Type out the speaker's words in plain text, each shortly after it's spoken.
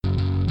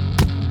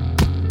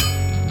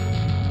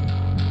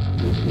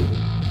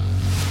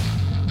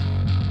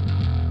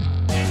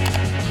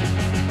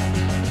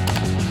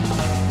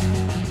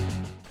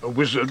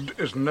wizard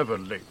is never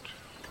late,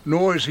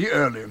 nor is he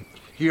early.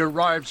 He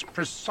arrives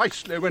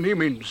precisely when he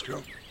means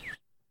to.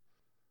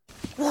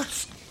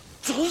 What's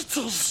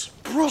taters,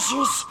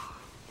 precious?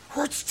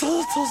 What's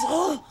taters,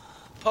 eh?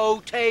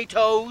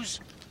 Potatoes.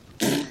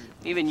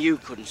 Even you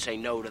couldn't say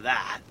no to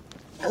that.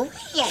 Oh,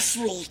 yes,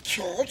 we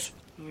could.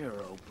 You're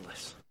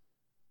hopeless.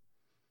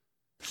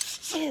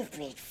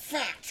 Stupid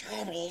fat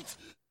hobbit.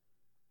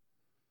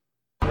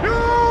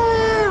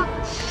 You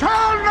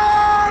shall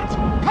not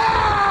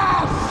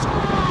pass!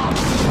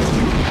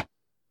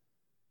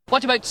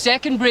 What about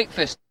second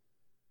breakfast?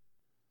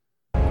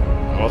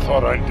 I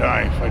thought I'd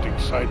die fighting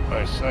side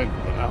by side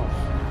with an elf.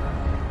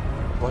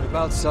 What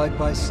about side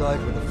by side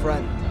with a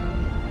friend?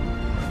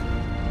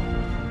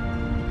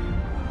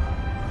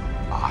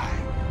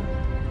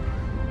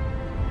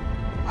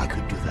 I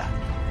could do that.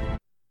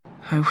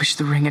 I wish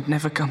the ring had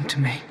never come to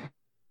me.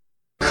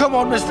 Come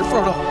on, Mr.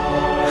 Frodo.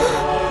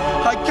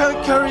 I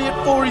can't carry it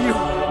for you.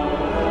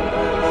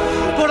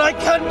 But I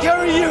can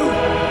carry you.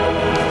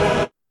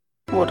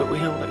 What are we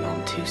holding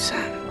on to,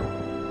 Sam?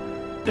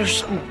 There's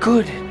some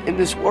good in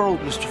this world,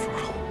 Mr.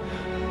 Frodo.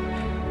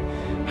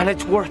 And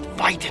it's worth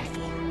fighting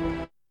for.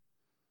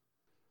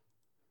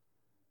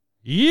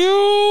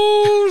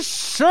 You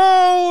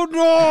shall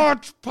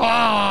not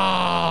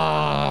pass.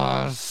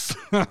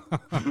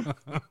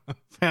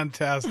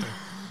 Fantastic.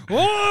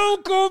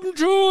 Welcome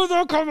to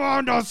the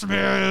Commander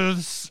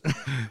Smiths.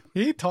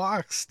 He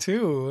talks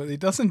too. He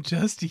doesn't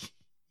just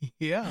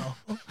yell.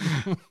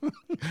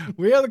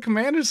 We are the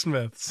Commander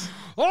Smiths.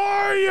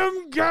 I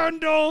am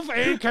Gandalf,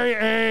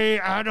 a.k.a.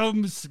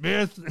 Adam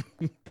Smith.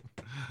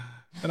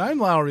 And I'm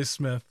Lowry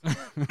Smith.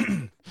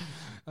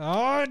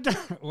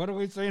 What do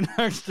we say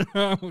next?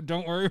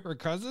 Don't worry, we're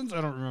cousins? I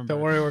don't remember.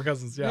 Don't worry, we're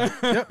cousins. Yeah.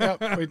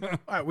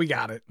 Yep. We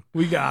got it.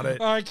 We got it.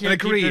 I can't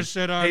keep this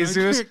shit on.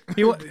 Jesus.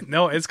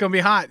 No, it's going to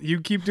be hot.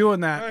 You keep doing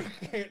that.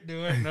 I can't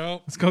do it,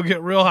 no. It's going to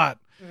get real hot.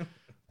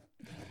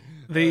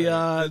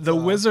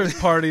 The wizard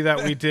party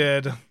that we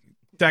did a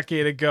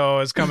decade ago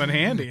has come in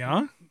handy,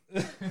 huh?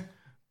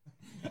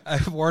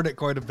 I've worn it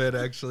quite a bit,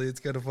 actually. It's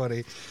kind of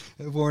funny.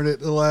 I've worn it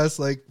the last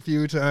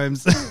few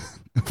times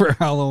for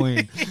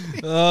Halloween.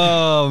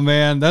 Oh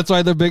man, that's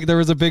why there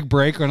was a big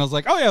break when I was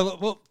like, oh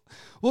yeah,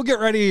 we'll get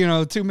ready,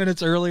 2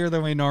 minutes earlier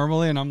than we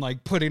normally, and I'm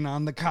like putting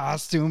on the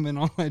costume and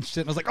all that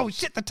shit. And I was like, oh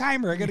shit, the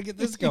timer! I got to get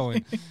this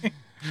going.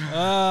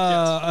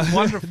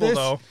 Wonderful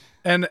though,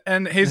 and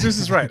Jesus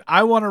is right.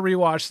 I want to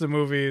rewatch the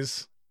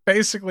movies,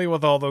 basically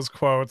with all those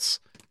quotes.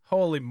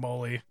 Holy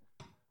moly!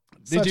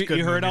 Did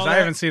you heard all that? I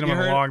haven't seen them in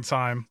a long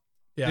time.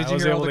 Yeah, Did I you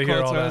was hear able all the to hear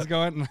quotes all I that. was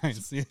going?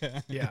 Nice,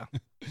 Yeah,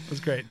 it was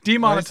great.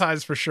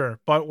 Demonetized for sure,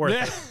 but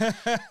worth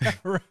it.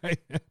 Right.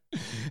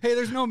 Hey,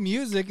 there's no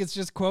music; it's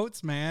just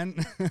quotes,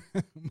 man.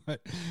 But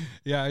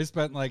yeah, I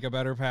spent like a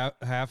better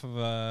half of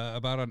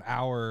about an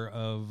hour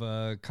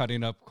of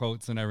cutting up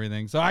quotes and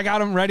everything. So I got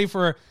them ready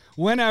for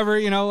whenever,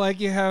 like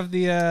you have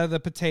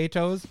the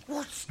potatoes.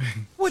 What's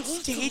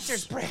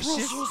taters,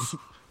 precious?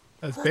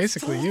 That's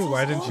basically you.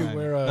 Why didn't you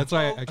wear a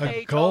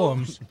Potatoes.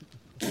 golem?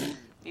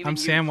 I'm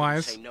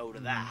Samwise. Say no to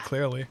that.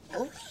 Clearly.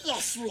 Oh,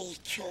 yes, we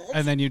could.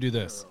 And then you do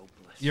this.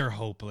 You're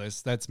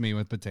hopeless. That's me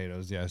with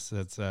potatoes. Yes,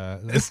 that's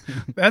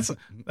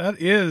that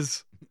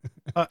is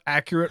an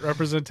accurate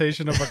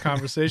representation of our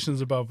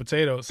conversations about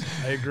potatoes.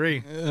 I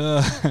agree.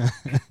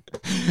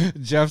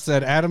 Jeff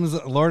said Adam's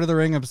Lord of the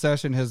Ring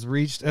obsession has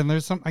reached, and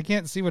there's some, I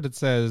can't see what it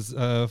says.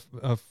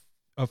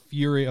 A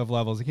fury of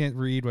levels. I can't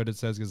read what it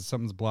says because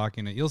something's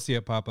blocking it. You'll see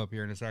it pop up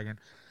here in a second.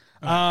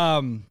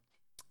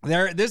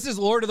 This is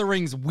Lord of the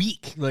Rings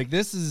week. Like,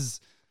 this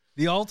is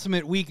the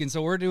ultimate week, and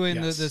so we're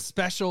doing the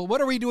special. What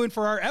are we doing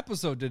for our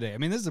episode today? I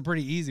mean, this is a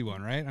pretty easy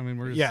one, right? I mean,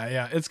 we're just...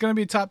 yeah. It's going to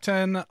be top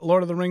 10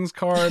 Lord of the Rings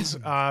cards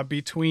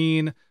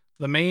between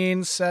the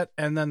main set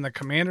and then the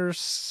commander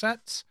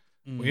sets.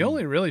 We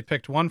only really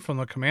picked one from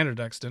the commander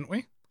decks, didn't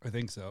we? I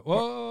think so.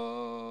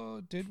 Whoa,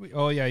 did we?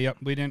 Oh yeah, yep.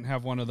 We didn't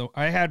have one of the.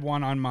 I had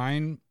one on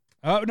mine.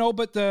 Oh no,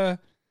 but never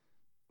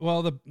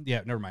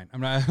mind.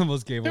 I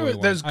almost gave away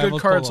one. There's good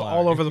cards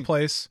all over the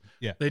place.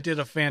 Yeah. They did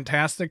a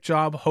fantastic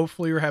job.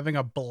 Hopefully you're having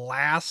a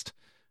blast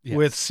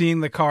with seeing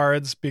the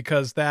cards,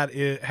 because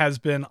has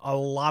been a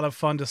lot of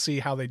fun to see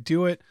how they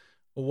do it,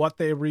 what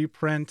they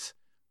reprint,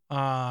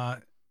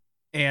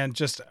 and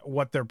just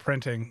what they're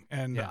printing.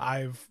 And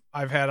I've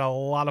had a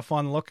lot of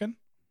fun looking.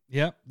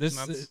 Yep.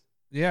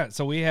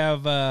 So we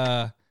have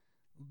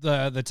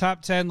the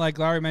top 10, like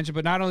Larry mentioned,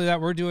 but not only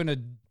that, we're doing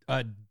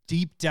a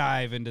deep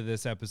dive into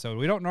this episode.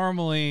 We don't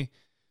normally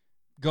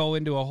go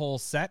into a whole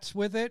set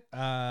with it.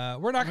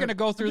 We're not going to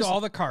go through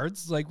all the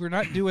cards. Like, we're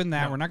not doing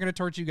that. We're not going to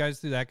torture you guys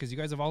through that because you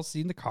guys have all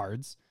seen the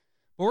cards.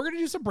 But we're going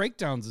to do some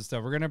breakdowns and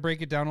stuff. We're going to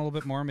break it down a little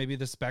bit more, maybe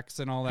the specs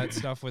and all that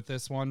stuff with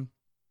this one.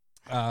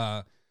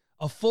 A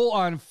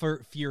full-on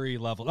Fury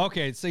level.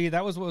 Okay, so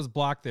that was what was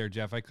blocked there,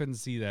 Jeff. I couldn't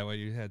see that, what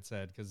you had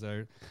said, because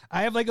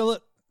I have like a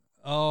little...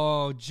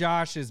 Oh,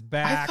 Josh is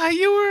back. I thought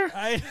you were...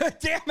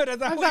 Damn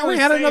it, I thought we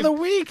had another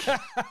week.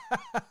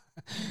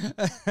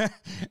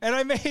 And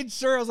I made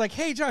sure, I was like,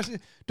 hey, Josh,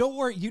 don't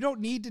worry. You don't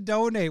need to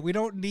donate. We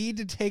don't need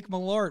to take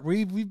Malort.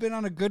 We've been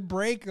on a good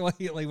break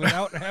lately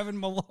without having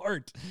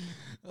Malort.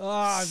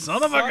 Oh,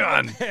 son of a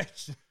gun.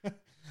 Bitch.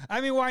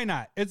 I mean, why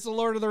not? It's the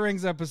Lord of the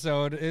Rings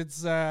episode.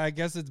 It's, I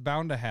guess it's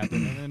bound to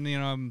happen. And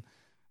then,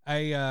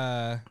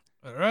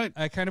 All right.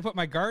 I kind of put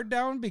my guard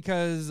down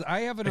because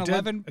I have an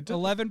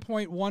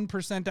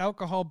 11.1%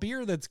 alcohol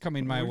beer that's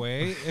coming my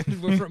way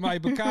from my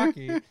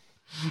bukkake.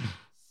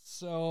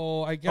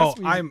 So I guess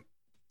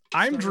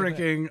I'm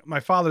drinking my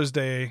Father's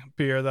Day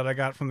beer that I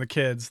got from the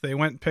kids. They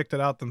went and picked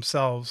it out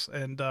themselves,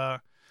 and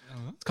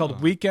it's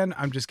called Weekend.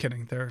 I'm just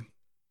kidding.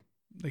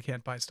 They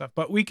can't buy stuff,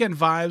 but Weekend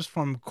Vibes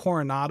from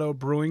Coronado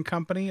Brewing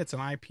Company. It's an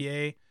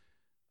IPA.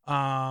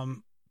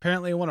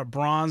 Apparently it won a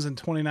bronze in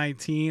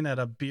 2019 at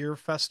a beer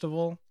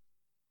festival.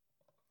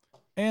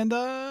 And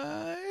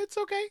it's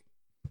okay.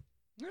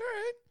 All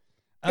right.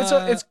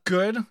 It's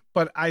good,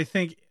 but I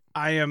think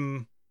I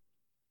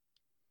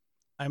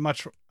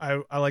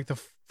like the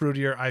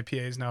fruitier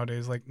IPAs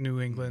nowadays, like New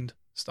England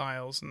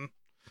styles, and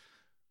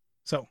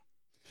so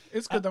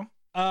it's good though.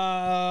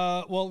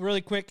 Well,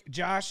 really quick,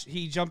 Josh,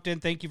 he jumped in.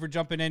 Thank you for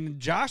jumping in.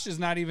 Josh is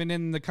not even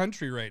in the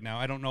country right now.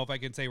 I don't know if I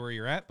can say where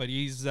you're at, but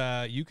he's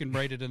you can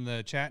write it in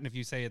the chat, and if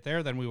you say it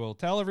there, then we will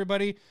tell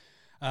everybody.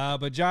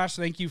 But Josh,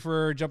 thank you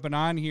for jumping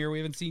on here. We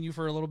haven't seen you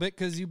for a little bit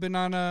because you've been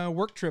on a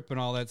work trip and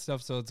all that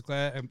stuff. So it's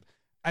glad.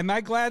 Am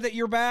I glad that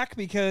you're back?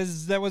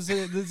 Because this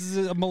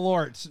is a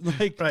Malort.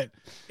 Like, right.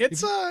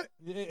 It's an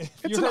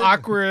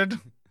awkward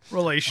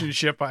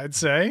relationship, I'd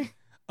say.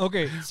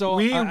 Okay, so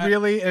we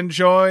really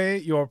enjoy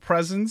your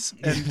presence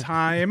and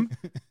time,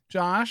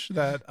 Josh,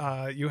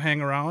 that you hang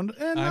around,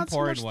 and I'm not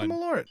so much one. the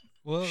Malort.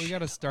 Well, we got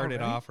to start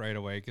it off right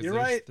away. You're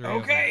right.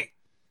 Okay.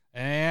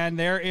 And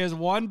there is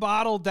one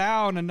bottle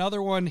down. Another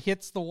one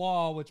hits the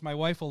wall, which my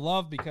wife will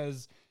love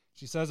because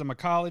she says I'm a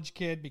college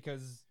kid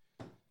because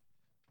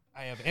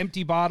I have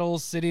empty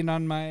bottles sitting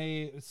on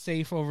my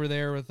safe over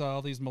there with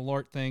all these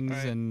Malort things.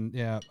 Right. And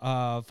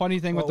yeah, funny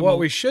thing with what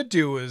we should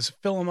do is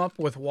fill them up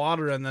with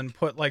water and then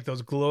put like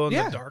those glow in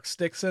the dark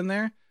sticks in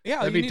there. Yeah,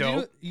 that'd be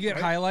dope. You get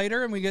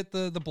highlighter and we get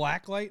the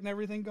black light and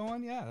everything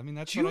going. Yeah, I mean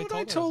that's what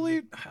I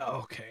totally.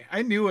 Okay,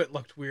 I knew it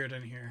looked weird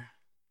in here.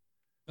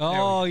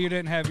 Oh, you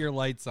didn't have your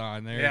lights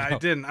on there. Yeah, I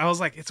didn't. I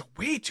was like, it's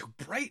way too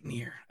bright in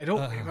here. I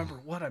don't remember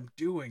what I'm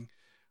doing.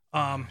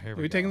 Are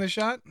we taking the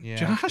shot? Yeah,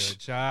 Josh?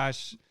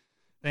 Josh,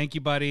 thank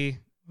you, buddy.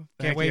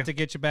 Can't wait to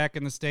get you back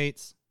in the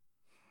States.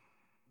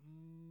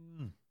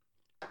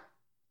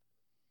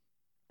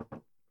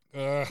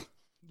 Oh,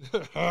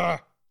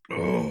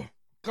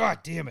 God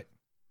damn it.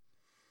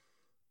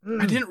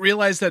 I didn't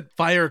realize that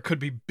fire could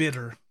be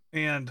bitter.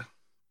 And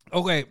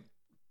okay,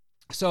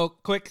 so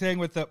quick thing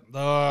with the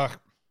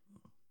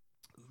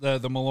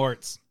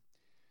Malorts.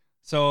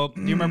 So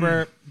you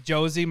remember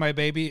Josie, my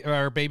baby,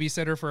 our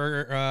babysitter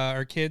for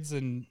our kids,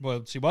 and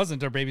well, she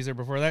wasn't our babysitter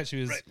before that.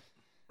 She was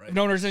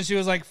known her since she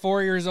was like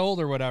 4 years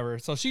old or whatever.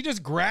 So she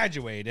just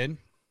graduated,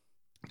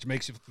 which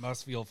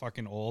must feel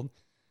fucking old.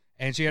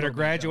 And she had her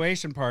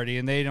graduation party,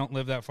 and they don't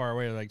live that far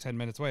away, like 10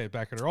 minutes away,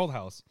 back at her old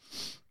house.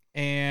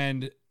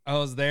 And I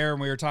was there,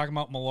 and we were talking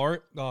about Malort.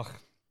 Ugh.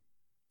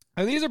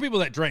 And these are people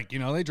that drink,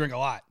 they drink a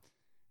lot.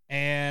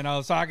 And I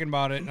was talking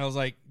about it, and I was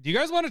like, do you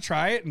guys want to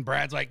try it? And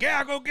Brad's like,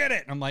 yeah, go get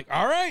it. And I'm like,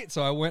 all right.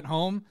 So I went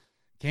home,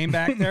 came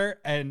back there,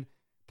 and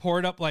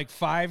poured up like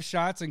 5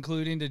 shots,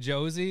 including to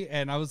Josie.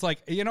 And I was like,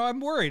 I'm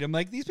worried. I'm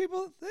like, these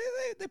people,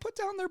 they put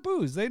down their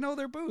booze. They know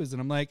their booze.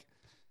 And I'm like,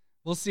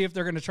 we'll see if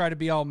they're going to try to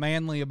be all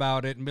manly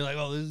about it and be like,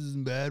 oh, this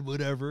isn't bad,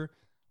 whatever.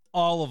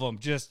 All of them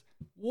just,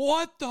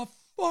 what the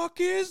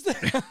fuck is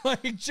that?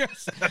 Like,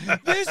 just,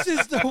 this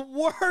is the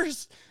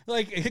worst.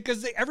 Like,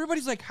 because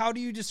everybody's like, how do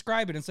you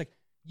describe it? And it's like,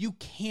 you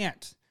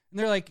can't. And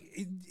they're like,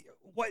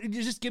 what?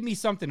 Just give me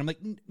something. I'm like,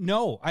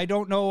 no, I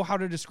don't know how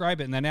to describe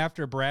it. And then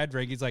after Brad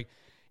drank, he's like,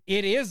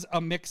 it is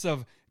a mix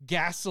of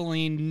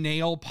gasoline,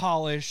 nail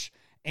polish,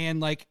 and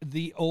like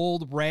the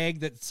old rag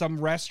that some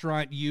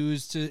restaurant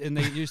used and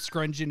they just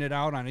scrunching it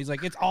out on. He's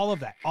like, it's all of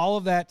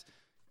that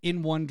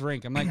in one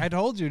drink. I'm like, I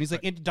told you. And he's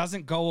like, it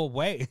doesn't go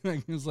away.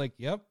 He was like,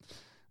 yep,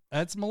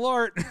 that's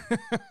Malort.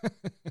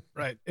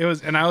 Right. It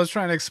was, and I was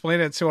trying to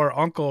explain it to our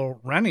uncle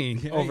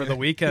Rennie over the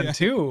weekend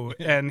too.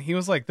 Yeah. And he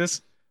was like,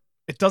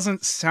 it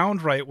doesn't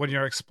sound right when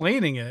you're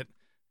explaining it.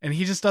 And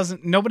he just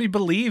doesn't, nobody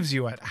believes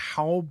you at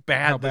how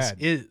bad this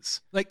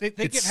is. Like they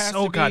think it's it has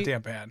so to be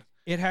goddamn bad.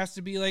 It has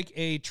to be like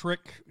a trick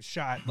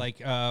shot, like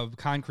a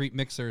concrete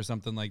mixer or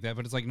something like that.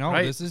 But it's like, no,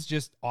 this is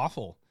just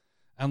awful.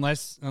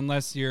 Unless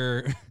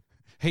you're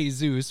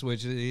Jesus,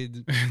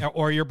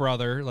 or your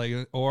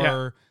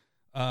brother,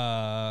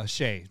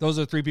 Shay. Those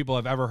are 3 people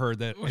I've ever heard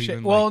that.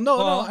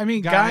 No. I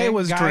mean, Guy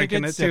was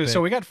drinking it too.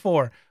 So we got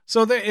 4.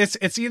 So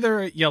it's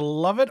either you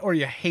love it or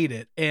you hate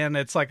it, and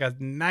it's like a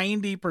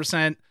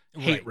 90%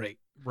 hate rate.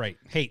 Right.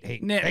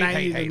 Hate.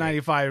 90 to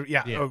 95.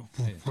 Yeah.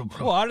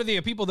 Well, out of the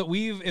people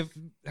that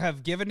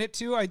have given it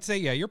to, I'd say,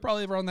 yeah, you're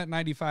probably around that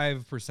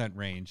 95%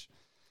 range.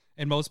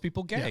 And most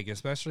people gag,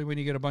 especially when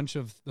you get a bunch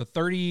of the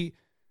 30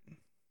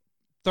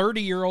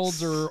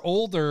 30-year-olds or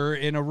older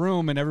in a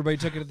room and everybody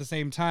took it at the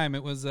same time.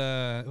 It was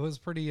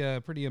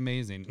pretty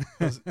amazing.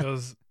 It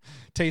was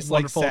tastes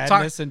wonderful. like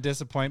sadness and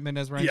disappointment,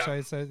 as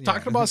Renshai says. Yeah.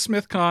 Talking about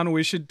SmithCon,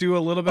 we should do a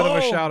little bit of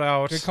a shout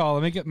out. Good call.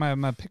 Let me get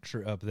my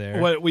picture up there.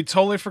 What we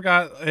totally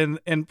forgot,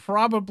 and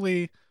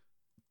probably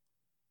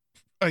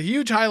a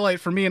huge highlight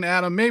for me and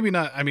Adam. Maybe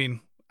not. I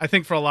mean, I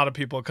think for a lot of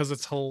people because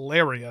it's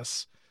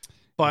hilarious.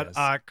 But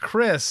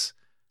Chris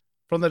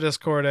from the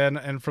Discord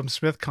and from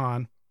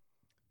SmithCon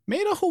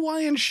made a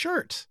Hawaiian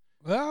shirt.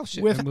 Well,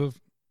 shit, with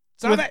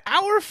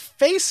our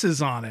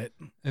faces on it.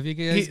 If you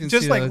guys can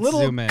just see like that,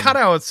 little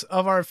cutouts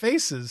of our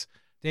faces.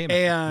 Damn it.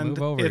 And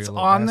it's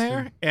on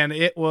there, and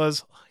it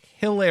was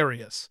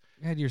hilarious.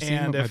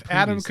 And if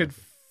Adam could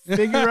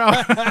figure out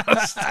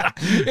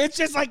it's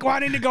just like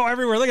wanting to go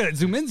everywhere. Look at it.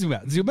 Zoom in, zoom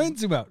out. Zoom in,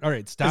 zoom out. All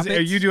right, stop it.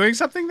 Are you doing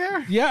something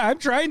there? Yeah, I'm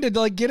trying to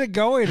like get it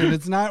going and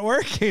it's not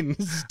working.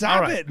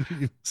 Stop it.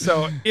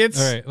 So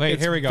it's all right. Wait,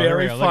 here we go.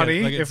 Very here we go.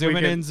 funny. Look at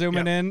zooming in,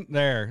 zooming in.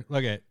 There.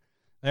 Look at.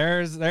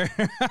 There.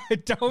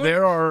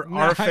 There are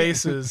our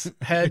faces,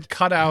 head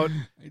cut out.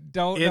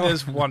 It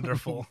is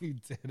wonderful. We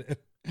did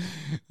it.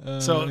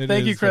 So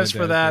thank you, Chris,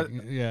 for that.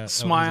 Yeah,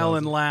 smile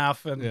awesome. and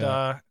laugh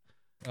and.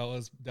 That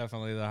was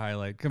definitely the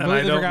highlight.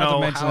 Completely and I don't forgot know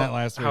to mention that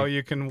last week. How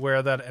you can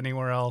wear that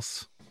anywhere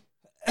else.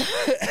 But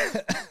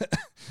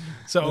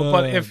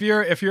if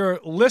you're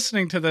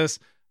listening to this,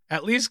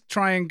 at least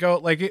try and go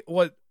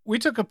what we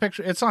took a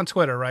picture. It's on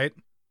Twitter, right?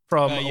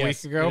 From a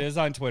week ago. It is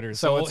on Twitter.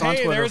 So it's on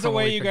Twitter. There's a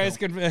way you guys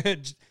can.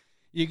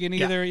 You can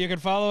you can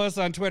follow us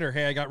on Twitter.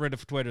 Hey, I got rid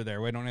of Twitter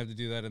there. We don't have to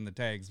do that in the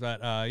tags,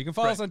 but you can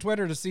follow us on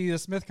Twitter to see the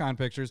SmithCon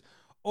pictures.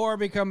 Or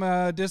become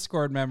a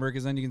Discord member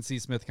because then you can see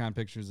SmithCon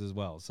pictures as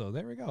well. So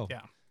there we go.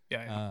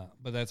 Yeah.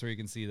 But that's where you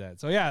can see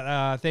that. So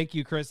thank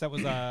you, Chris. That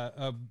was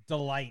a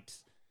delight.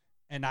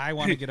 And I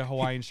want to get a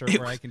Hawaiian shirt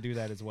where I can do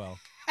that as well.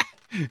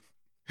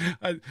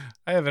 I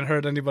haven't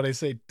heard anybody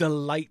say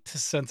delight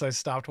since I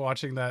stopped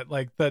watching that.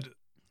 Like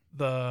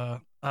the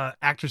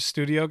Actors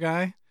Studio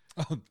guy.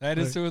 Oh, that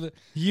is who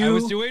you I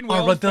was doing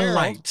Will are a Ferrell.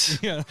 delight.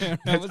 Yeah,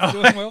 I was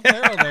doing Will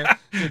Ferrell there.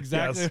 That's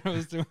exactly what I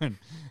was doing.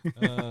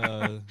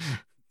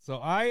 So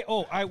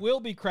I will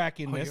be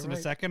cracking this in a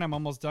second. I'm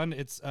almost done.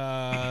 It's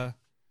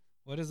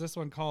what is this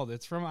one called?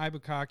 It's from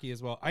Ibukaki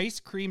as well. Ice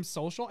Cream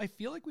Social. I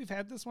feel like we've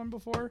had this one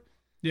before.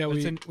 Yeah,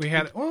 we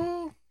had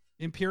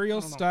Imperial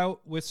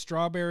Stout with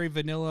strawberry,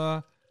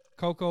 vanilla,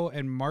 cocoa,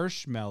 and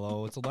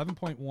marshmallow. It's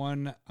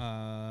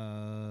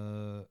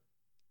 11.1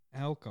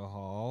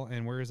 alcohol.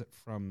 And where is it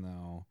from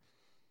though?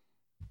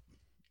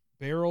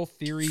 Barrel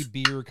Theory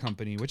Beer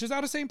Company, which is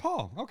out of St.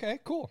 Paul. Okay,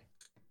 cool.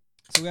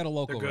 So we got a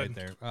local right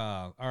there.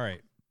 All right.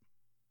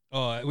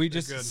 Oh, we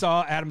just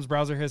saw Adam's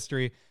browser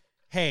history.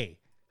 Hey,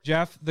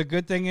 Jeff, the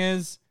good thing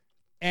is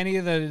any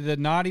of the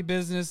naughty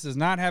business does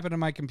not happen on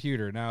my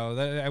computer. Now,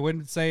 I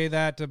wouldn't say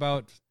that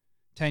about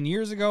 10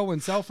 years ago when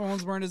cell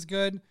phones weren't as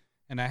good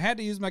and I had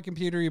to use my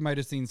computer. You might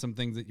have seen some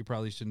things that you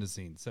probably shouldn't have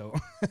seen. So,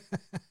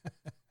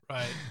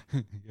 right.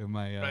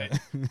 Right.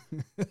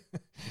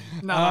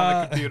 Not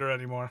on the computer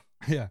anymore.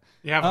 Yeah.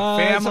 You have a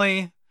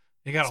family.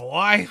 You got a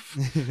wife.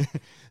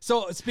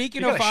 So,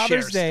 speaking of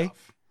Father's Day,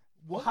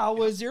 how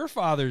was your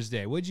Father's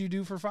Day? What'd you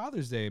do for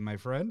Father's Day, my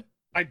friend?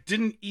 I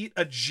didn't eat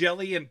a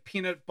jelly and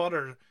peanut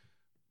butter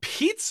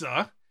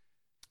pizza.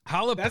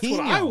 Jalapeno. That's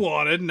what I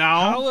wanted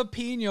now.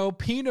 Jalapeno,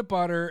 peanut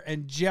butter,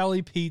 and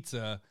jelly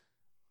pizza.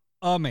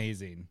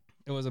 Amazing.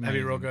 It was amazing.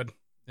 That'd be real good.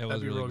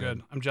 That'd be real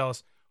good. I'm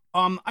jealous.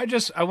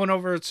 I went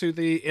over to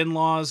the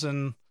in-laws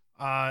and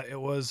it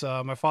was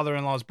my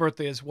father-in-law's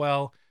birthday as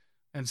well.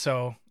 And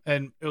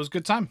it was a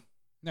good time.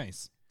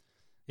 Nice.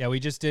 Yeah, we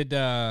just did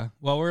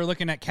we're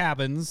looking at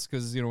cabins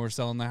because we're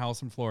selling the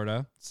house in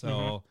Florida.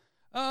 So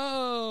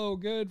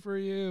good for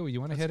you. You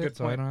want to hit it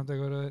so I don't have to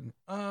go to it?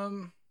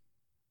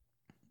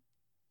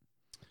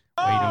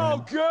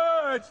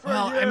 Good for you.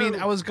 I mean,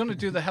 I was gonna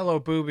do the Hello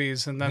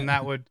Boobies and then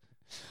that would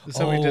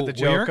we did the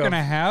joke. We're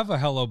gonna have a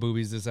Hello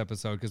Boobies this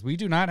episode because we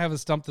do not have a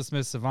Stump the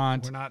Smith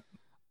Savant. We're not.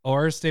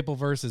 Or Staple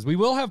Versus. We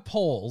will have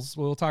polls.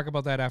 We'll talk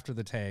about that after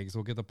the tags.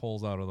 We'll get the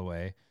polls out of the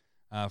way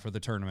for the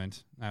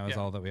tournament. That was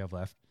all that we have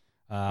left.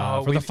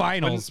 For the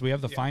finals. We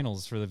have the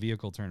finals for the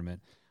vehicle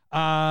tournament.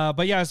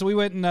 But yeah, so we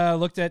went and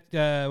looked at,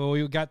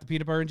 we got the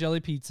peanut butter and jelly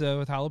pizza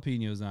with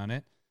jalapenos on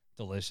it.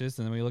 Delicious.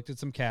 And then we looked at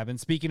some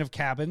cabins. Speaking of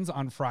cabins,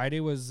 on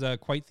Friday was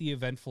quite the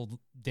eventful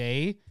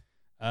day.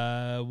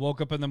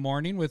 Woke up in the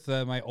morning with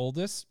my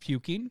oldest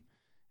puking.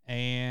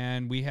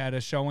 And we had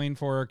a showing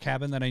for a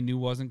cabin that I knew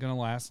wasn't going to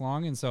last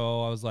long. And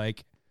so I was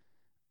like,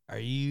 are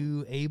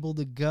you able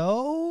to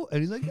go?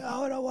 And he's like,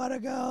 no, I don't want to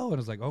go. And I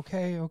was like,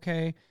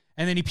 okay.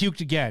 And then he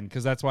puked again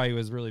because that's why he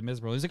was really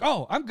miserable. He's like,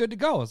 oh, I'm good to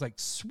go. I was like,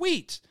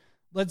 sweet.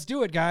 Let's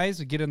do it, guys.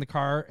 We get in the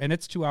car, and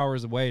it's 2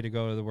 hours away to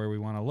go to where we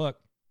want to look.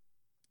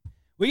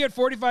 We get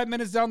 45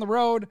 minutes down the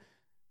road.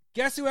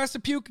 Guess who has to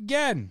puke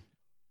again?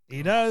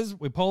 He does.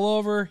 We pull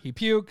over. He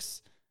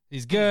pukes.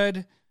 He's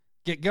good.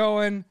 Get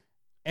going.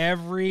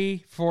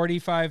 Every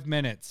 45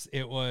 minutes,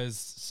 it was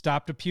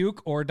stop to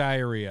puke or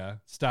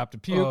diarrhea. Stop to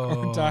puke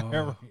or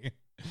diarrhea.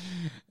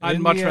 I'd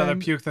In much the rather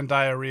end- puke than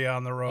diarrhea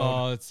on the road.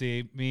 Oh, let's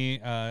see. Me,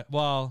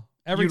 well,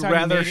 every You'd time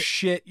rather you made it,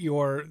 shit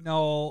your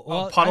no,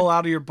 well, puddle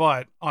out of your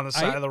butt on the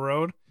side of the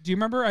road. Do you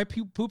remember I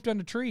pooped on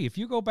a tree? If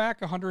you go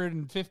back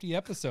 150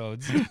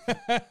 episodes,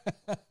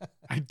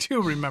 I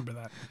do remember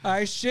that.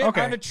 I shit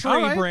Okay. on a tree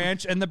All right.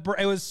 branch, and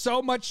it was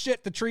so much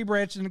shit the tree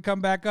branch didn't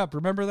come back up.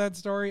 Remember that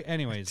story?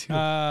 Anyways,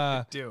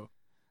 I do.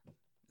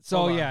 so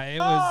Hold on. yeah, it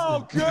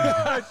was.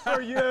 Good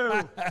for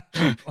you.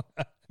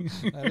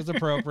 That was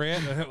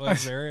appropriate. It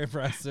was very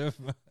impressive.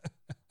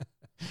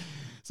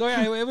 So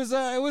yeah, it was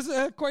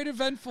a quite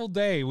eventful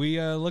day.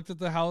 We looked at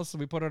the house and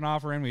we put an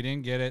offer in. We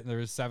didn't get it. There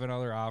was 7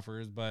 other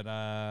offers, but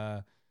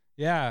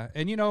yeah.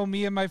 And you know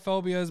me and my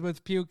phobias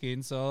with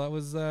puking, so it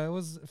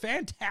was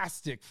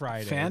fantastic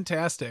Friday.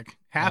 Fantastic.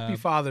 Happy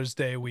Father's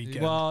Day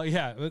weekend. Well,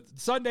 yeah,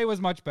 Sunday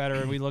was much better,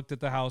 and we looked at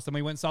the house and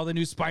we went and saw the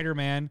new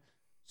Spider-Man.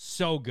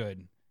 So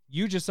good.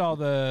 You just saw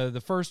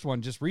the first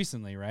one just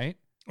recently, right?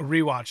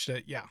 Rewatched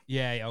it. Yeah.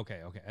 Yeah. Okay.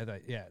 I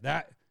thought, yeah,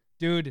 that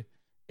dude,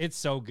 it's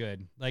so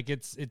good. Like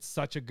it's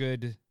such a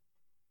good.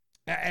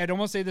 I'd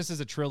almost say this is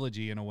a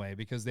trilogy in a way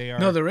because they are.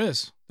 No, there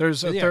is.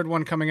 There's a third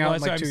one coming out Well,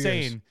 in that's like what 2 I'm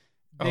years. saying.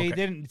 Oh, They okay.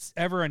 didn't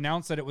ever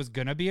announce that it was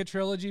gonna be a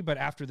trilogy, but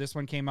after this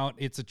one came out,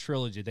 it's a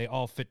trilogy. They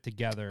all fit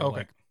together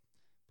like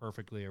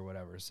perfectly or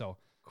whatever. So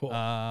Cool.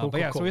 but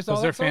yeah, cool. so we saw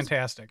 'Cause they're that. So it was-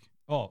 fantastic.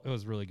 Oh, it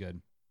was really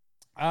good.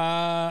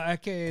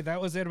 Okay, that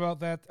was it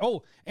about that.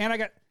 Oh, and I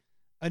got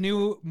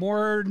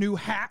more new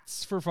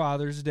hats for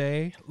Father's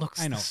Day. It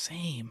looks I know. the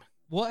same.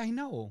 Well, I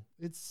know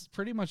it's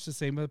pretty much the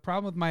same. But the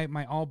problem with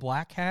my all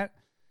black hat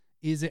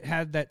is it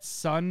had that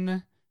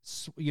sun.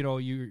 You know,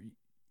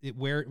 it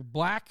wear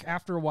black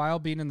after a while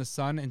being in the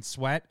sun and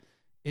sweat.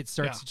 It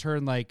starts to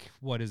turn like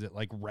what is it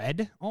like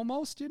red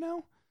almost? You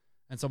know,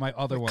 and so my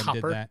other one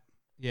copper. did that.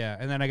 Yeah,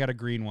 and then I got a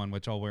green one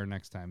which I'll wear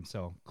next time.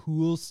 So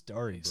cool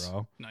story,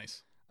 bro.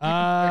 Nice.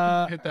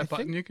 I Hit that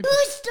button. You can.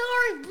 Good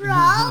story,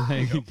 bro.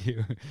 Thank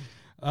you.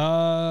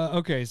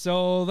 Okay,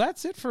 so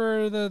that's it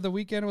for the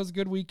weekend. It was a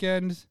good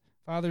weekend.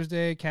 Father's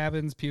Day,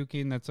 cabins,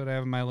 puking. That's what I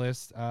have on my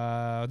list.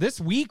 This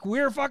week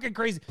we're fucking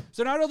crazy.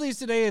 So not only is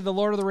today the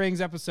Lord of the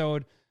Rings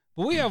episode,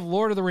 but we have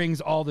Lord of the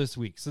Rings all this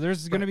week. So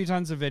there's going to be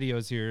tons of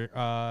videos here.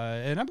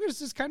 And I'm going to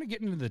just kind of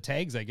get into the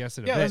tags, I guess,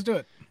 in a bit. Let's do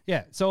it.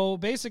 Yeah. So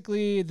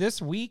basically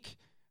this week,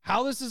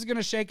 how this is going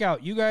to shake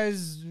out. You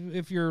guys,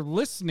 if you're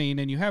listening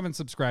and you haven't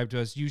subscribed to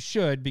us, you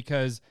should,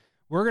 because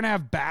we're going to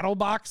have battle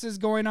boxes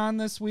going on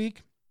this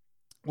week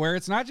where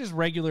it's not just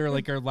regular,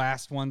 like our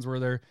last ones where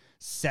they're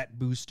set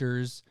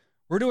boosters.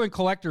 We're doing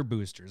collector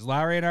boosters.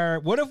 Larry and I,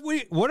 what if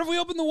we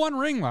open the One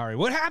Ring, Larry?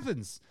 What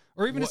happens?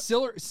 Or even a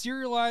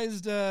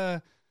serialized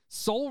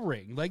soul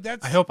ring. Like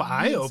that's I hope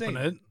I insane. open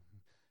it.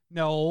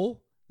 No,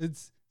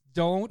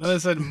 don't. I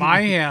said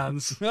my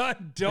hands.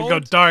 Don't Go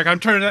dark. I'm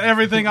turning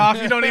everything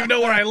off. You don't even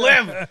know where I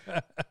live.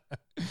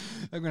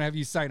 I'm gonna have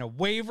you sign a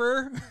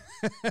waiver.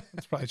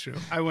 That's probably true.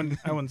 I wouldn't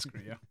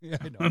screw you. Yeah,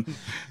 I know.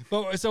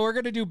 But so we're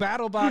gonna do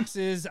battle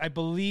boxes. I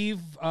believe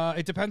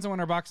it depends on when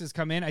our boxes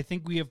come in. I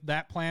think we have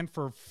that planned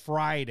for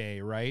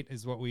Friday, right?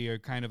 Is what we are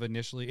kind of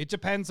initially. It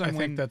depends on I when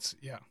think that's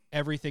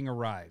everything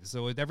arrives.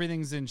 So if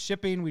everything's in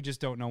shipping, we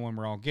just don't know when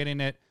we're all getting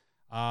it.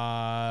 We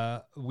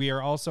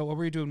are also, what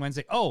were we doing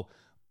Wednesday? Oh,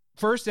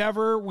 first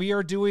ever, we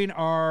are doing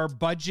our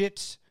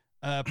budget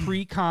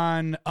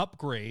pre-con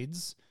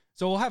upgrades.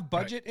 So we'll have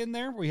budget in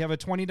there. We have a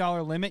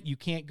 $20 limit. You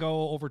can't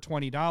go over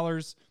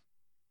 $20.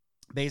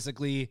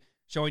 Basically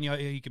showing you how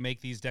you can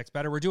make these decks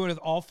better. We're doing it with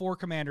all 4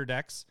 commander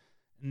decks,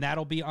 and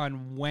that'll be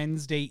on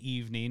Wednesday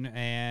evening.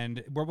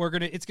 And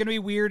it's gonna be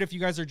weird if you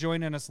guys are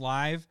joining us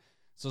live,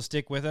 so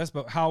stick with us.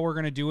 But how we're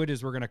gonna do it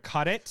is we're gonna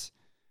cut it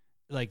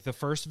like the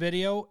first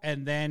video,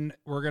 and then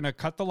we're gonna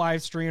cut the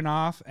live stream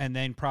off, and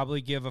then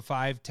probably give a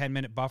 5-10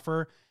 minute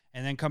buffer,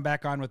 and then come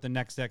back on with the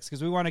next decks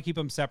because we want to keep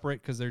them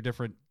separate because they're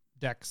different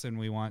decks, and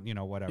we want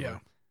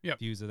whatever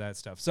views of that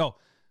stuff. So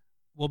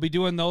we'll be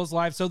doing those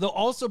live. So there'll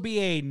also be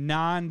a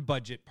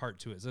non-budget part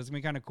to it. So it's gonna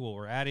be kind of cool.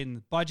 We're adding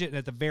the budget, and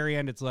at the very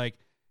end, it's like,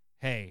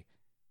 hey,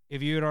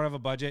 if you don't have a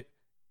budget,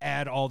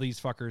 add all these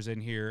fuckers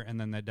in here, and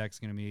then that deck's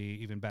gonna be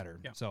even better.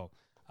 Yeah. So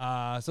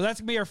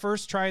that's gonna be our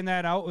first trying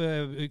that out.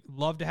 We'd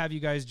love to have you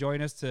guys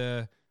join us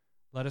to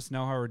let us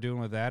know how we're doing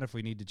with that, if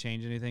we need to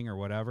change anything or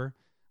whatever.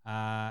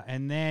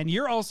 And then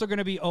you're also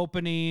gonna be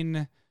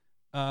opening.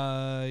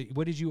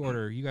 What did you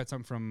order? You got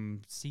something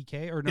from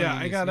CK or no?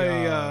 I got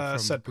a from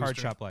set Card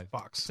booster Shop Live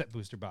box. set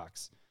booster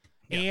box,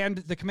 and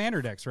the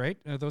commander decks, right?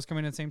 Are those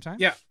coming in at the same time?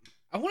 Yeah.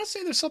 I want to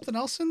say there's something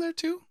else in there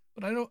too,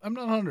 but I'm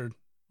not 100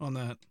 on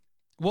that.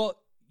 Well,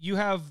 you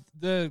have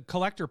the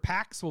collector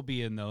packs will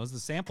be in those, the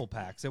sample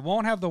packs. It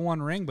won't have the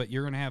One Ring, but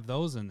you're gonna have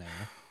those in there.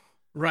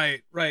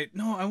 Right.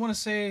 No, I want to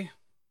say.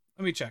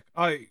 Let me check.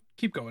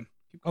 Keep going.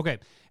 Okay.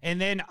 And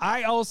then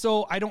I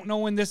don't know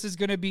when this is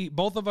going to be.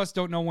 Both of us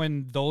don't know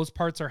when those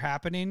parts are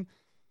happening.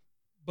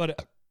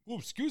 But,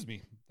 excuse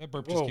me. That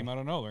burp just came out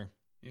of nowhere.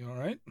 You all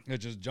right? It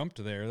just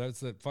jumped there.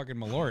 That's the fucking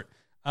Malort.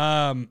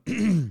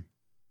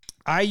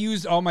 I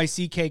used all my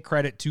CK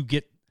credit to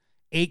get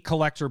 8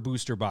 collector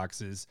booster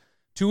boxes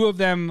 2 of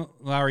them,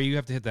 Lowry, you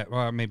have to hit that.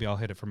 Well, maybe I'll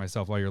hit it for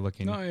myself while you're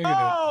looking. No, you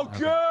can do it.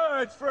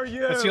 Good for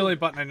you. That's the only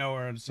button I know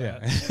where it's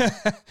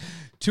at.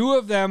 2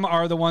 of them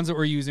are the ones that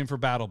we're using for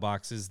battle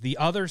boxes. The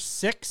other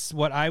 6,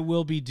 what I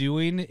will be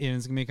doing, and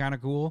it's going to be kind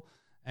of cool,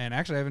 and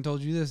actually I haven't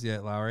told you this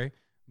yet, Lowry,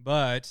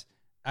 but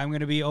I'm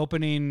going to be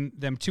opening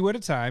them 2 at a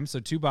time, so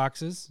 2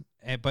 boxes,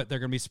 but they're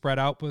going to be spread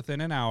out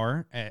within an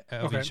hour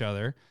of each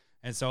other.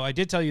 And so I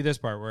did tell you this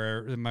part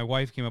where my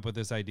wife came up with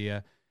this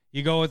idea.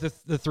 You go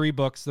with the 3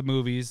 books, the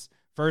movies.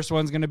 First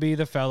one's going to be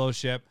The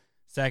Fellowship.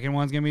 Second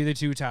one's going to be The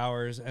Two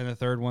Towers. And the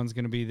third one's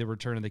going to be The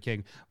Return of the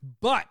King.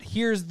 But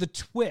here's the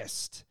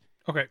twist.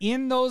 Okay.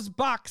 In those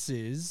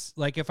boxes,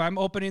 like if I'm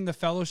opening the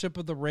Fellowship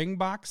of the Ring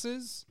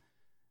boxes,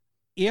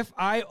 if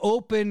I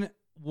open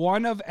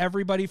one of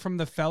everybody from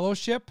the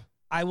Fellowship,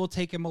 I will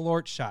take a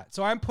Malort shot.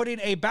 So I'm putting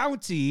a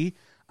bounty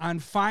on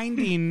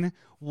finding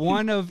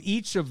one of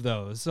each of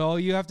those. So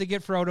you have to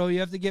get Frodo, you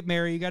have to get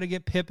Merry, you got to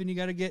get Pippin, you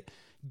got to get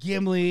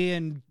Gimli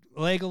and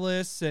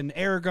Legolas and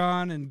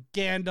Aragorn and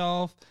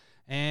Gandalf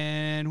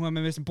and who am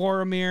I missing?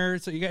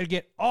 Boromir. So you got to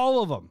get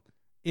all of them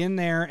in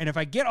there. And if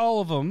I get all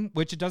of them,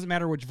 which it doesn't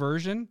matter which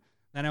version,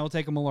 then I will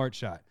take a Malort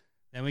shot.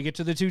 Then we get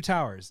to the Two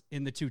Towers.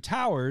 In the Two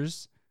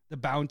Towers, the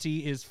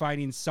bounty is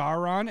fighting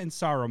Sauron and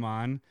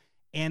Saruman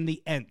and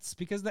the Ents,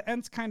 because the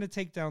Ents kind of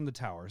take down the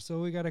tower. So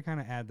we got to kind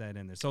of add that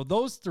in there. So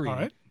those 3,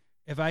 right.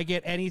 If I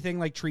get anything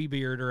like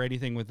Treebeard or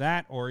anything with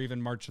that, or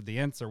even March of the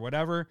Ents or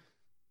whatever,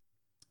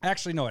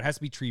 actually, no, it has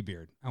to be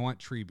Treebeard. I want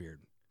Treebeard.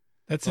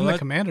 That's in the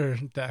commander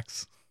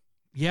decks.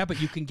 Yeah,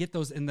 but you can get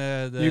those in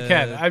the you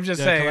can. I'm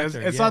just saying,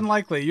 it's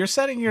unlikely. You're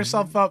setting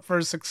yourself up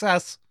for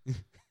success,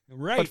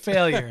 right? But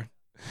failure.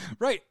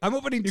 Right. I'm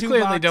opening 2 boxes. You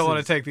clearly don't want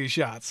to take these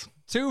shots.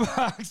 2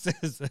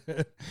 boxes.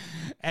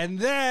 And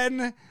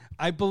then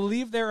I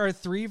believe there are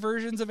 3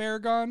 versions of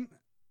Aragorn,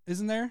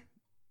 isn't there?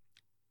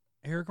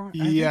 Aragorn?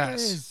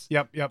 Yes.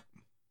 Yep.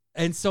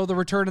 And so the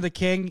Return of the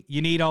King,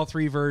 you need all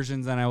 3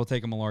 versions, and I will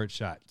take a Malort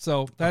shot.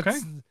 So that's okay.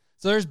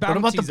 So there's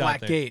bounties. What about the Black out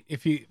there. Gate?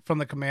 If you from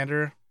the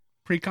Commander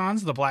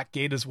precons, the Black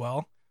Gate as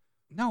well.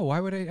 No, why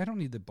would I? I don't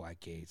need the Black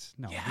Gates.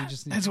 No, yeah,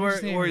 just that's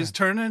where he's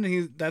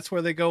turning. That's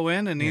where they go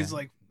in, and he's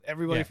like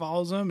everybody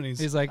follows him, and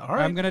he's like, all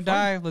right, I'm gonna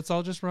die. Let's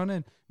all just run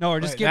in. No, or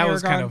just get that Aragorn.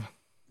 Was kind of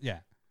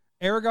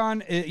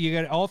Aragorn, you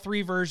get all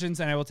 3 versions,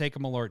 and I will take a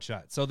Malort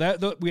shot. So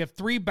that we have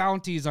 3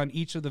 bounties on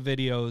each of the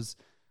videos,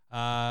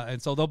 and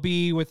so they'll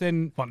be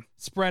within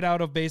spread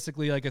out of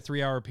basically like a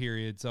 3-hour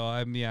period. So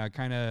I'm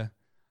kind of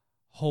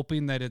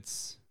hoping that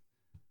it's.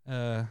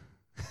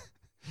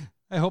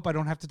 I hope I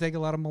don't have to take a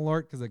lot of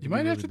Malort because you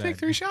might have to take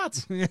 3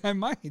 shots. Yeah, I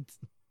might.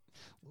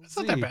 That's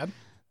not that bad.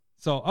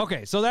 So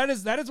okay, so that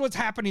is what's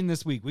happening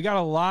this week. We got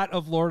a lot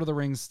of Lord of the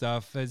Rings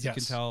stuff, as you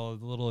can tell.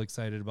 A little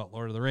excited about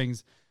Lord of the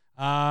Rings.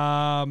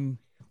 Let's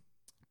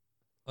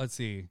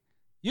see.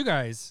 You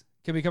guys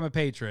can become a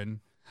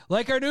patron.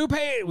 Like our new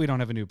we don't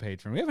have a new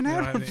patron. We haven't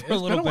had one for a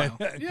little bit.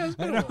 Yeah, it's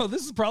been I know.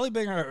 This has probably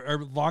been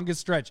our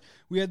longest stretch.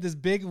 We had this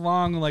big,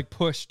 long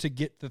push to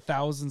get the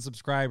 1,000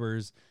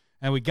 subscribers,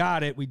 and we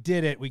got it. We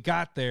did it. We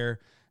got there,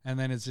 and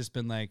then it's just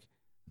been like,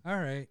 all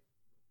right.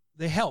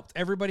 They helped.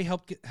 Everybody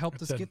helped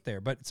us get there.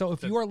 But so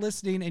if you are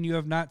listening and you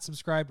have not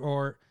subscribed,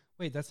 or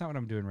wait, that's not what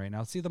I'm doing right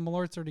now. See, the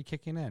Malort's already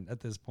kicking in at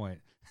this point.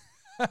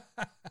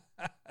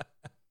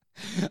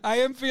 I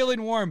am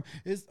feeling warm.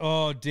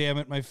 Oh, damn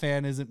it. My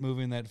fan isn't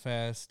moving that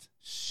fast.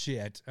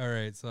 Shit. All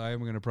right. So I'm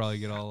going to probably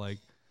get all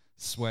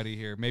sweaty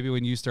here. Maybe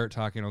when you start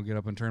talking, I'll get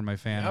up and turn my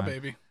fan on. Yeah,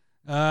 baby.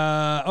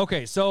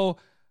 Okay. So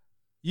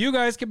you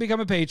guys can become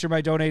a patron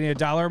by donating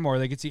 $1 or more.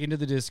 That gets you into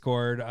the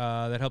Discord.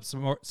 That helps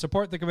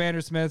support the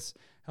Commander Smiths.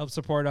 Help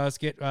support us.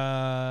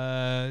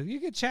 You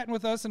get chatting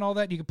with us and all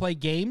that. You can play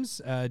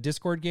games,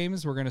 Discord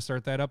games. We're going to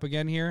start that up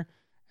again here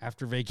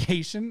after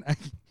vacation.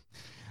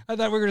 I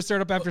thought we were going to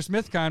start up after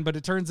SmithCon, but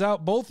it turns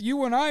out both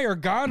you and I are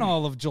gone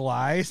all of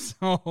July.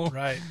 So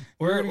right,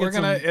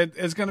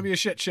 it's gonna be a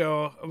shit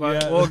show.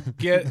 But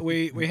yeah.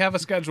 we have a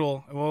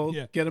schedule. We'll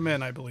get them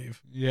in, I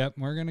believe. Yep,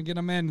 we're gonna get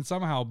them in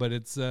somehow, but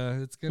it's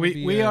gonna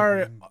be. We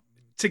are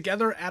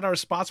together at our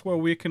spots where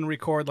we can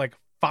record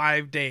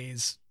 5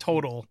 days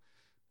total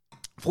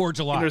for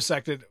July,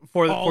 intersected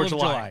for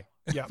July.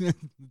 Yeah,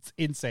 it's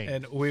insane,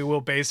 and we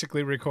will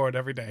basically record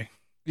every day.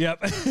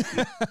 Yep.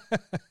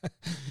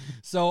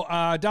 So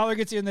 $1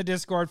 gets you in the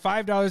Discord.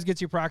 $5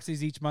 gets you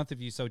proxies each month if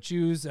you so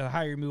choose. The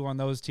higher you move on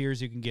those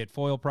tiers, you can get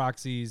foil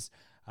proxies.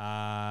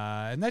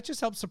 And that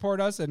just helps support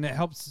us, and it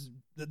helps.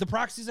 The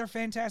proxies are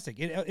fantastic.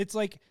 It's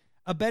like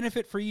a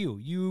benefit for you.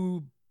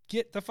 You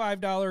get the $5,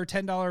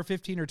 $10,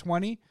 $15, or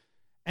 $20,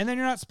 and then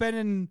you're not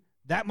spending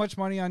that much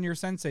money on your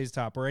Sensei's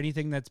top or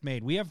anything that's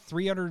made. We have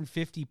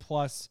 350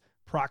 plus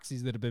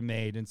proxies that have been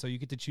made, and so you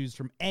get to choose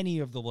from any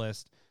of the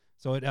list.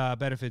 So it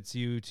benefits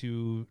you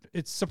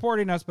it's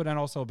supporting us, but it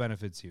also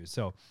benefits you.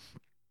 So,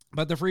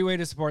 but the free way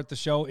to support the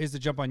show is to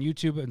jump on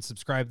YouTube and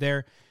subscribe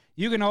there.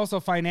 You can also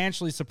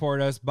financially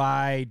support us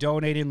by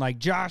donating like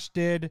Josh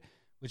did,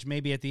 which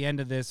maybe at the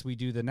end of this, we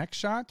do the next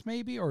shot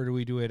maybe, or do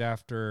we do it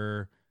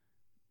after?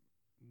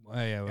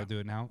 We'll do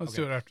it now. Let's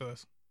do it after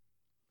this.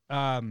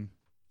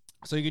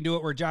 So you can do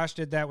it where Josh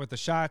did that with the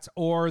shots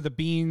or the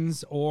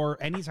beans, or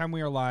anytime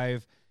we are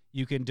live,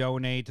 you can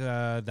donate.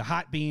 The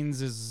hot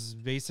beans is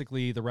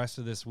basically the rest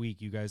of this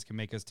week. You guys can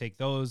make us take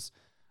those.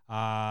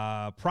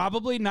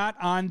 Probably not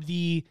on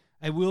the,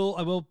 I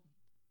will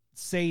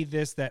say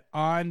this, that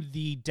on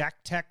the deck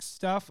tech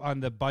stuff, on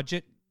the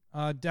budget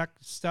deck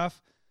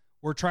stuff,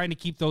 we're trying to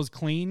keep those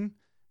clean.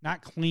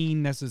 Not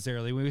clean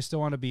necessarily. We still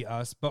want to be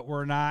us, but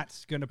we're not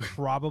going to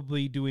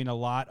probably doing a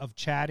lot of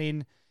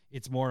chatting.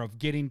 It's more of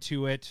getting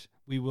to it.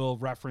 We will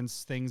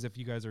reference things if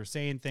you guys are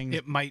saying things.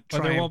 It might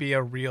try and be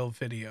a real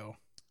video.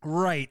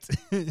 Right.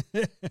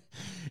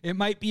 It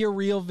might be a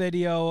real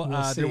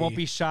video. There won't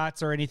be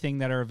shots or anything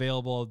that are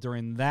available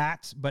during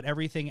that, but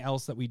everything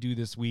else that we do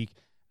this week,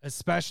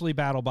 especially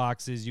battle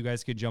boxes, you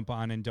guys could jump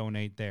on and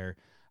donate there.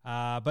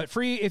 But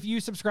free, if you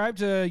subscribe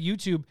to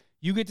YouTube,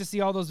 you get to see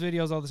all those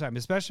videos all the time,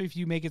 especially if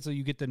you make it so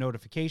you get the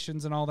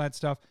notifications and all that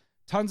stuff.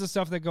 Tons of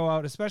stuff that go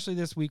out, especially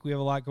this week. We have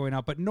a lot going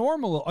out, but a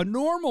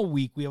normal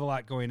week, we have a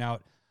lot going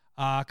out.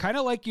 Kind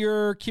of like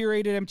your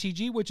curated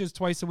MTG, which is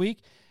twice a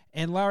week.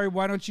 And Larry,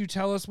 why don't you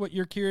tell us what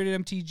your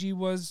curated MTG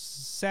was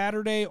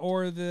Saturday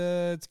or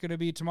it's going to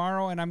be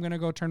tomorrow? And I'm going to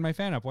go turn my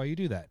fan up while you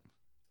do that.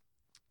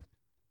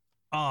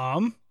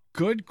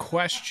 Good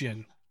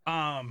question.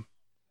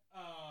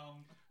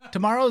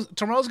 Tomorrow's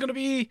going to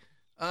be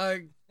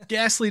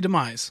Ghastly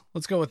Demise.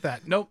 Let's go with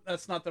that. Nope,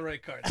 that's not the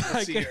right card.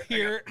 I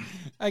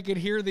could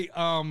hear the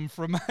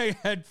from my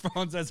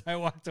headphones as I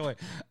walked away.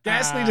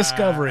 Ghastly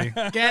Discovery.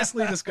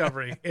 Ghastly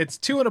Discovery. It's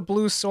 2 and a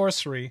blue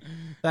sorcery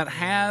that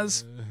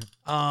has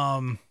it's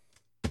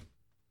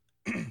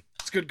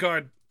a good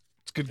card.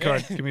 It's a good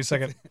card. Give me a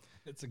second.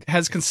 It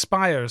has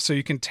Conspire, so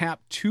you can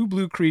tap 2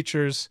 blue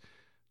creatures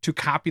to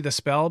copy the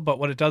spell, but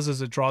what it does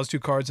is it draws 2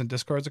 cards and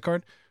discards a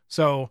card.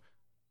 So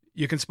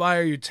you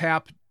Conspire, you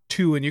tap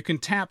 2, and you can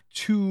tap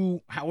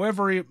 2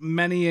 however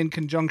many in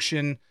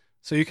conjunction.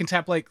 So you can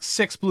tap like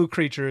 6 blue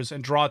creatures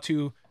and draw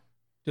 2,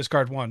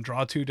 discard 1,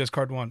 draw 2,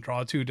 discard 1,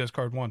 draw 2,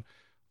 discard 1.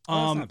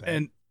 That's not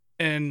bad.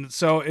 And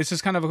so it's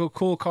just kind of a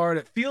cool card.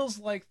 It feels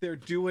like they're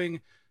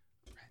doing,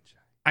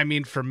 I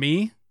mean, for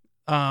me,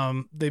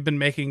 they've been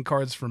making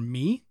cards for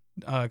me,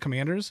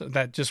 commanders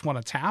that just want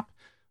to tap.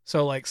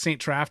 So like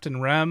Saint Traft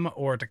and Rem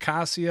or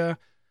Decasia.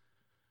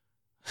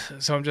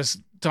 So I'm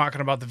just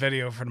talking about the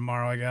video for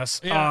tomorrow, I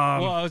guess. Yeah.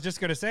 Well, I was just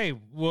gonna say,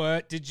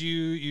 what did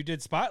you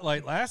did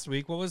Spotlight last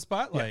week? What was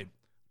Spotlight?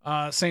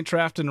 Yeah. Saint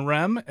Traft and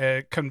Rem,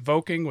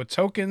 convoking with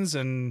tokens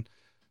and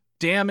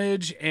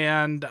damage,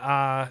 and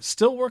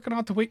still working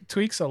out the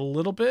tweaks a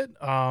little bit,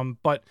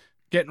 but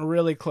getting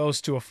really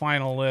close to a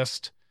final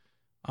list.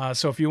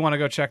 So if you want to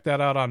go check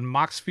that out on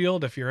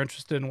Moxfield, if you're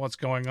interested in what's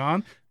going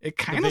on, it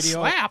kind of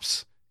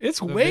slaps. It's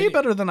way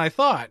better than I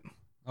thought.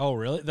 Oh,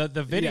 really?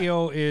 The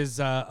video is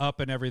up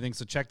and everything,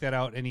 so check that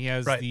out. And he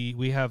has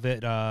we have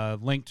it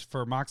linked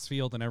for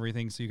Moxfield and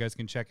everything, so you guys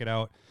can check it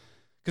out.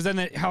 Because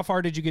then, how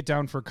far did you get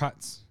down for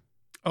cuts?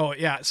 Oh,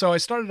 yeah. So I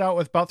started out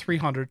with about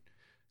 300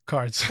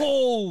 cards.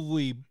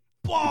 Holy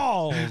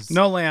balls!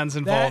 No lands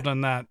involved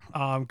in that.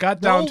 Got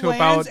down to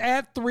lands about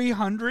at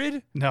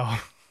 300. No.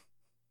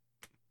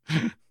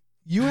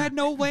 You had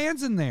no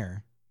lands in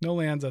there. No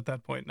lands at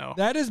that point, no.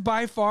 That is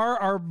by far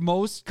our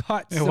most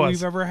cuts that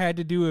we've ever had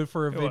to do it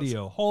for a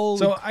video.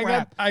 Holy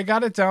crap. I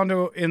got it down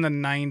to in the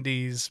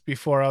 90s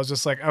before I was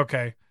just like,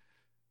 okay,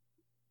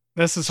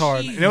 this is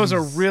hard. And it was a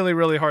really,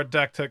 really hard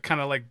deck to kind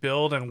of like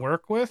build and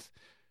work with.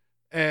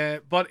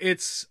 But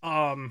it's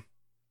going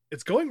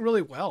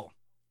really well.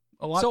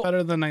 A lot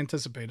better than I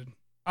anticipated.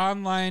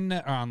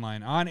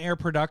 On air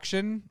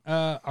production,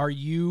 are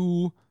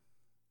you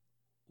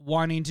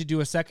wanting to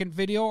do a second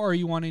video, or are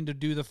you wanting to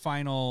do the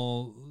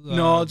final?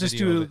 No, I'll just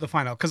do the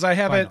final because I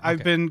have it. Okay.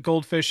 I've been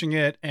goldfishing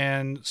it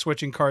and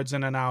switching cards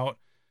in and out,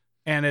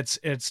 and it's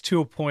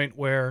to a point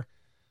where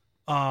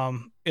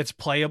it's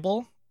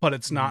playable, but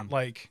it's not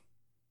like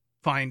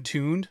fine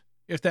tuned.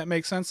 If that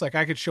makes sense, like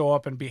I could show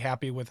up and be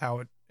happy with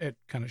how it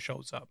kind of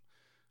shows up.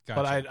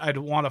 Gotcha. But I'd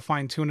want to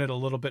fine tune it a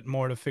little bit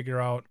more to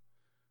figure out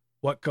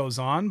what goes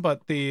on.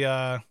 But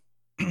the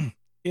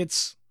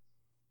it's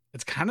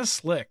kind of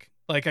slick.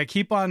 Like I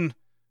keep on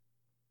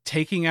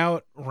taking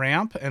out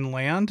ramp and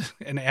land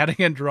and adding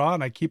and draw,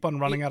 and I keep on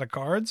running out of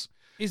cards.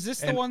 Is this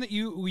the one that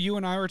you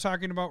and I were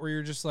talking about, where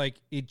you're just like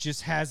it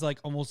just has like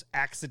almost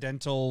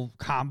accidental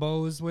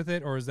combos with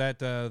it, or is that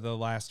the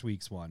last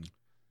week's one?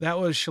 That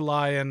was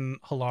Shalai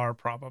and Halar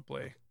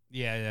probably.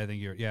 Yeah, I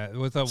think you're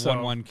with a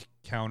 1/1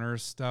 counter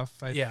stuff.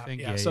 I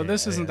think. Yeah. So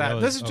this isn't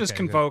that. This is just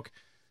convoke,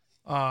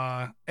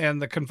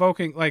 and the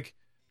convoking, like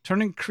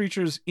turning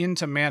creatures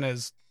into mana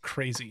is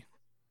crazy.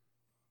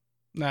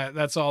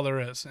 That's all there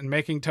is. And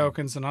making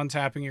tokens and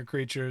untapping your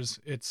creatures,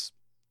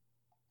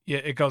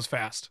 it goes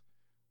fast.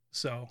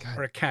 So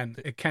or it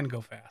can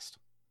go fast.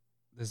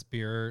 This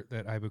beer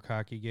that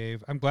Ibukaki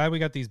gave. I'm glad we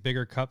got these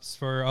bigger cups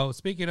for. Oh,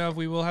 speaking of,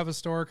 we will have a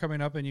store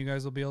coming up, and you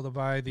guys will be able to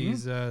buy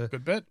these.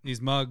 Good bit. These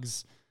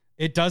mugs.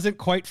 It doesn't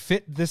quite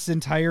fit this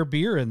entire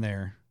beer in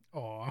there.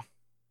 Aw.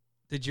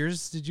 Did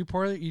you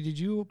pour?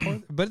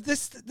 But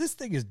this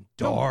thing is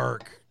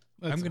dark.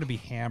 I'm going to be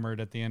hammered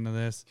at the end of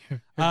this.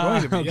 You're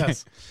going to be, okay.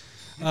 yes.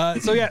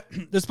 So yeah,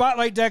 the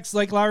spotlight decks,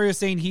 like Lowry was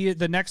saying,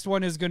 the next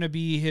one is going to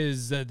be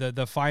his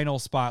the final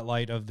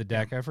spotlight of the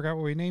deck. I forgot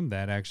what we named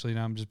that actually.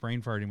 Now I'm just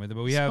brain farting with it,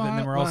 but we have, and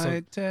then we're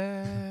also,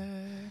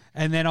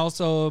 and then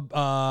also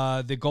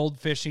the gold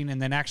fishing, and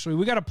then actually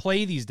we got to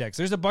play these decks.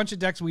 There's a bunch of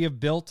decks we have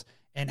built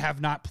and have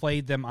not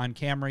played them on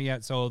camera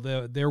yet, so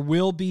there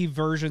will be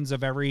versions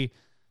of every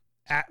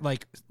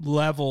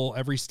level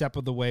every step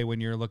of the way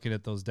when you're looking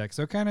at those decks.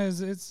 So kind of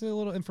it's a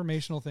little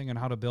informational thing on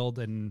how to build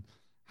and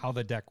how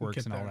the deck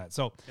works and all that.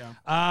 So,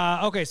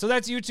 okay, so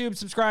that's YouTube.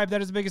 Subscribe.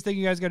 That is the biggest thing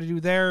you guys got to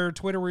do there.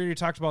 Twitter, we already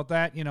talked about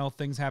that. You know,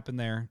 things happen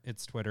there.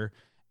 It's Twitter.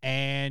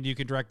 And you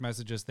can direct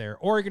message us there.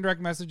 Or you can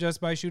direct message us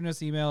by shooting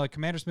us email at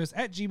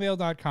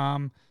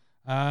commandersmiths@gmail.com.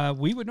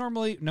 We would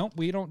normally, nope,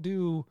 we don't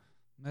do,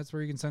 that's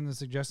where you can send the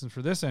suggestions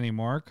for this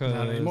anymore because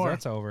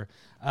that's over.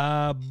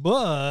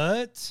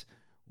 But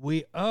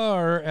we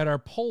are at our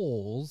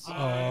polls.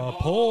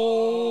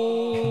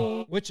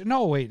 Poll. Which,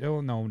 no, wait. Oh,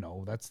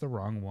 no. That's the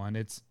wrong one.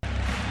 It's...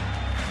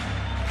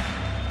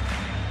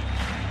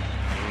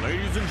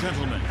 Ladies and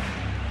gentlemen,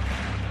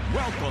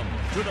 welcome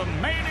to the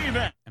main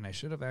event. And I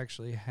should have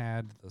actually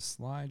had the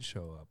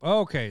slideshow up.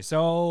 Okay,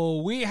 so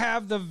we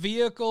have the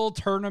vehicle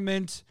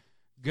tournament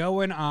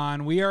going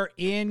on. We are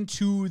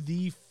into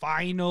the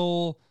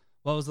final,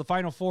 well, it was the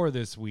final four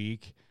this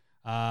week.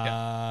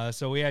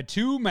 So we had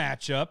two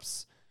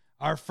matchups.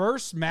 Our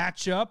first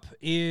matchup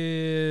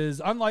is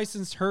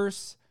Unlicensed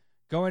Hearse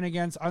going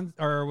against,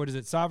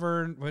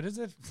 Sovereign,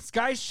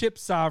 Skyship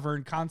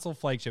Sovereign Console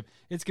Flagship.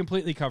 It's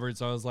completely covered,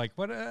 so I was like,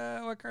 what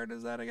card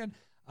is that again?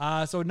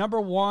 So number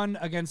 1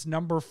 against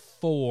number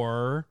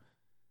 4.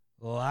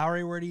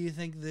 Lowry, where do you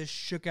think this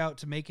shook out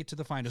to make it to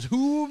the finals?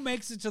 Who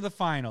makes it to the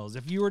finals?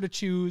 If you were to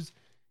choose,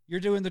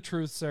 you're doing the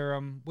truth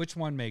serum. Which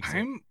one makes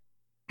it?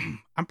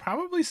 I'm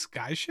probably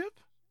Skyship.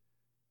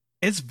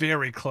 It's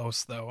very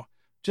close, though.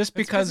 Just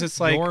because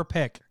it's like... your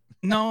pick.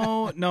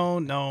 No.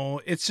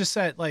 It's just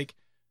that, like,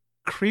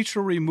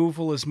 creature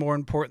removal is more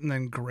important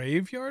than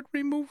graveyard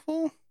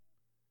removal.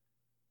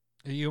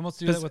 You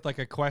almost do that with like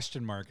a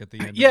question mark at the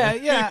end.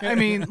 Yeah. I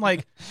mean,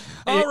 like,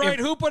 all right,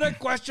 who put a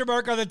question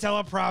mark on the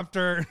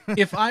teleprompter?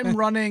 if I'm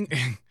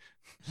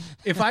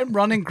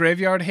running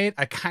graveyard hate,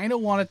 I kind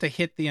of want it to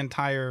hit the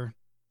entire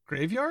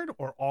graveyard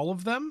or all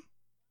of them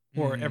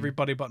or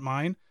everybody but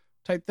mine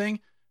type thing.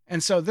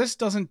 And so this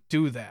doesn't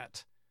do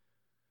that.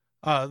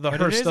 The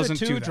hearse doesn't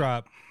do that.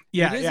 Drop.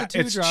 Yeah, it is a 2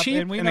 it's drop,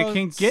 cheap, and it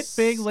can get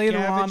big later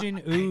on.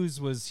 Scavenging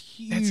Ooze was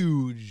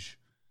huge.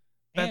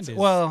 That's and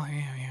well,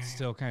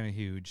 still kind of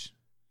huge.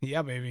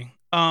 Yeah, baby.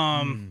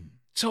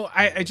 So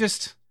I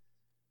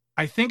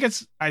think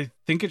it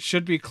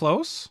should be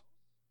close,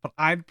 but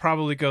I'd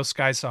probably go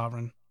Sky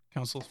Sovereign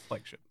Council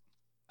Flagship.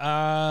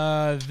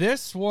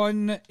 This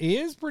one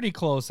is pretty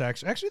close,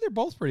 actually. Actually, they're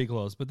both pretty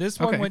close, but this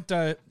one went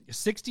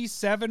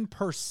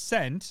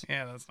 67%.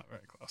 Yeah, that's not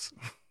very close.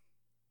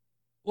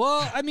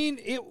 Well, I mean,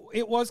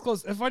 it was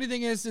close. The funny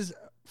thing is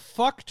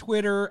fuck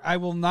Twitter. I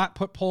will not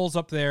put polls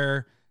up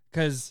there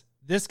because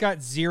this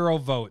got 0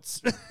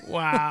 votes.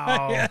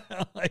 Wow. Yeah,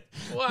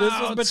 wow, this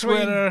was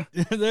between Twitter.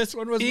 This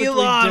one was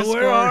Elon, between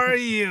Discord. where are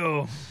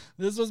you?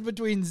 This was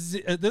between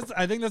this.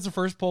 I think that's the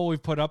first poll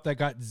we've put up that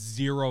got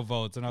 0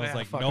 votes, and I was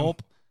like,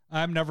 nope,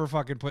 I'm never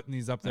fucking putting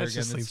these up there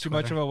again. It's too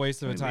much of a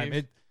waste of time.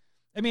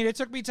 It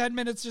took me 10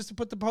 minutes just to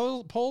put the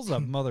polls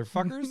up,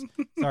 motherfuckers.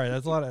 Sorry,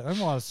 that's a lot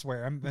of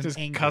swear. I'm just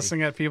angry.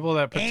 Cussing at people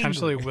that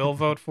potentially will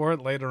vote for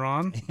it later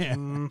on. Yeah.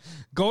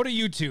 Go to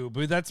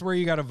YouTube. That's where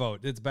you got to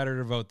vote. It's better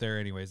to vote there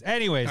anyways.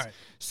 Anyways, right.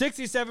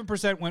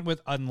 67% went with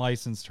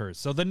Unlicensed Hearse.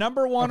 So the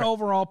number 1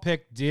 overall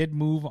pick did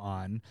move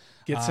on.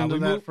 Gets into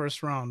that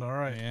first round. All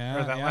right. Yeah.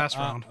 Or that last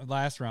round.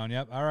 Last round.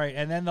 Yep. All right.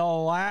 And then the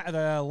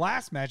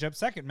last matchup,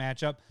 second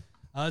matchup,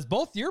 is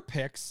both your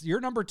picks. Your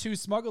number 2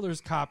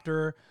 Smuggler's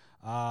Copter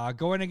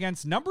going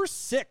against number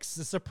 6,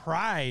 the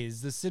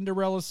surprise, the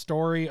Cinderella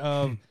story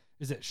of,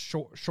 is it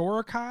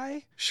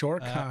Shorikai?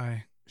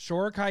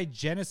 Shorikai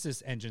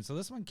Genesis engine. So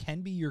this one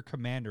can be your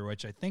commander,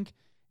 which I think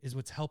is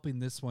what's helping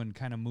this one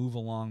kind of move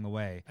along the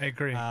way. I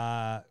agree.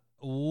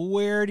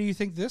 Where do you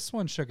think this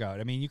one shook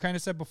out? I mean, you kind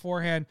of said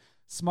beforehand,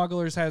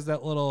 Smugglers has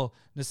that little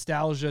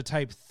nostalgia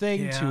type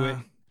thing to it.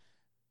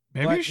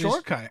 Maybe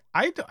Shorikai.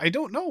 I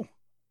don't know.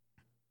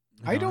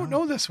 I don't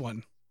know this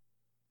one.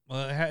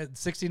 Well, it had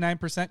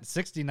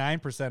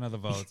 69% of the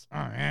votes. Oh,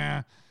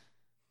 yeah.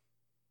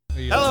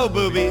 Hello,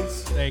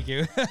 boobies. Thank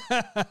you.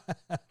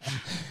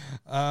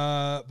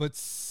 But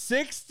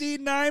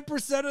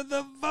 69% of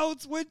the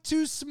votes went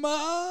to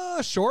Shorikai.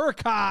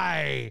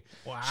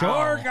 Wow.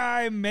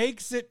 Shorikai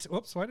makes it.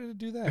 Whoops, why did it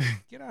do that?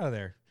 Get out of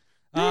there.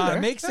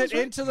 Makes it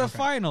into the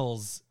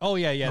finals. Oh,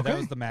 yeah. That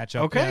was the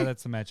matchup. Okay. Yeah,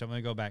 that's the matchup. Let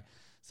me go back.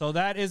 So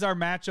that is our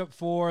matchup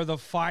for the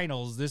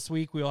finals. This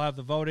week, we'll have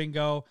the voting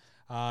go.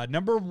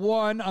 Number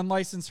 1,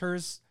 Unlicensed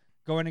Hearse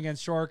going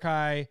against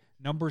Shorikai.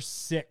 Number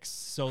 6.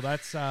 So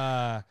that's you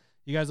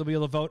guys will be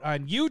able to vote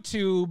on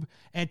YouTube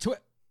and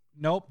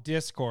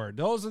Discord.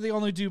 Those are the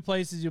only 2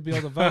 places you'll be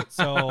able to vote.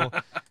 So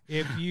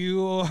if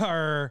you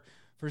are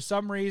for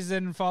some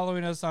reason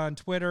following us on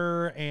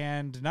Twitter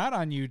and not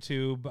on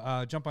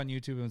YouTube, jump on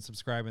YouTube and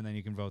subscribe, and then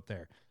you can vote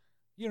there.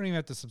 You don't even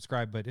have to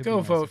subscribe, but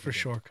go vote for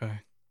Shorkai.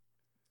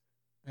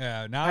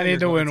 Yeah, now I need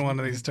to win one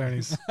of these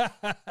tourneys.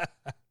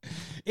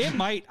 It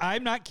might.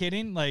 I'm not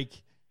kidding.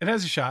 Like, it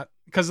has a shot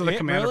because of the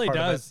commander. It really part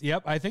does. of it.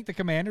 Yep. I think the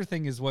commander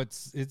thing is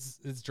what's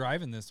it's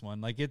driving this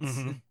one. Like it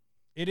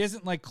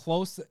isn't like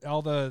close.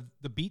 All the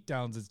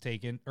beatdowns it's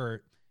taken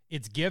or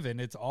it's given.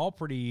 It's all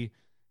pretty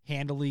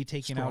handily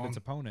taking out its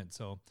opponent.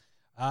 So,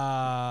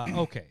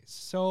 okay.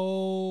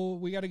 So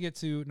we got to get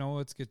to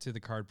let's get to the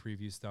card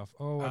preview stuff.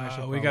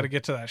 Oh, we got to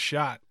get to that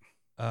shot.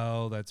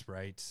 Oh, that's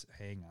right.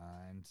 Hang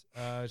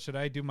on. Should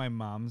I do my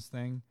mom's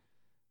thing?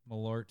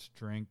 Malort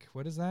drink.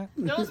 What is that?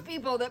 Those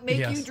people that make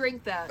you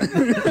drink that.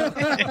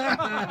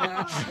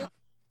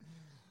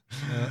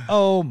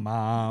 Oh,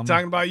 Mom.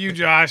 Talking about you,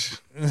 Josh.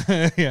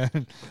 Yeah.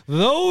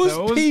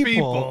 Those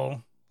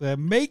people that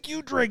make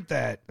you drink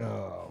that.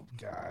 Oh,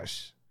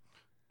 gosh.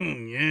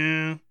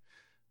 Yeah.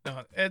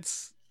 No,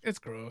 it's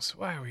gross.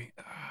 Why are we...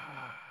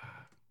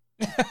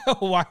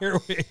 Why are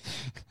we...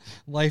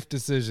 Life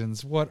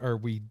decisions. What are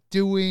we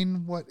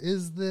doing? What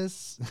is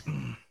this?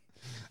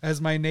 As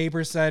my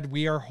neighbor said,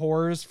 we are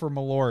whores for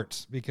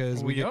Malort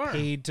because we get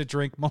paid to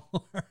drink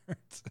Malort.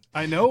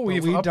 I know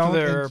we've upped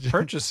their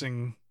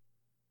purchasing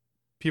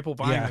people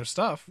buying their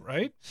stuff,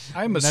 right?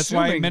 That's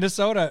why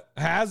Minnesota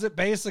has it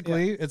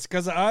basically. Yeah. It's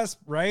because of us,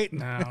 right?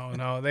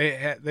 No.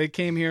 They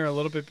came here a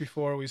little bit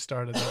before we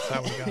started. That's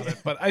how we got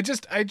it. But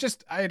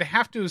I'd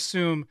have to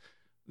assume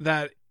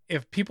that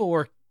if people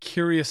were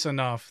curious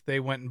enough, they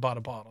went and bought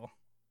a bottle.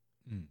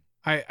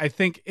 I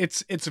think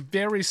it's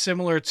very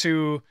similar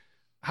to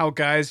how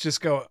guys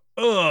just go,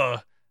 ugh,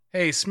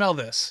 hey, smell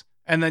this.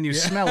 And then you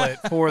smell it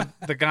for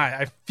the guy.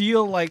 I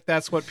feel like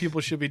that's what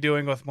people should be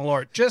doing with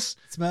Malort. Just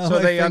smell so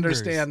they fingers.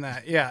 understand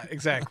that. Yeah,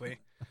 exactly.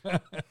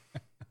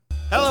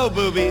 Hello,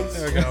 boobies.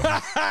 There we go.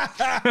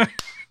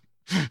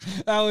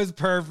 That was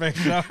perfect.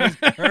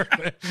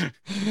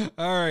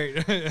 All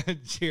right.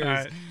 Cheers. All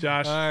right,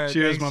 Josh. All right,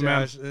 cheers, thanks,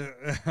 my Josh.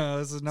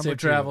 This is number Safe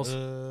 2. travels.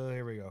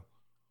 Here we go.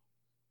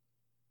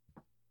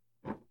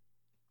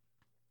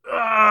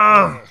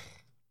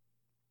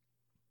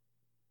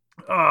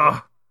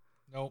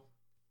 Nope.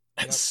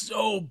 It's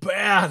so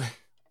bad.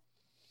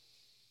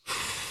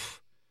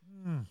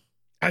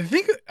 I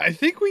think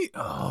we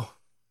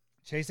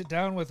chase it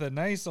down with a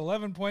nice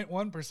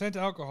 11.1%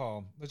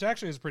 alcohol, which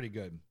actually is pretty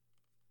good.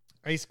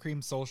 Ice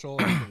cream social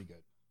is pretty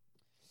good.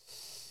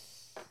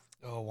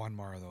 Oh, one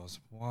more of those.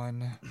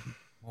 One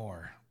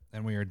more.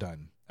 Then we are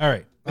done. All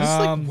right. Is this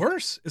like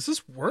worse? Is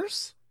this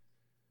worse?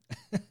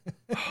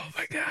 Oh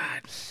my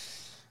god.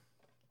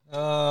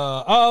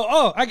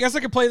 I guess I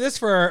could play this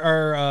for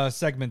our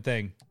segment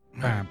thing.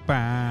 Yes.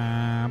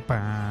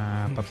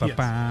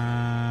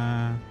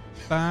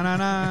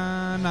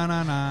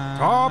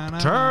 Top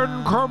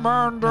 10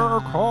 commander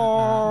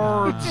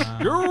cards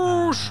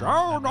you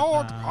shall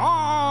not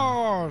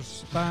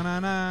pass.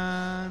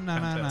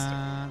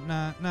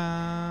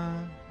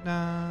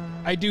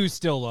 I do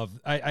still love.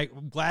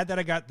 I'm glad that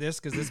I got this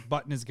because this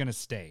button is gonna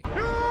stay.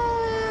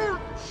 You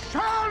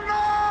shall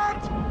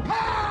not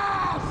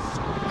pass!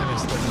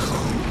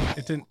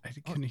 I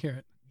couldn't hear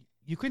it.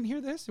 You couldn't hear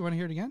this? You want to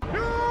hear it again?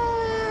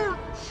 You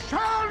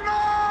shall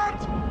not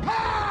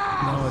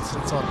pass! No,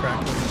 it's all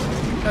crackly.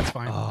 That's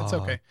fine. That's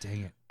okay.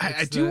 Dang it.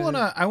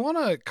 I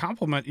wanna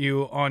compliment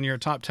you on your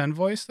top 10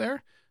 voice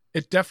there.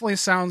 It definitely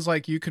sounds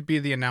like you could be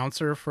the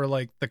announcer for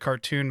like the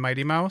cartoon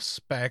Mighty Mouse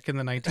back in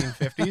the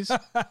 1950s.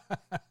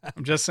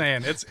 I'm just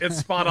saying, it's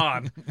spot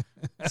on.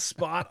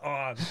 Spot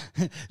on.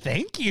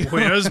 Thank you.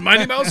 Where's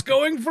Mighty Mouse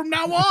going from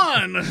now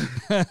on?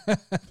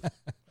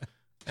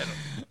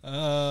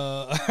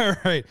 All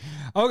right.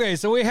 Okay,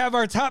 so we have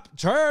our top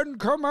 10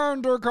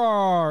 commander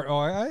card. Oh,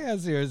 I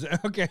see it.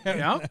 Okay.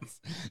 Yeah.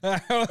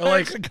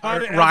 Like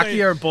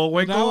Rocky or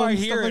Bullwinkle. Now I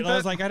hear it. I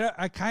was like,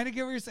 I kind of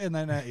get what you're saying.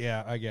 Then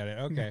yeah, I get it.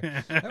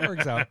 Okay. That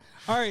works out.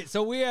 All right.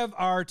 So we have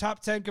our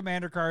top 10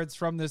 commander cards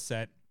from this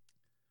set.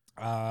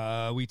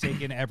 We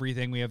take in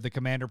everything. We have the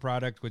commander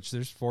product, which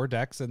there's 4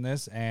 decks in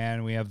this,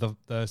 and we have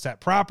the set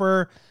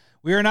proper.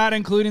 We are not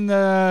including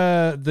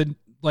the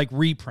like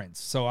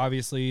reprints. So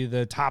obviously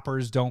the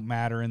toppers don't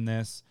matter in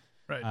this.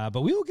 Right.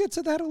 But we will get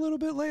to that a little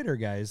bit later,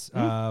 guys.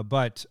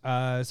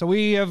 So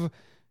we have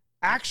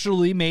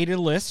actually made a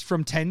list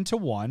from 10 to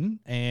 1,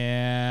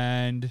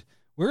 and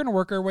we're going to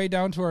work our way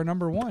down to our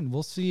number 1.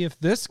 We'll see if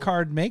this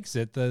card makes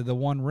it, the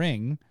one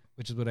ring,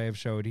 which is what I have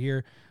showed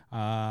here.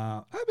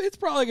 It's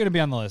probably going to be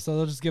on the list. So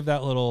I'll just give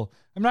that little,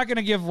 I'm not going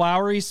to give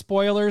Lowry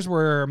spoilers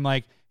where I'm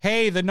like,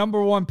 hey, the number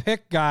 1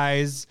 pick,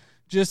 guys,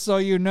 just so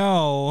you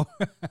know.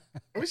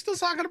 Are we still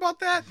talking about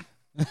that?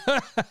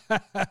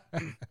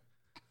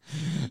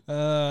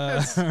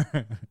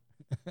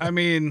 I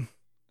mean,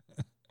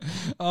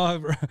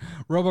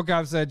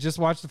 RoboCop said, just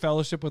watch The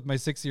Fellowship with my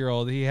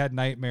 6-year-old. He had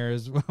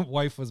nightmares.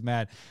 Wife was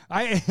mad.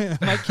 My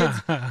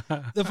kids.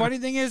 The funny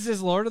thing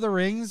is Lord of the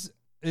Rings,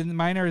 and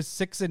mine are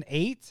 6 and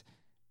 8.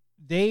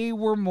 they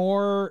were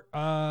more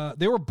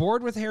they were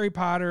bored with Harry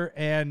Potter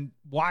and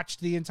watched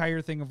the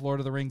entire thing of Lord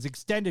of the Rings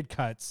extended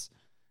cuts,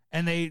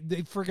 and they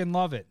freaking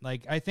love it.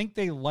 Like, I think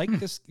they like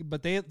this,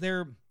 but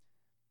they're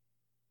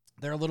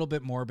a little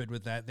bit morbid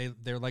with that.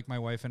 They're like my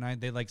wife and I.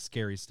 They like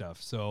scary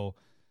stuff. So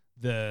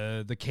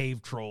the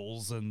cave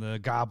trolls and the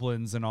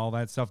goblins and all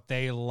that stuff,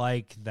 they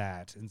like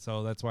that, and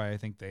so that's why I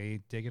think they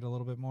dig it a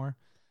little bit more.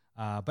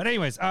 But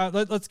anyways,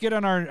 let's get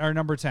on our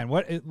number 10.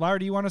 What, Laura,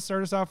 do you want to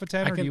start us off at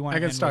 10? Do you want? I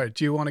can start.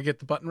 Do you want to get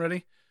the button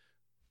ready?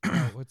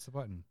 What's the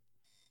button?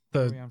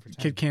 The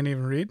kid can't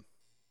even read.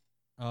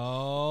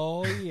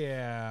 Oh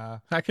yeah,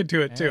 I could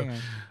do it too.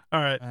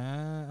 All right,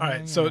 all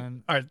right. So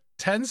our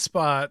 10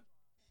 spot,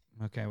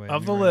 okay, wait,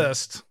 of the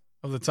list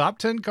of the top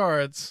 10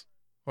 cards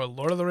for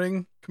Lord of the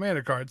Ring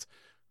Commander cards,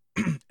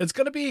 it's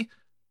gonna be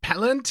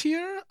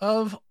Palantir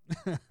of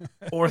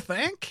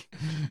Orthanc,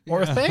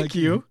 or thank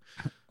you.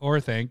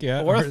 Orthanc,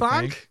 yeah.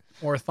 Orthanc?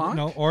 Orthanc?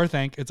 No,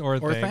 Orthanc. It's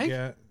Orthanc.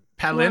 Yeah.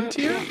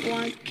 Palantir?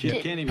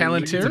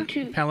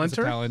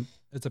 Palantir?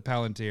 It's a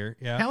Palantir.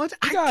 Yeah. Palantir?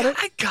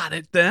 I got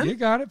it then. You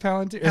got it,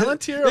 Palantir.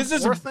 Palantir of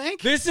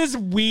Orthanc? This is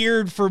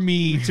weird for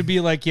me to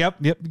be like,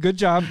 yep, good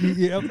job.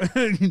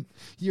 Yep.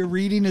 Your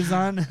reading is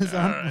on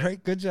right.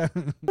 Good job.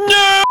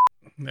 No!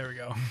 There we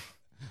go.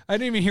 I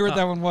didn't even hear what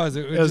that one was.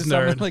 It just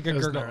sounded like a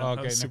gurgle.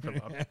 Okay, super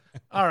loud.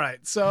 All right,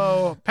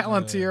 so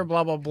Palantir,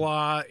 blah blah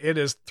blah. It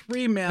is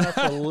 3 mana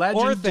for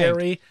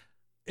legendary.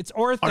 It's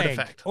Orthanc.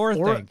 Artifact.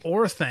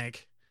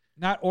 Orthanc.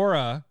 Not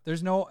Aura.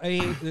 There's no A.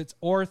 It's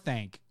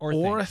Orthanc.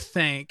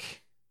 Orthanc.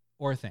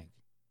 Or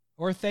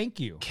thank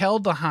you.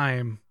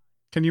 Keldheim.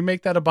 Can you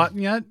make that a button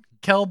yet?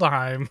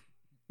 Keldheim.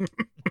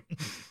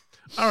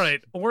 All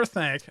right,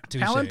 Orthanc.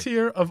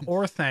 Palantir of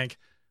Orthanc.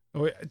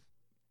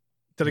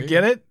 Did I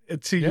get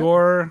it to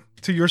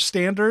your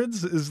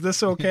standards? Is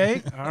this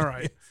okay? All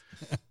right.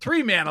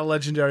 3 mana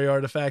legendary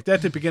artifact.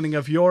 At the beginning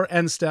of your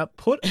end step,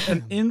 put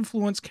an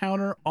influence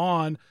counter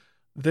on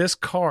this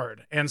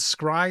card and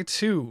scry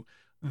 2.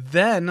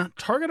 Then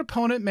target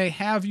opponent may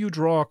have you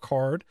draw a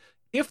card.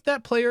 If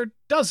that player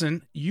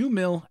doesn't, you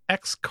mill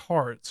X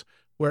cards,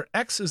 where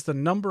X is the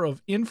number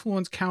of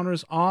influence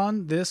counters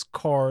on this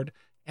card,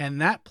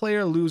 and that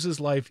player loses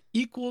life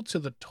equal to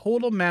the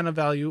total mana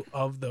value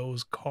of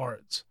those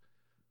cards.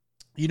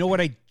 You know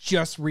what I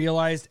just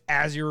realized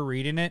as you were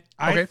reading it?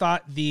 Okay. I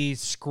thought the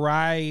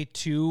scry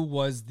 2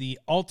 was the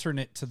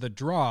alternate to the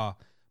draw,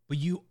 but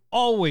you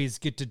always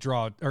get to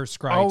draw or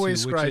scry 2.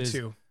 Always scry which is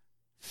 2.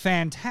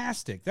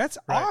 Fantastic. That's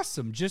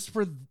awesome. Just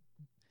for,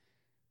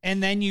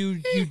 and then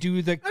you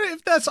do the.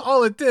 If that's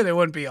all it did, it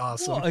wouldn't be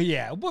awesome. Well,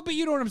 yeah, but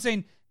you know what I'm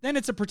saying. Then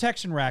it's a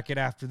protection racket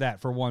after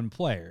that for one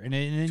player, and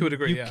to a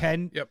degree, you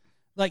can. Yep.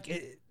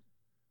 Like.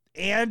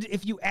 And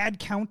if you add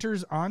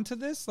counters onto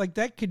this, like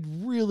that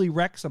could really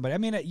wreck somebody. I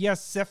mean,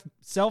 yes,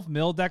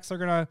 self-mill decks are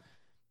going to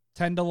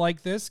tend to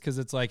like this because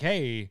it's like,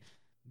 hey,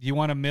 do you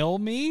want to mill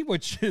me,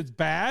 which is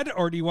bad,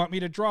 or do you want me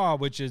to draw,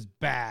 which is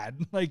bad?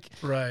 Like,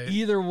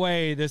 either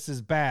way, this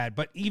is bad.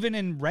 But even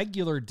in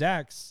regular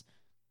decks,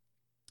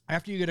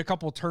 after you get a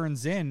couple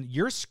turns in,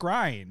 you're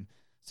scrying.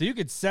 So you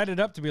could set it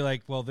up to be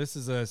like, well, this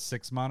is a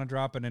 6 mana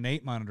drop and an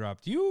 8 mana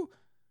drop. Do you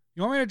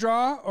want me to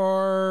draw,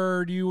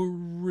 or do you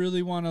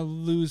really want to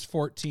lose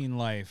 14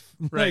 life?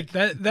 Right.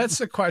 That's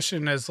the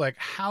question, is like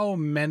how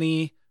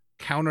many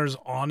counters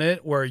on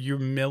it where you're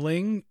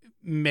milling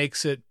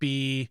makes it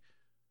be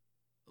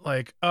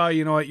like, oh,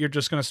 you know what? You're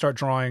just going to start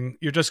drawing.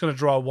 You're just going to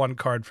draw 1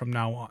 card from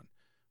now on,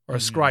 or a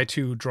scry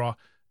 2 draw.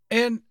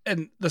 And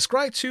the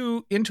scry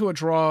 2 into a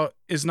draw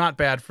is not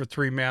bad for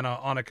 3 mana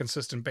on a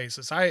consistent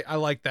basis. I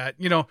like that.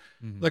 You know,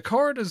 the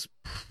card is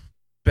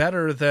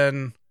better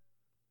than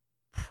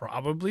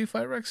probably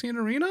Phyrexian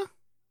Arena.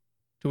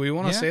 Do we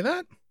want to say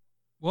that?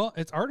 Well,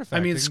 it's artifact.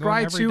 I mean,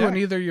 scry 2, and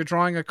either you're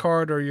drawing a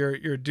card or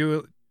you're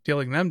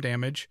dealing them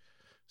damage.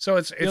 So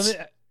it's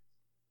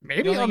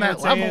maybe on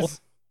that level.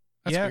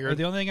 That's weird.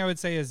 The only thing I would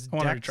say is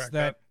decks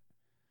that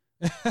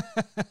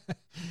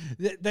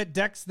that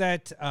decks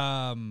that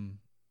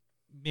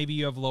maybe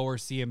you have lower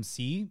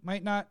CMC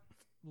might not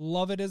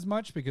love it as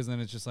much, because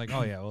then it's just like,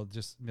 oh yeah, we'll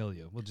just mill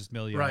you. We'll just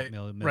mill you. Right.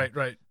 Mill.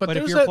 Right. But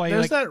there's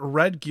that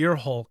red Gear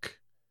Hulk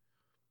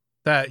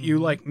that you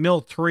like mill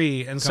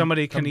 3, and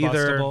somebody can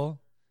either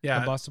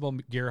combustible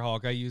Gear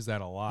Hulk. I use that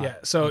a lot. Yeah.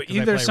 So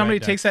either somebody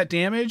takes that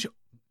damage,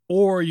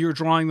 or you're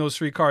drawing those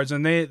 3 cards,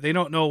 and they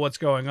don't know what's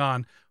going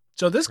on.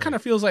 So this kind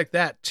of feels like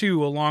that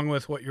too, along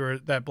with what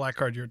that black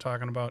card you were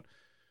talking about.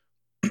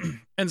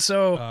 And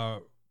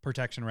so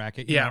protection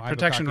racket.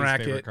 Protection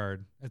racket favorite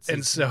card. It's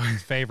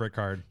his favorite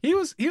card. He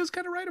was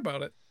kind of right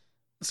about it.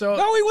 So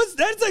no, he was.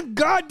 That's a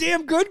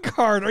goddamn good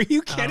card. Are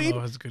you kidding? I don't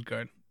know, it's a good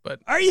card. But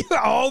are you?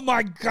 Oh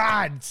my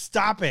God!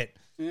 Stop it!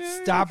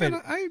 Stop it!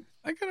 I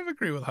kind of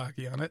agree with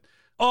Hockey on it.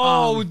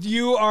 Oh,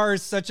 you are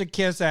such a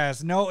kiss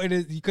ass. No, it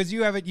is because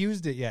you haven't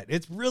used it yet.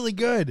 It's really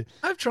good.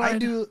 I've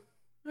tried.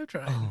 I've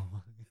tried. Oh,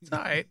 it's all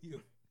right.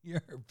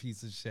 You're a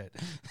piece of shit.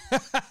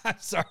 I'm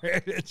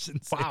sorry.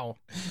 Wow.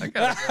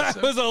 That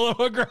was a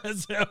little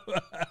aggressive.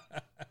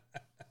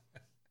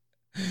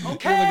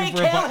 Okay,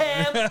 kill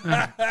him.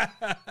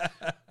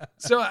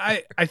 So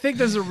I think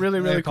this is a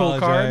really, really cool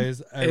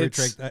card. I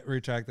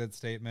retract that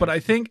statement. But I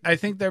think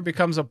there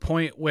becomes a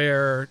point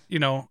where,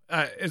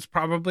 it's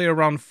probably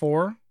around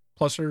 4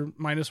 plus or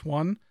minus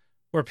 1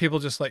 where people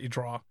just let you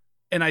draw.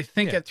 And I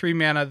think at 3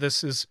 mana,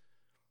 this is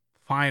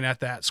fine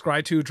at that.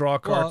 Scry 2, draw a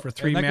card for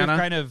 3 mana. We've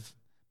kind of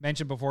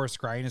mentioned before,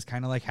 scrying is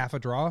kind of like half a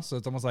draw. So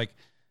it's almost like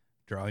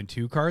drawing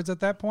 2 cards at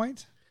that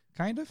point,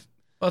 kind of.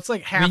 Well, it's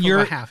like half of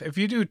a half. If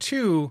you do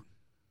 2...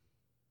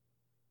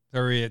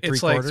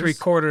 it's like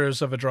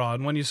 3/4 of a draw,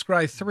 and when you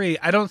scry 3,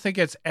 I don't think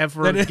it's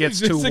ever gets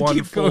to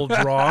one full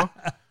draw.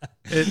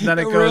 Then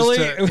it goes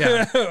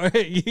to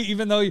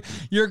even though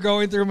you're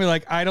going through and be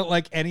like, I don't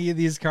like any of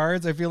these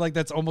cards. I feel like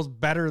that's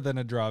almost better than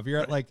a draw. If you're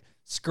at like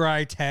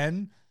scry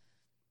 10,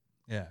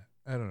 I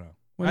don't know.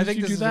 When did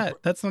you do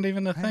that? That's not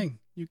even a thing.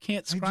 You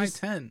can't scry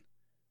 10.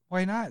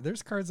 Why not?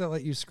 There's cards that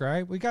let you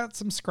scry. We got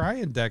some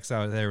scrying decks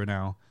out there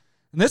now,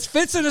 and this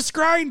fits in a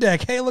scrying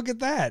deck. Hey, look at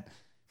that.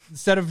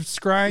 Instead of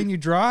scrying, you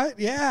draw it.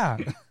 Yeah.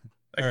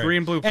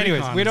 Green, blue,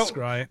 anyways, we don't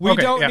scry. We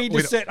don't need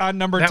to sit on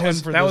number 10 for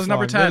this. That was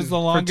number 10. That was the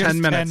longest for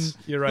 10 minutes.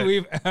 You're right.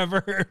 We've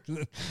ever.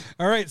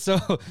 All right, so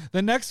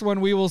the next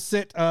one we will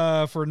sit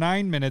for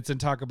 9 minutes and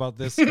talk about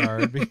this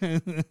card,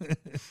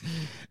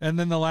 and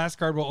then the last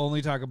card we'll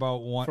only talk about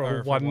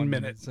for 1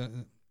 minute.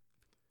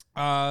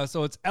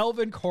 So it's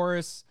Elven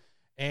Chorus.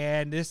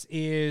 And this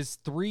is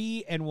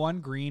 3 and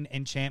 1 green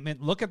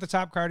enchantment. Look at the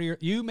top card of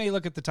you may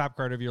look at the top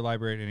card of your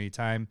library at any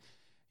time.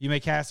 You may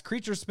cast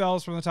creature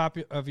spells from the top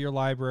of your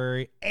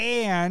library.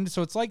 And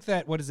so it's like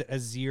that, what is it,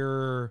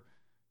 Azir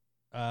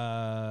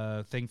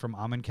thing from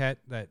Amonkhet,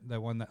 that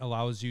one that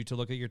allows you to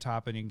look at your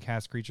top and you can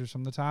cast creatures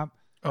from the top.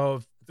 Oh,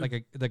 it's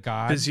like the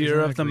god.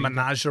 Azir of the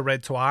Menage a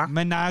Trois.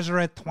 Menage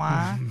a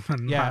Trois.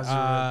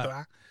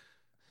 Yeah.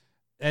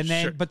 And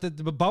then, but the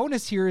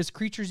bonus here is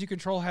creatures you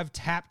control have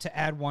tap to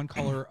add 1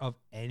 color of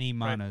any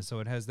mana. Right. So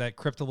it has that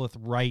Cryptolith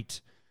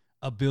Right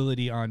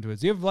ability onto it.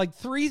 So you have like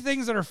 3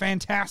 things that are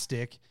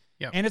fantastic.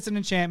 Yep. And it's an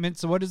enchantment.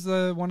 So what is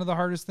one of the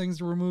hardest things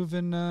to remove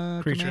in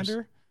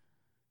Commander?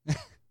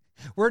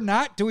 We're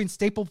not doing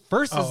staple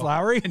versus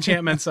Lowry.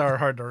 Enchantments are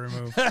hard to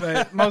remove.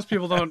 But most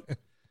people don't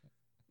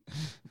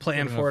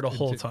plan for it a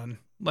whole ton.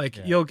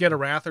 Like you'll get a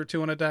Wrath or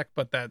 2 in a deck,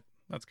 but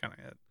that's kind of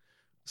it.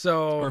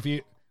 So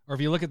or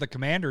if you look at the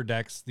Commander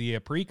decks, the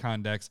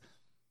pre-con decks,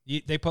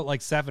 they put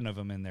like 7 of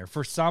them in there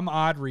for some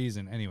odd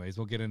reason. Anyways,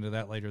 we'll get into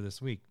that later this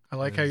week. I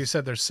like how you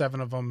said there's 7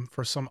 of them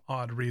for some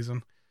odd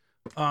reason.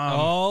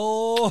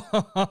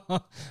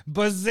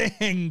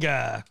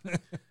 Bazinga!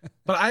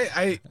 But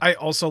I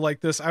also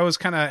like this. I was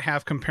kind of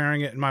half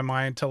comparing it in my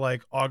mind to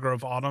like Augur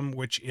of Autumn,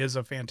 which is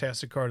a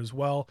fantastic card as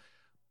well.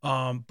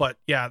 But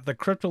yeah, the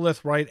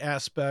Cryptolith Right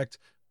aspect,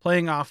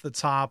 playing off the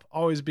top,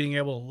 always being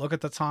able to look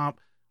at the top,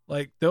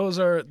 like those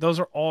are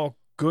all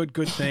good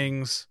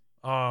things.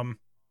 I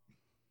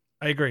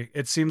agree.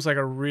 It seems like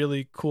a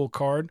really cool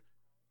card,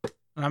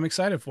 and I'm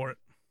excited for it.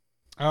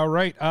 All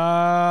right.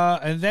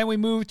 And then we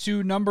move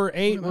to number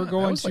 8. We're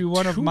going to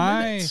one of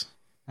my minutes.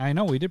 I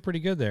know we did pretty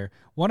good there.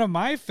 One of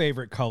my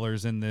favorite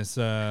colors in this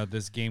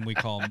game we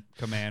call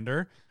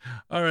Commander.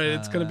 All right,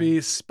 it's going to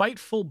be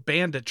Spiteful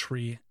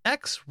Banditry,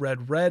 X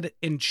red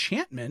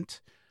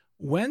enchantment.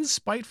 When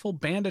Spiteful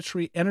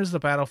Banditry enters the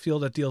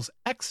battlefield, it deals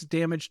X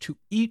damage to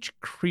each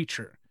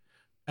creature.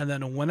 And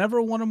then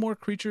whenever one or more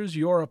creatures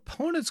your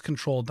opponents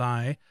control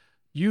die,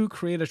 you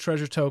create a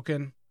treasure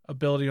token.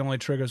 Ability only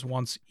triggers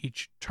once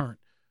each turn.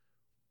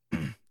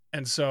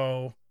 And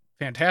so,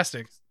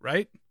 fantastic,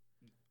 right?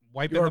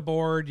 Wiping the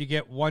board, you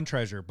get 1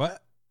 treasure.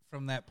 But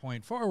from that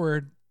point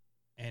forward,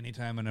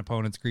 anytime an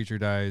opponent's creature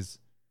dies,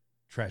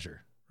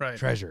 treasure. Right.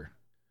 Treasure.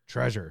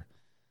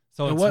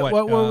 So and it's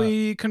what were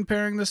we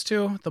comparing this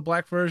to? The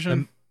black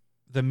version?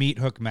 The Meat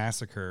Hook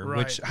Massacre, right.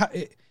 Which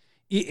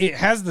it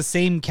has the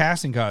same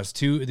casting cost.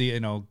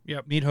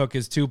 Meat Hook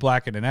is 2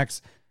 black and an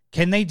X.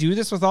 Can they do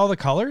this with all the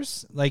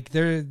colors? Like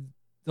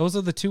those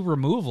are the 2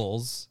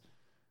 removals.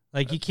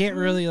 Like you can't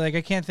really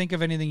I can't think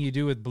of anything you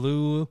do with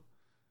blue.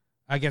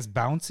 I guess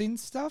bouncing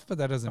stuff, but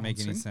that doesn't make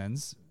any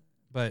sense.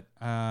 But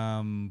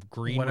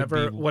green.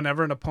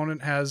 Whenever an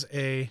opponent has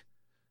a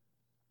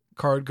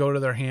card go to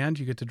their hand,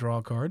 you get to draw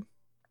a card.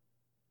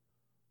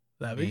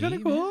 That'd be kind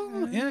of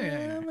cool.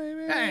 Yeah.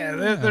 Maybe.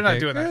 Yeah, they're not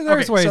doing that.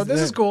 There's ways. So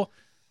this is cool.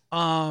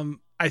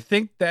 I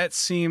think that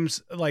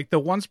seems like the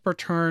once per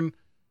turn.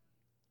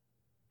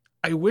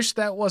 I wish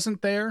that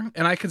wasn't there,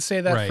 and I could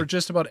say that for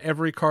just about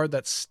every card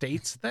that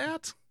states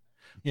that.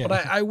 Yeah.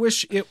 But I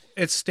wish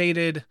it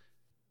stated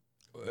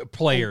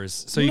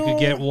players, so you could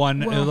get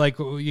one.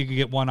 You could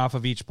get 1 off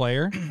of each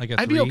player. Like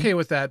I'd be okay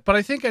with that, but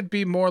I think I'd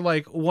be more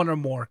like 1 or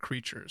more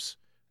creatures,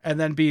 and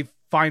then be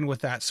fine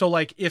with that. So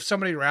like if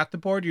somebody wrapped the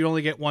board, you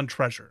only get 1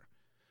 treasure,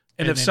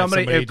 and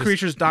if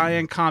creatures die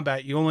in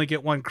combat, you only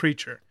get 1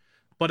 creature.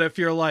 But if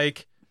you're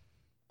like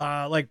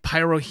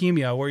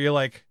Pyrohemia, where you're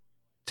like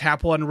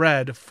tap 1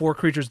 red, 4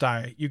 creatures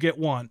die, you get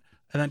 1,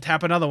 and then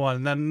tap another one,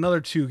 and then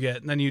another 2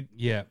 get, and then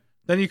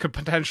you could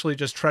potentially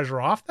just treasure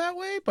off that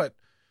way. But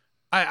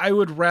I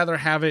would rather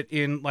have it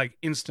in like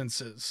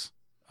instances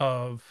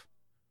of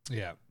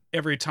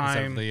every Instead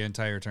time. of the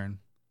entire turn.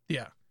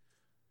 Yeah.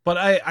 But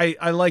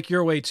I like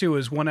your way too,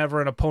 is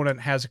whenever an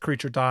opponent has a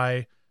creature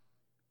die,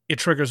 it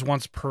triggers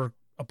once per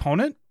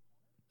opponent.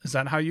 Is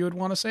that how you would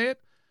want to say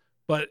it?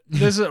 But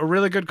this is a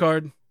really good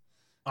card.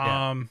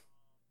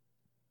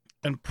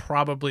 And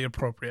probably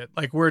appropriate.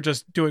 Like, we're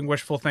just doing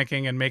wishful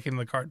thinking and making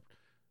the card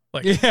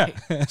like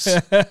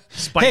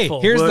spiteful. Hey,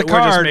 here's the We're just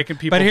card, making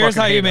people but here's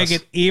fucking how you hate make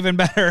us. it even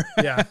better.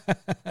 Yeah.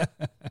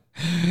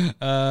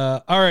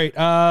 All right.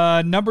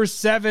 Number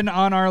 7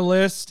 on our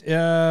list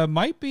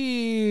might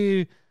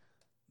be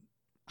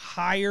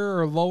higher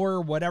or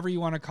lower, whatever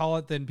you want to call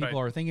it, than people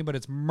are thinking, but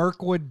it's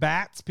Mirkwood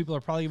Bats. People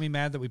are probably gonna be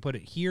mad that we put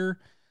it here.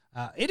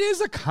 It is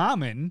a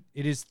common.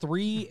 It is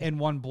 3 and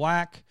 1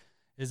 black.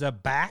 Is a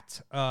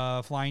bat,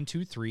 flying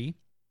 2/3,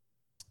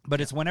 but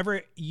it's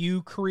whenever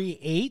you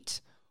create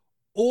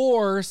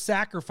or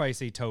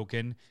sacrifice a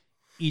token,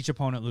 each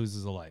opponent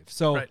loses a life.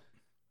 So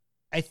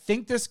I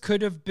think this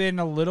could have been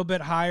a little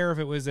bit higher if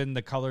it was in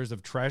the colors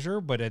of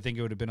treasure, but I think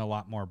it would have been a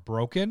lot more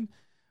broken.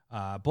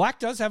 Black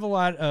does have a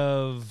lot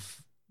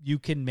of, you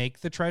can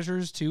make the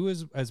treasures too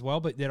as well,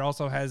 but it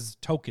also has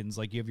tokens.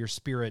 Like, you have your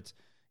spirit,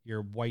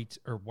 your white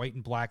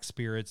and black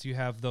spirits. You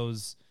have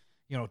those,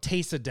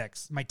 Tesa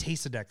decks. My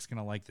Tesa deck's going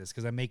to like this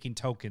because I'm making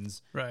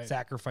tokens,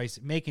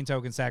 making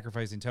tokens,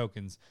 sacrificing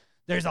tokens.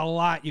 There's a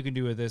lot you can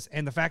do with this.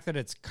 And the fact that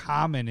it's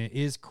common, it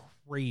is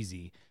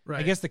crazy. Right.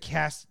 I guess the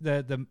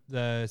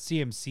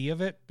CMC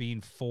of it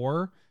being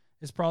 4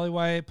 is probably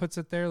why it puts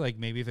it there. Like,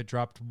 maybe if it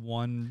dropped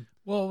 1.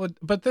 Well,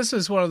 but this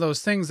is one of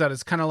those things that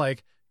it's kind of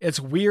like, it's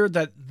weird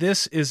that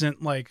this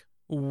isn't like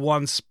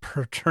once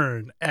per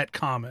turn at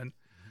common.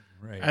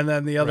 Right. And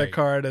then the other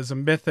card is a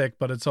mythic,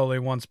 but it's only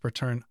once per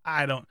turn.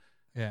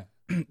 Yeah.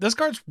 This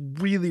card's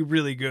really,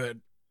 really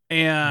good.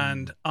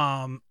 And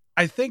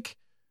I think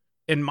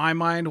in my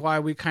mind, why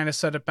we kind of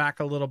set it back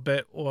a little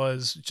bit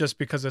was just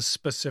because it's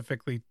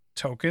specifically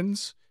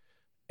tokens,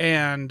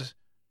 and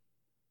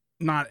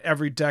not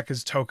every deck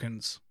is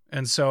tokens.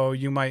 And so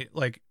you might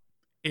like,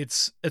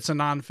 it's a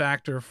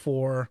non-factor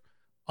for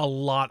a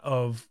lot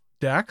of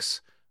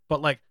decks,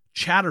 but like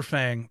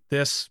Chatterfang,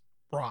 this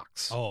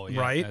rocks. Oh yeah,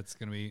 right. That's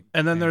gonna be.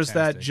 And then fantastic.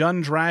 There's that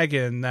Jund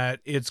Dragon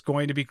that it's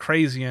going to be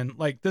crazy, and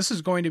like, this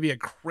is going to be a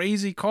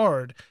crazy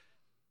card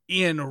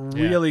in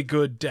really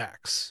good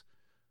decks.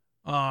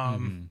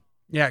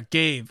 Yeah,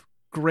 Gave,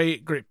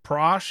 great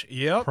Prosh.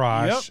 Yep.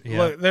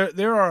 Look,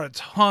 there are a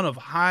ton of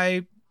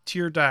high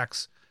tier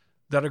decks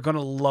that are gonna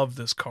love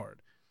this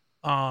card.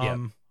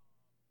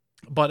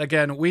 But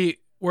again,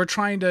 we're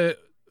trying to,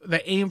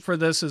 the aim for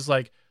this is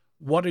like,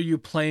 what are you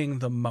playing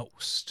the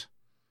most?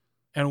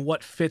 And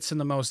what fits in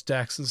the most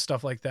decks and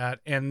stuff like that.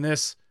 And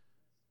this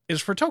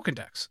is for token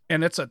decks.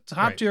 And it's a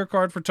top tier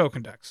card for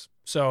token decks.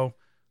 So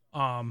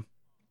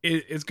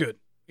it's good.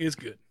 It's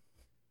good.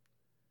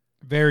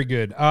 Very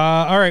good.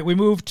 All right, we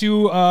move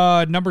to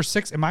number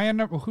 6. Am I on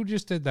number? Who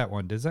just did that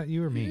one? Is that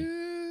you or me?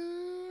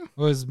 It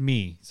was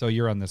me. So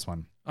you're on this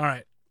one. All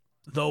right.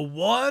 The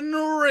One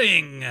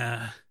Ring.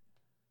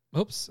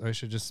 Oops, I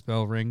should just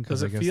spell ring.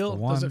 Does it feel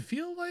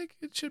like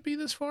it should be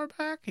this far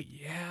back?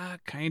 Yeah,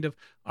 kind of.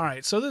 All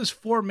right, so this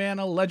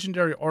 4-mana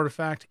legendary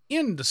artifact,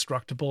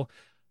 Indestructible.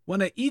 When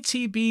it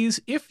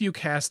ETBs, if you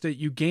cast it,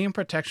 you gain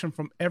protection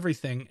from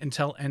everything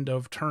until end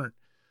of turn.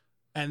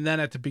 And then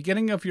at the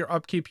beginning of your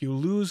upkeep, you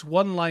lose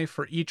 1 life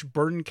for each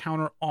burden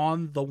counter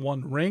on the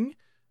One Ring.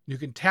 You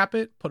can tap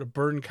it, put a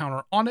burden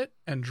counter on it,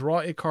 and draw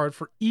a card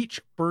for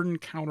each burden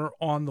counter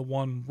on the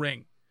One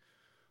Ring.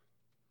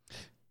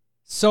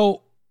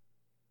 So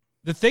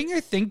the thing I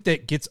think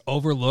that gets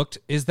overlooked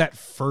is that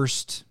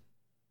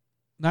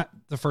not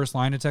the first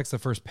line of text, the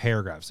first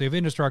paragraph. So you have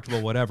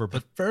Indestructible, whatever,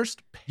 but the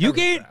first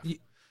paragraph.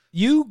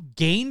 You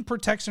gain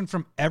protection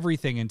from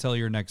everything until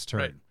your next turn.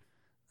 Right.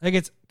 Like,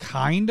 it's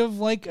kind of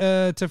like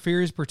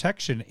Teferi's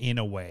protection in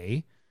a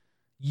way.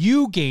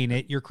 You gain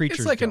it, your creatures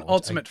It's like don't. an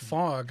ultimate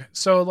fog.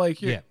 So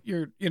like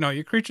your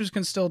creatures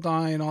can still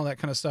die and all that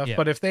kind of stuff. Yeah.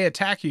 But if they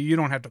attack you, you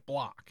don't have to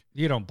block.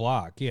 You don't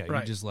block. Yeah,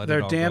 right. You just let their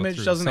it all damage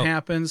go through. doesn't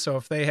happen. So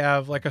if they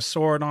have like a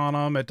sword on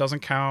them, it doesn't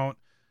count.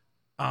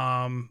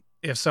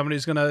 If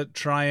somebody's gonna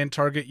try and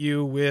target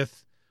you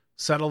with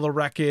Settle the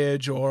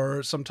Wreckage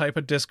or some type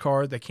of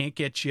discard, they can't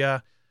get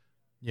you.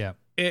 Yeah,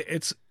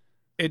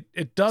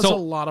 it does a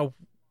lot of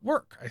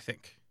work, I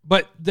think.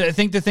 But I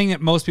think the thing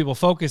that most people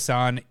focus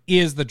on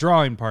is the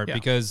drawing part,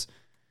 because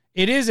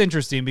it is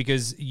interesting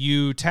because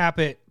you tap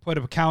it, put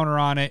a counter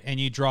on it, and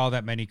you draw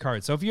that many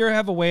cards. So if you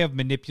have a way of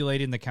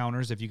manipulating the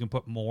counters, if you can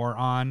put more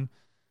on,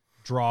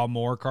 draw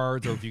more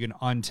cards, or if you can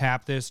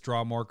untap this,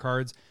 draw more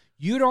cards,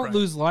 you don't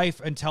lose life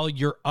until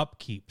your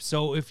upkeep.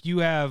 So if you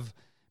have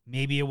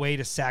maybe a way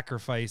to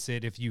sacrifice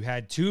it, if you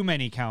had too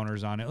many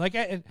counters on it, like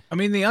I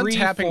mean, the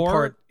untapping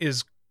part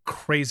is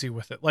crazy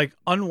with it. Like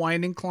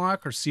Unwinding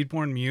Clock or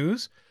Seedborn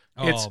Muse.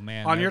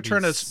 On your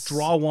turn it's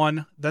draw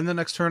 1, then the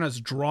next turn is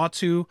draw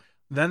 2,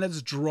 then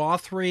it's draw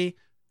 3,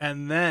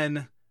 and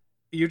then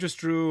you just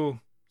drew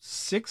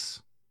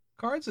 6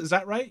 cards. Is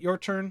that right? Your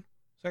turn,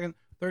 second,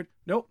 third.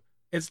 Nope.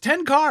 It's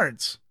 10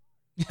 cards.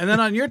 And then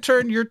on your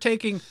turn, you're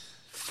taking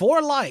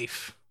for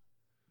life.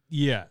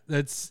 Yeah,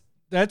 that's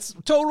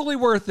totally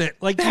worth it.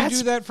 Like That's you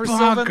do that for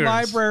bonkers. Sylvan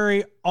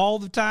Library all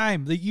the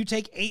time. That you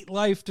take 8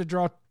 life to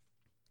draw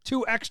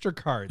 2 extra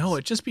cards. No,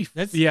 it just be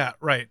That's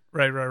right.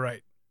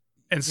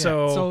 And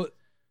so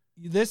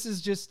this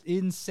is just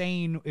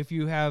insane if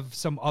you have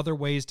some other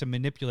ways to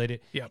manipulate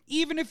it. Yeah.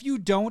 Even if you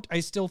don't,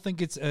 I still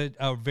think it's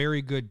a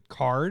very good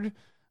card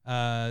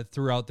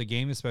throughout the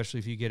game, especially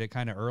if you get it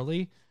kind of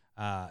early.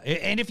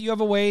 And if you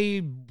have a way,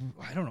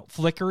 I don't know,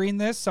 flickering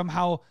this,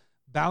 somehow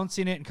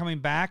bouncing it and coming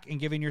back and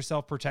giving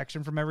yourself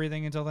protection from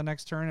everything until the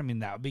next turn. I mean,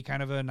 that would be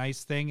kind of a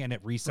nice thing, and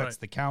it resets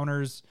the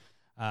counters.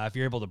 If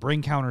you're able to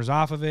bring counters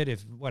off of it,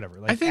 if whatever,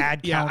 like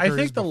add counters. I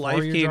think the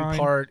life gain drawing.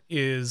 part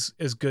is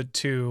good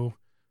too.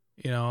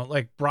 You know,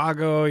 like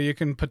Brago, you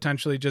can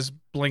potentially just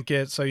blink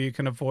it so you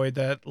can avoid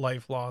that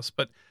life loss.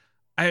 But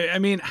I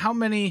mean, how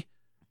much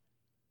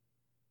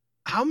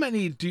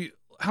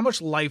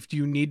life do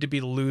you need to be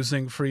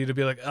losing for you to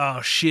be like,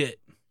 oh shit,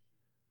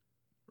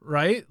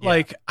 right? Yeah.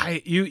 Like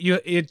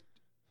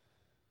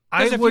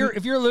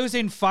if you're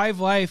losing 5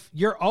 life,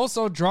 you're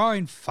also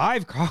drawing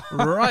 5 cards.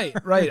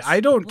 Right. I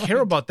don't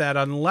care about that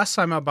unless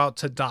I'm about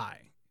to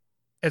die.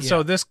 And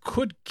so this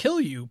could kill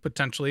you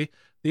potentially.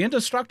 The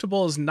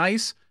indestructible is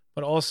nice,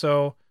 but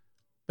also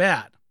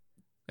bad.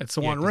 It's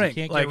the one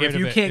ring. Like if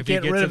you can't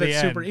get rid of it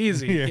super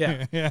easy.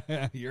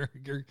 Yeah.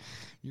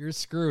 You're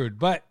screwed.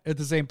 But at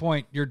the same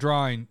point, you're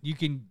drawing. You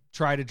can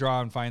try to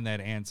draw and find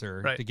that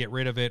answer to get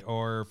rid of it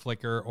or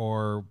flicker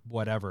or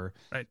whatever.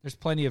 Right. There's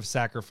plenty of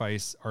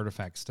sacrifice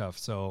artifact stuff.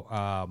 So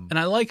and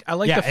I like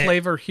the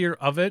flavor here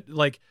of it.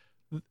 Like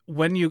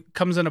when you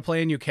comes into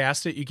play and you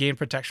cast it, you gain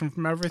protection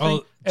from everything.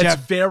 Oh, it's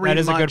Jeff, very that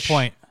is much a good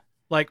point.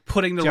 Like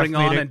putting the Jeff ring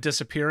on and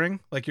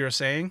disappearing, like you were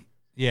saying.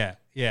 Yeah.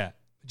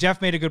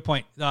 Jeff made a good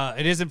point.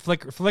 It isn't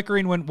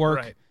flickering wouldn't work.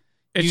 Right.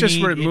 It's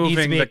just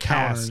removing the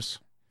counters.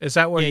 Is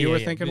that what you were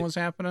thinking was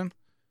happening?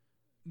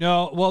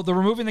 No, well, the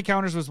removing the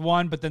counters was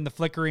one, but then the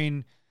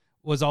flickering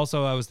was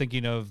also, I was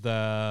thinking of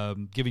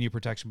the giving you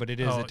protection, but it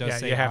does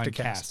say you have on to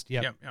cast.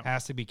 Yep.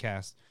 Has to be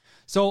cast.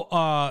 So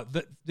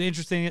the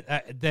interesting,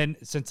 then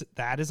since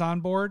that is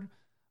on board,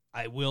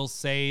 I will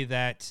say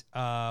that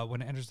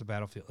when it enters the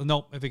battlefield,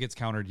 if it gets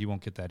countered, you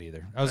won't get that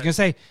either. I was going to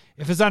say,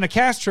 if it's on a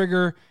cast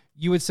trigger,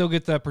 you would still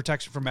get the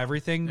protection from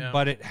everything,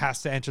 but it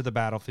has to enter the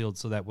battlefield,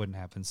 so that wouldn't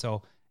happen.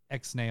 So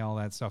X-nay, all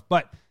that stuff.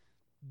 But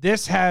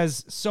this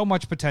has so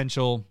much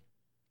potential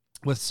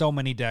with so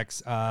many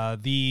decks.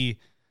 The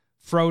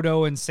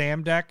Frodo and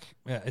Sam deck,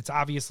 it's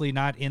obviously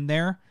not in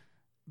there,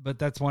 but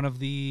that's one of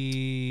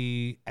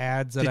the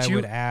ads that I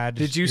would add.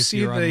 Did you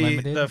see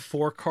the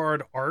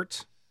 4-card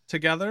art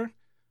together?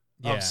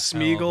 Of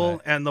Smeagol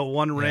and the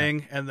One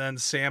Ring, and then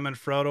Sam and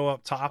Frodo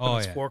up top,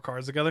 and it's 4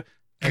 cards together.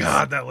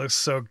 God, that looks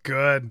so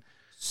good.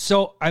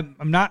 So I'm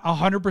not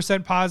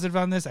 100% positive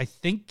on this. I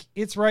think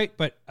it's right,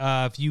 but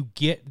if you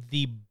get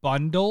the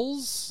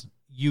bundles,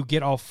 you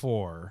get all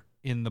 4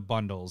 in the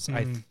bundles.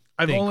 I've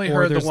only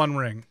heard the One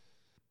Ring,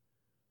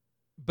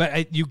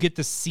 but you get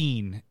the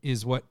scene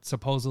is what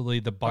supposedly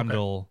the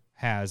bundle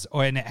has. Oh,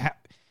 and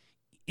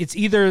it's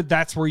either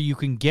that's where you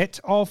can get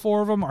all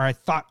 4 of them, or I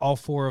thought all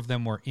 4 of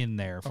them were in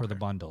there for the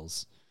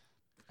bundles.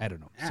 I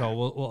don't know. Yeah. So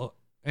we'll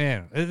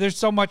there's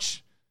so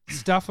much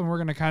stuff, and we're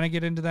going to kind of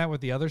get into that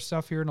with the other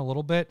stuff here in a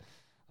little bit.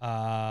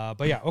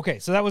 But yeah, okay.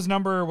 So that was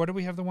what did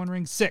we have the One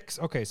Ring? 6.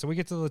 Okay, so we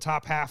get to the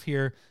top half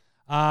here.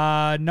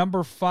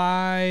 Number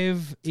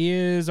 5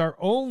 is our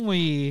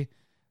only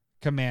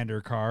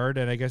commander card,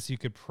 and I guess you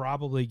could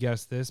probably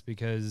guess this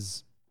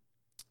because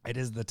it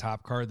is the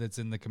top card that's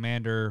in the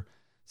commander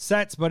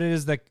sets, but it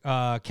is the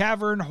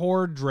Cavern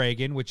Horde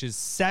Dragon, which is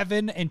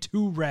 7 and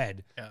 2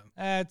 red. Yeah.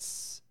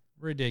 That's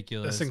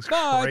ridiculous. This thing's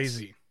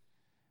crazy.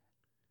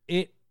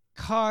 It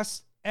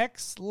costs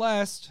X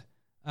less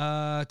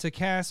to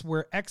cast,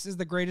 where X is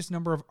the greatest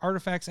number of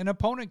artifacts an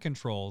opponent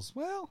controls.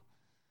 Well,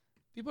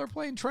 people are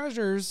playing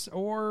treasures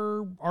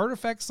or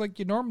artifacts like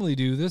you normally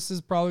do. This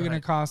is probably going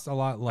to cost a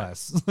lot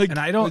less.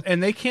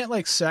 And they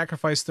can't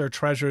sacrifice their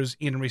treasures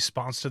in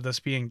response to this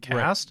being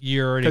cast. Right.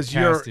 You're already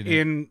casting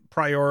you're in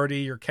priority.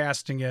 You're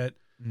casting it,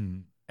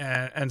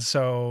 and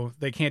so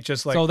they can't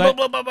just you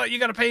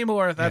got to pay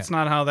more. That's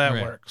not how that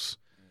works.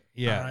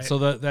 Yeah. Right. So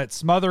that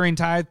Smothering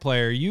Tithe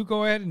player, you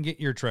go ahead and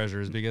get your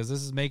treasures because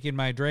this is making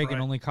my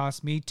dragon only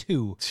cost me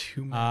 2.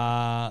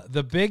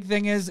 The big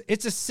thing is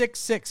it's a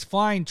 6/6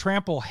 flying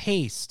trample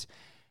haste.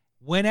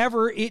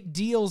 Whenever it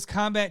deals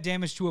combat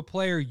damage to a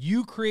player,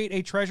 you create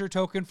a treasure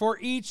token for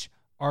each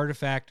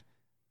artifact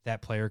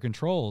that player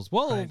controls.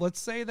 Well, let's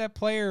say that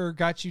player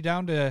got you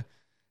down to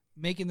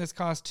making this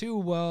cost 2.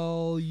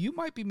 Well, you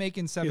might be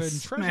making 7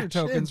 treasure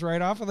tokens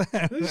right off of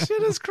that. This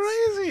shit is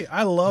crazy.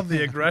 I love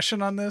the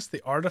aggression on this,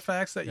 the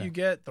artifacts that you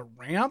get, the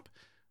ramp,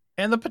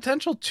 and the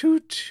potential the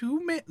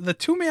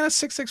 2-mana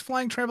 6/6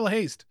 flying trample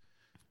haste.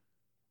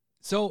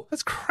 So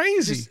that's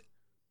crazy.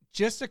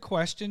 just a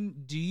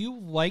question. Do you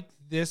like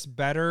this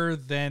better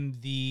than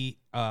the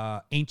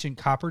ancient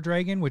copper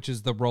dragon, which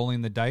is the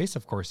rolling the dice?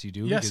 Of course you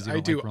do. Yes, you I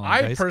do.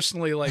 Like I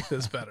personally like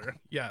this better.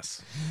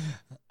 Yes.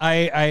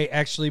 I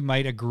actually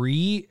might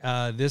agree.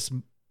 This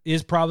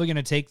is probably going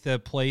to take the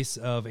place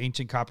of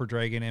ancient copper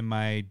dragon in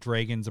my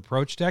Dragon's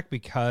Approach deck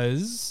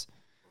because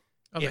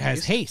it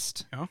has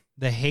haste. Yeah.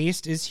 The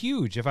haste is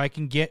huge. If I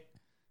can get,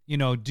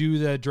 do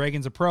the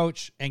Dragon's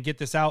Approach and get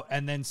this out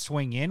and then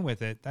swing in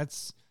with it,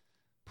 that's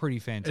pretty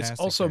fantastic.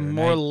 It's also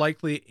more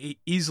likely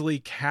easily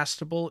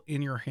castable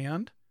in your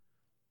hand.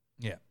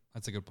 Yeah,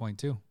 that's a good point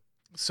too.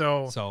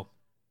 So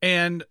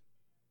and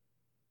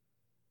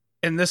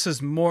this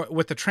is more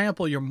with the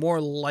trample, you're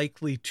more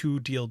likely to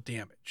deal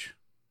damage.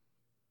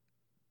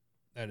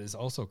 That is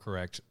also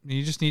correct.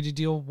 You just need to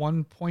deal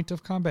 1 point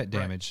of combat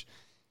damage.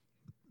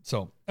 Right.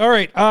 So, all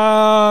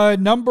right.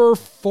 Number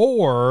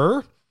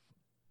 4.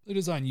 It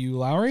is on you,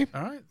 Lowry.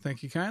 All right.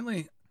 Thank you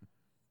kindly.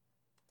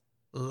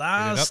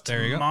 Last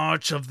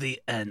March of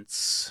the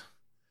Ents.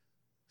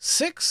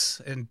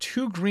 6 and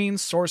 2 green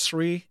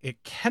sorcery.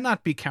 It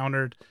cannot be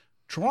countered.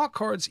 Draw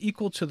cards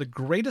equal to the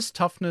greatest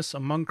toughness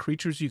among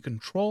creatures you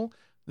control.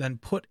 Then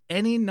put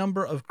any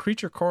number of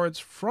creature cards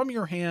from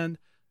your hand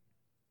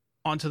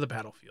onto the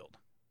battlefield.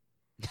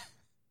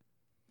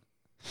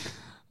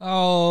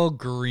 Oh,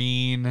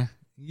 green.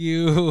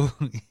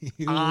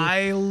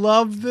 I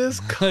love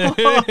this card.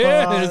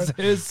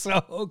 It's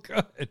so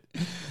good.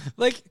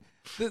 Like,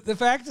 the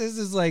fact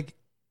is like,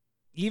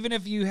 even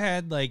if you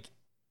had like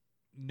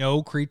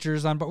no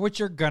creatures on, but which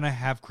you're gonna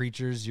have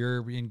creatures,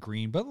 you're in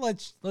green, but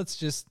let's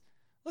just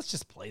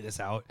play this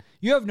out.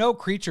 You have no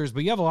creatures,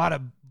 but you have a lot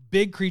of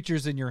big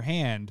creatures in your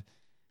hand.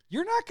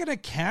 You're not gonna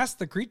cast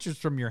the creatures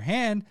from your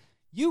hand.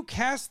 You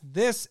cast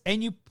this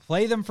and you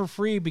play them for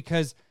free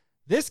because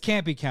this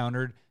can't be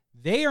countered.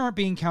 They aren't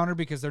being countered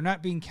because they're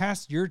not being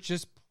cast. You're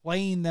just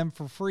playing them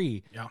for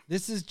free. Yeah.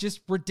 This is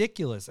just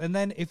ridiculous. And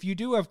then if you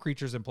do have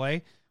creatures in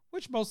play,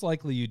 which most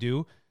likely you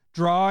do,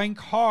 drawing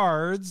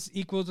cards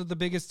equal to the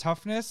biggest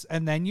toughness,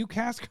 and then you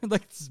cast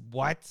like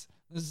what?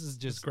 This is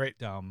just great.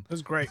 Dumb. This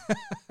is great.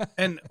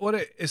 And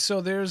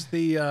so there's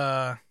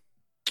the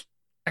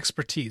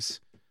expertise.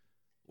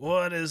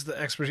 What is the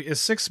expertise?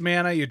 It's 6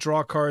 mana. You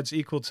draw cards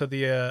equal to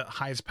the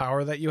highest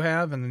power that you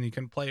have, and then you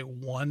can play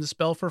 1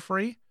 spell for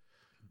free.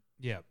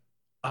 Yeah.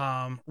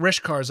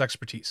 Rishkar's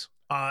expertise.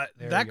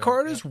 That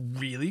card is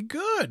really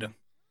good.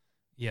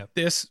 Yeah.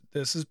 This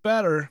is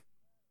better.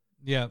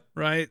 Yeah.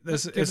 Right?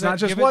 It's not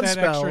just one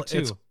spell.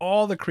 It's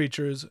all the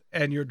creatures,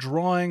 and you're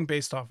drawing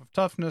based off of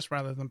toughness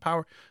rather than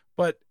power.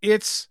 But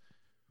it's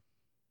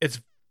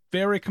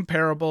very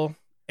comparable,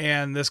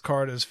 and this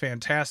card is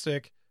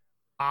fantastic.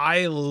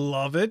 I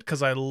love it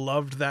because I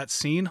loved that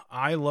scene.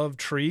 I love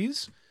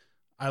trees.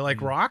 I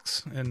like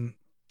rocks, and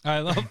I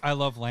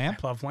love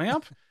lamp. I love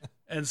lamp.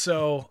 And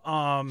so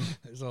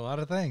there's a lot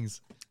of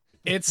things.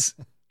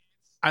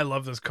 I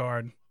love this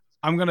card.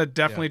 I'm gonna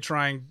definitely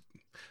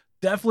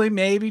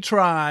maybe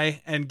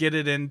try and get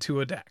it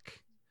into a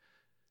deck.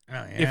 Oh,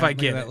 yeah. If I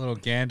get that little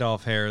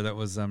Gandalf hair that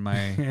was on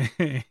my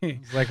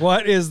like,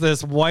 what is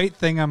this white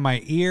thing on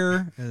my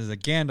ear? It is a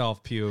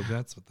Gandalf pube.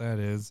 That's what that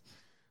is.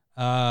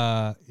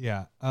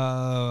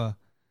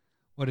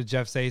 What did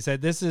Jeff say? He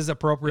said this is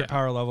appropriate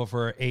power level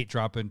for 8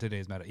 drop in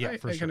today's meta. Yeah,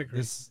 for sure. Can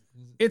agree.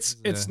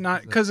 It's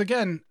not because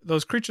again,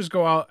 those creatures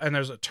go out and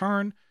there's a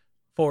turn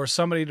for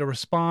somebody to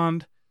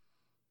respond,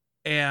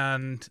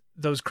 and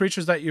those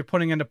creatures that you're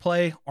putting into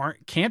play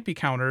can't be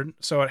countered,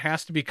 so it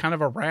has to be kind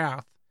of a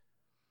wrath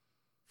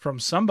from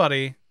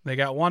somebody. They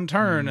got 1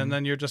 turn, and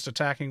then you're just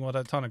attacking with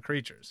a ton of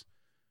creatures.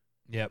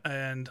 Yep.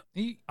 And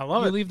I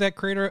love it. You leave that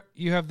crater.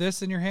 You have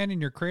this in your hand and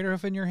your crater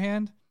hoof in your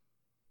hand.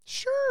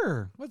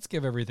 Sure. Let's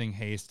give everything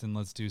haste and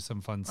let's do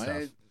some fun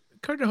stuff.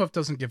 Crater hoof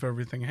doesn't give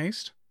everything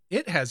haste.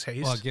 It has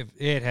haste. Well,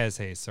 it has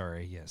haste.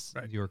 Sorry. Yes,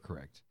 right. You're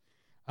correct.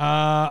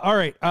 All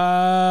right.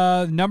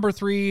 Number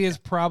 3 is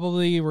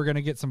probably, we're going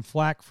to get some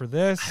flack for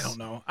this. I don't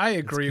know. I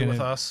agree with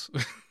us.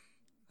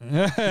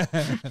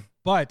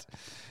 But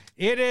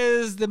it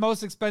is the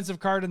most expensive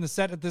card in the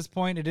set at this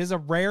point. It is a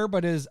rare,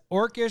 but it is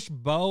Orcish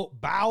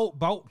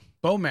Bowmasters.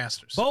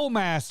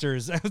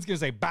 Bowmasters. I was going to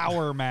say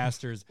Bower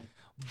Masters.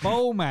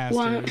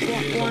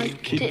 Bowmasters. One,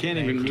 can't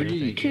even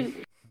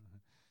read.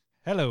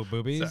 Hello,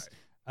 boobies.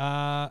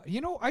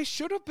 I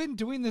should have been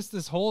doing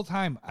this whole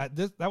time.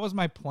 That was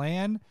my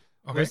plan.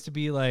 Okay. Was to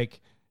be like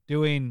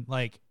doing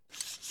like.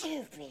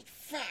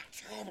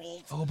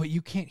 Oh, but you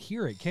can't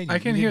hear it, can you? I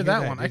can hear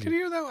that one. I can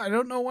hear that one. I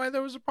don't know why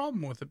there was a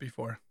problem with it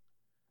before.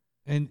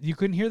 And you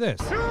couldn't hear this.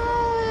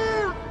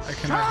 I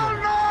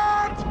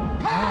cannot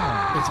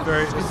hear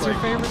it. It's your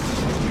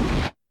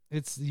favorite.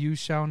 It's "You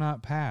Shall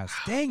Not Pass."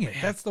 Dang it!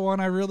 That's the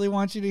one I really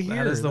want you to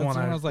hear. That is the one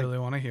I really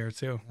want to hear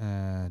too.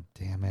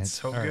 Damn it! It's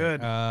so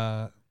good.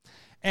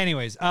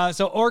 Anyways,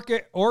 so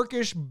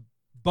Orcish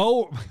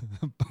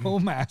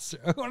Bowmaster.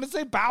 I want to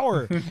say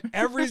Bower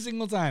every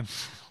single time.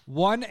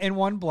 1 and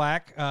 1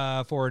 black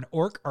for an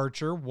Orc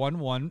Archer.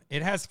 1/1.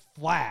 It has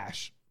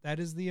flash. That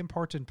is the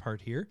important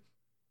part here.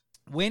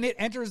 When it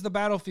enters the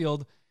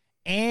battlefield,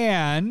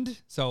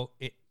 And so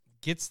it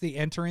gets the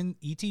enter in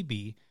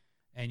ETB,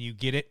 and you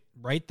get it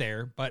right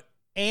there.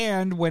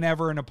 And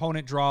whenever an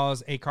opponent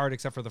draws a card,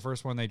 except for the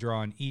first one they draw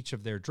on each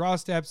of their draw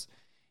steps,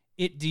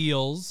 it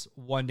deals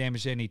 1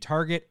 damage to any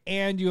target,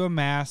 and you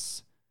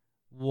amass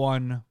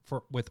 1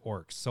 with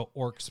orcs. So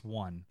orcs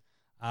 1.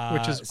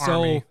 Which is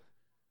army.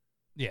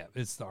 Yeah,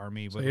 it's the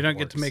army. So you don't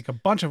get to make a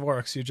bunch of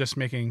orcs. You're just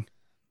making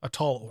a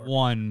tall orc.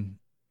 1.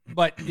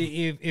 But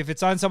if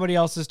it's on somebody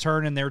else's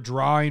turn and they're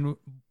drawing,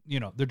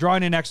 they're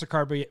drawing an extra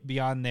card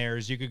beyond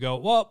theirs, you could go,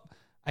 well,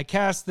 I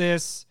cast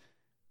this.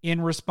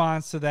 In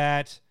response to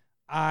that,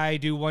 I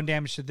do 1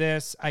 damage to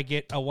this. I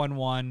get a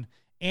 1/1.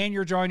 And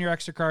you're drawing your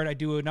extra card. I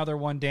do another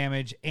 1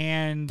 damage.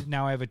 And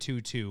now I have a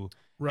 2/2.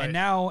 Right. And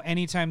now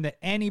anytime that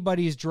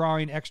anybody's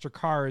drawing extra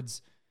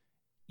cards,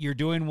 you're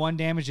doing 1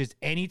 damage. It's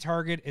any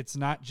target. It's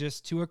not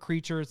just to a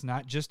creature. It's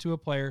not just to a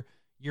player.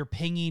 You're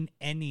pinging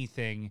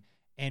anything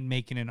and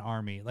making an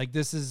army. Like,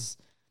 it's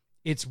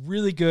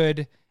really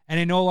good. And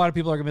I know a lot of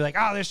people are going to be like,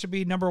 oh, this should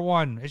be number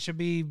 1. It should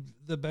be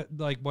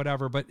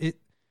whatever. But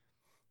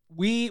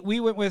we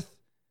went with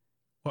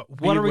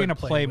what are we going to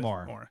play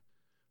more?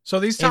 So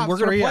these top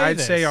 3, I'd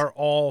say, are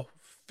all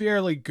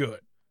fairly good.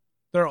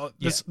 They're all,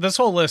 this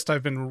whole list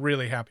I've been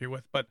really happy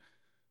with, but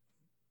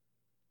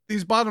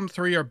these bottom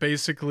 3 are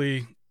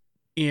basically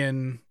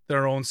in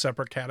their own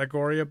separate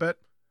category a bit.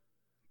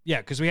 Yeah,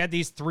 because we had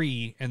these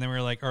 3, and then we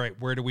were like, all right,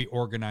 where do we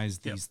organize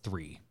these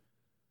 3?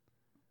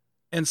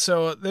 And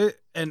so,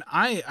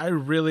 I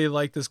really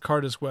like this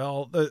card as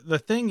well. The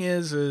thing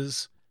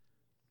is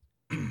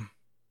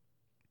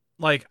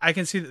like, I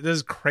can see that this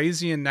is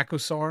crazy in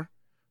Necosar,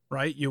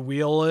 right? You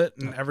wheel it,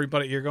 and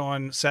everybody, you're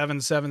going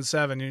 7, 7,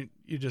 7.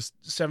 You just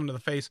 7 to the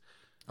face.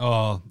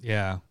 Oh,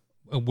 yeah.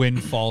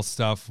 Windfall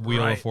stuff,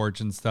 Wheel of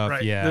Fortune stuff.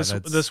 Right. Yeah,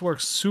 this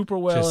works super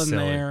well in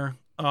there.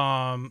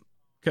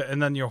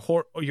 And then your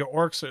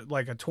orcs are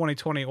like a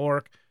 20/20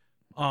 orc.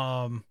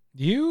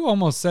 You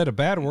almost said a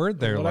bad word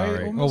there,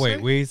 Larry. Oh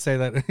wait, we say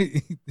that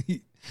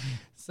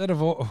instead of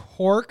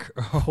hork.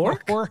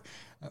 Hork?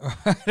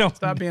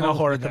 Stop being a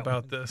hork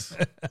about this.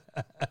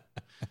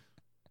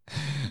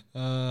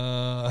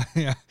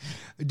 Yeah.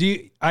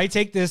 I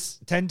take this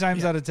 10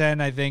 times out of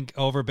 10, I think,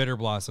 over Bitter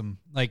Blossom.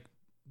 Like,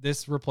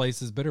 this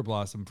replaces Bitter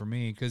Blossom for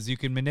me because you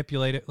can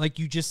manipulate it, like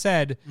you just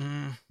said,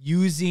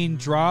 using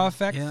draw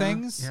effect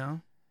things. Yeah.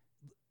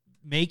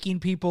 Making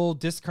people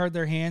discard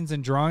their hands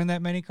and drawing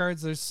that many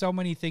cards. There's so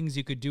many things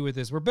you could do with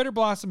this. Where Bitter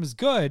Blossom is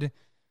good,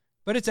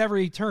 but it's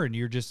every turn.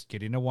 You're just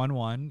getting a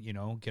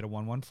 1/1, get a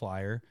 1/1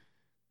 flyer.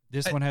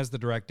 This one has the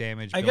direct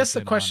damage. I guess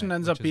the question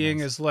ends up being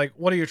is like,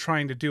 what are you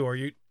trying to do? Are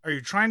you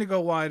trying to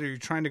go wide or are you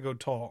trying to go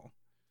tall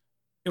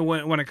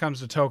when it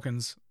comes to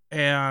tokens?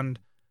 And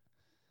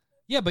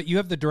yeah, but you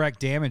have the direct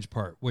damage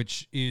part,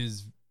 which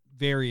is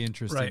very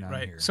interesting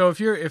on here. So if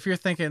you're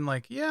thinking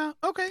like, yeah,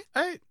 okay,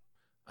 I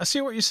see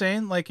what you're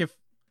saying. Like, if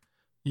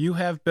you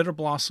have Bitter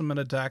Blossom in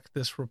a deck,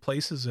 this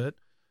replaces it,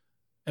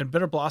 and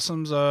Bitter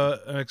Blossom's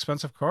an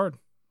expensive card,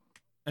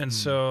 and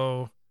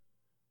so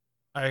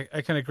I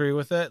can agree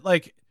with it.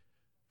 Like,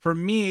 for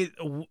me,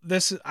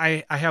 this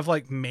I have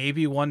like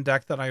maybe one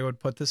deck that I would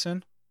put this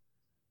in.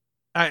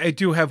 I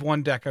do have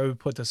one deck I would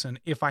put this in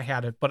if I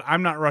had it, but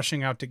I'm not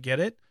rushing out to get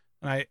it,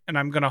 and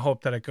I'm gonna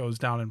hope that it goes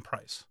down in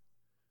price.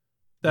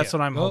 That's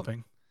what I'm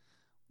hoping.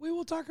 We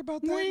will talk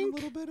about that in a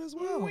little bit as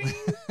well.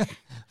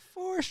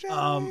 For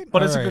sure.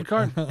 But it's a good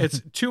card.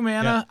 It's 2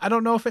 mana. Yeah. I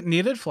don't know if it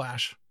needed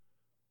flash.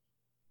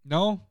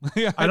 No.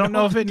 I don't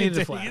know if it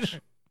needed flash.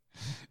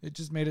 It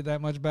just made it that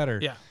much better.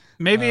 Yeah.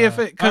 Maybe if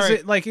it, because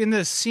it, like in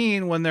this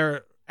scene when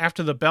they're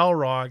after the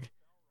Balrog,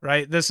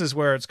 right? This is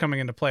where it's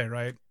coming into play,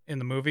 right? In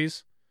the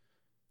movies.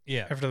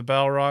 Yeah. After the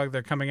Balrog,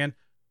 they're coming in.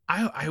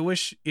 I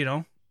wish,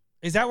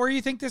 Is that where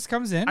you think this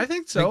comes in? I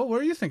think so. Like,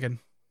 what are you thinking?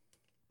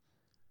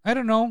 I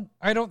don't know.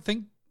 I don't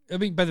think,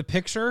 by the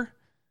picture,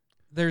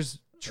 there's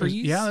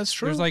trees. Yeah, that's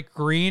true. There's like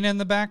green in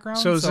the background.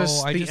 So is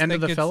this the end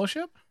of the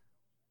Fellowship?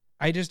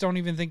 I just don't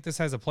even think this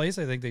has a place.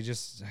 I think they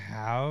just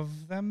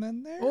have them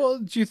in there. Well,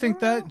 do you think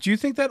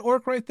that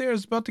orc right there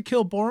is about to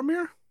kill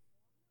Boromir?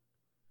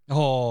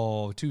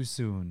 Oh, too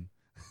soon.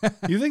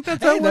 You think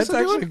that's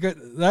actually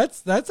good?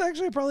 That's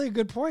actually probably a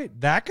good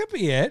point. That could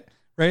be it.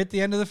 Right at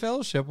the end of the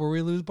Fellowship where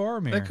we lose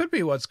Boromir. That could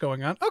be what's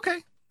going on.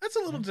 Okay. That's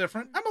a little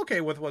different. I'm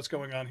okay with what's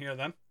going on here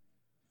then.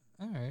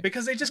 All right.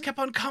 Because they just kept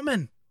on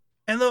coming.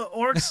 And the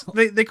orcs,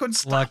 they couldn't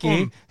stop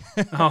them.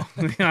 Oh,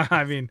 yeah,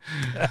 I mean,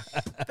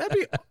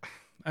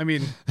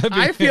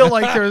 I feel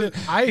like there's,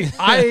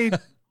 I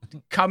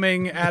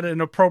coming at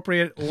an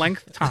appropriate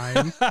length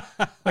time.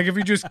 Like if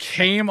you just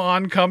came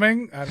on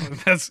coming, I don't know,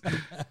 that's,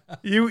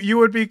 you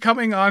would be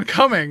coming on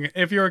coming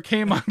if you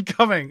came on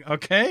coming,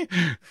 okay?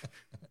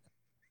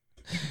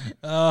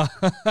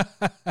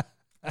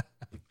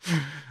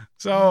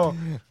 So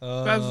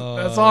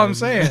that's all I'm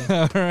saying.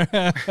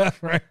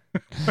 Right.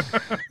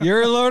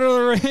 You're Lord of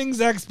the Rings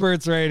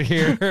experts right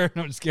here.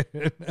 No, I'm just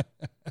kidding.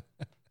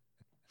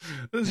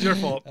 This is your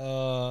fault.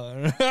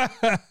 No,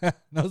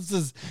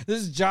 This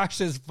is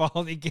Josh's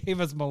fault. He gave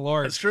us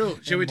Malort. That's true.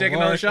 Should we take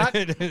another shot?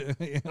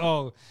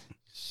 Oh,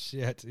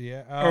 shit.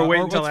 Yeah. Or wait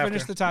until let's after.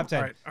 finish the top 10.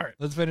 All right.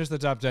 Let's finish the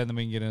top 10, then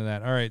we can get into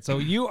that. All right. So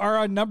you are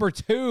on number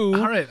 2.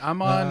 All right.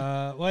 I'm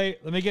on.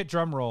 Wait, let me get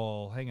drum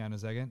roll. Hang on a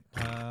second.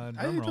 I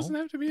think it doesn't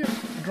have to be a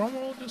drum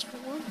roll just for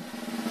one.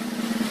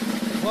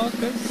 Well,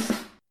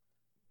 because,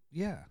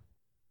 yeah,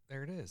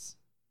 there it is.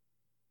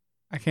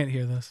 I can't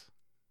hear this.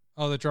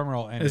 Oh, the drum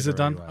roll ended. Is it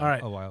done? Already. All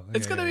right. A while.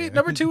 It's going to be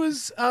number 2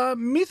 is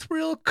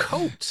Mithril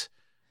Coat.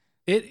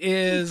 It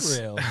is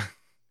Mithril.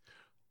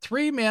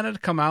 3 mana to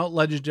come out.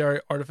 Legendary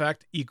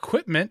artifact.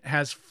 Equipment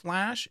has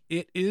flash.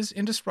 It is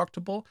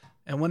indestructible.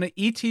 And when an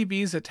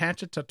ETB is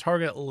attached to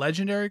target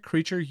legendary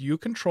creature you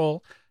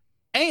control,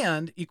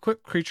 and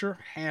equipped creature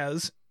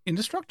has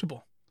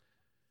indestructible.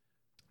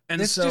 And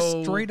this so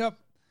just straight up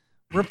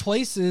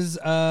replaces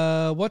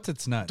what's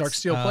its nuts?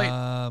 Darksteel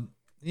Plate.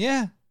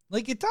 Yeah,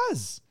 like it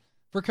does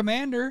for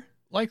Commander.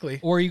 Likely.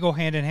 Or you go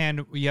hand in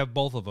hand, you have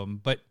both of them.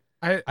 But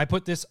I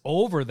put this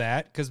over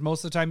that because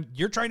most of the time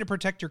you're trying to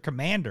protect your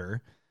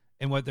Commander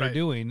and what they're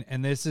doing.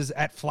 And this is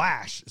at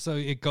flash. So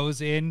it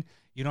goes in,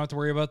 you don't have to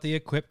worry about the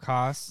equip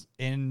costs,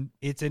 and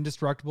it's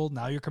indestructible.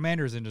 Now your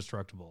Commander is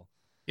indestructible.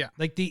 Yeah.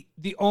 Like the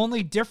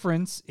only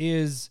difference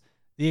is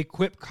the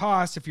equip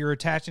cost, if you're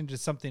attaching to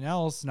something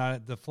else, not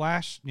at the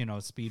flash,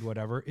 speed,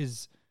 whatever,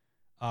 is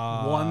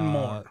 1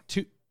 more.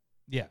 2.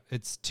 Yeah,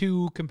 it's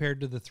 2 compared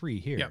to the 3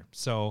 here. Yep.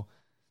 So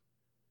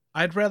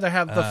I'd rather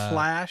have the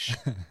flash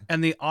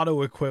and the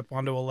auto equip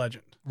onto a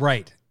legend.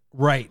 Right.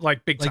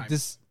 Like big time. Like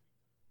this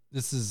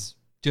is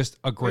just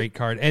a great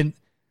card. And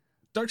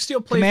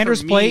Darksteel Plate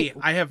Commander's for me, Plate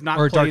I have not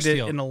or played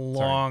Darksteel? it in a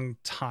long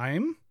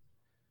time.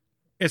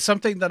 It's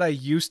something that I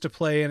used to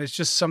play, and it's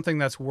just something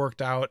that's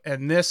worked out.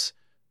 And this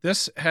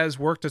has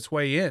worked its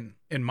way in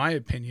my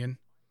opinion.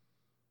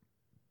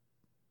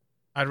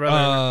 I'd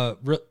rather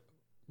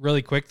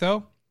really quick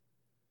though.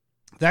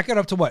 That got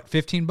up to what,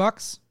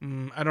 $15?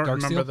 I don't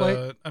Darksteel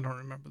Plate? I don't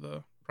remember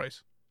the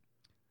price.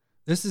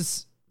 This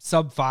is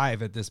sub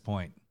 5 at this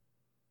point.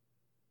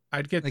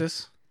 I'd get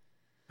this.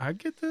 All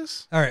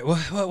right,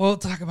 we'll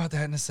talk about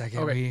that in a second.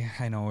 Okay.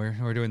 I know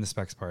we're doing the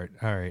specs part.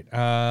 All right.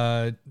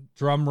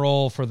 Drum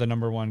roll for the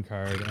number 1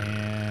 card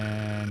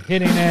and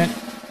hitting it.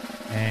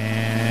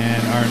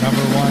 And our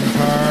number 1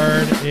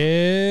 card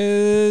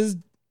is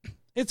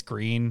it's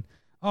green.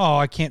 Oh,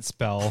 I can't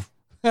spell.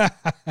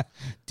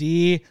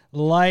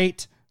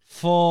 Delightful.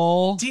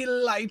 Did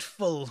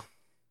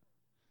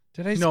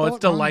I spell No,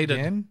 it's it wrong delighted.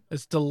 again?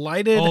 It's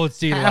delighted. Oh, it's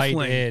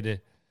delighted. Halfling.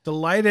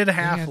 Delighted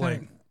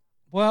halfling.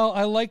 Well,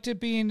 I liked it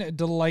being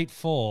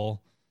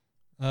delightful.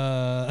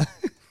 Let's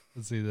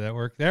see, did that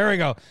work? There we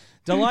go.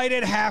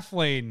 Delighted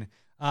halfling.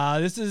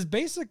 This is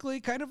basically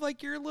kind of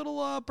like your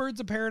little Birds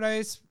of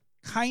Paradise,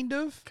 kind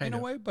of in a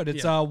way, but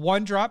it's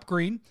 1-drop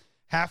green,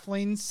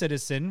 halfling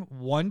citizen,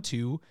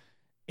 1/2.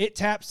 It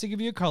taps to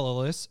give you a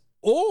colorless,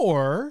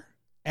 or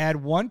add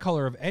 1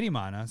 color of any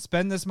mana.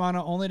 Spend this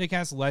mana only to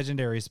cast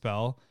legendary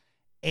spell,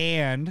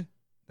 and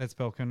that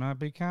spell cannot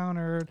be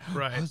countered.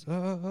 Right.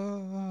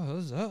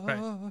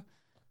 Right.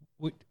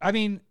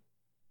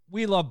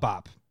 We love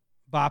Bop.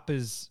 Bop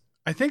is.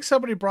 I think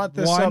somebody brought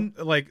this up,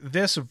 like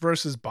this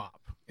versus Bop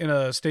in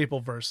a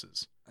staple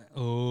versus.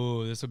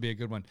 Oh, this would be a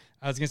good one.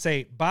 I was gonna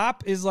say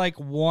Bop is like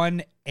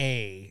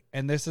 1A,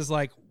 and this is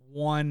like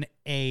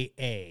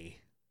 1AA.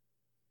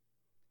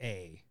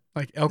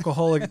 Like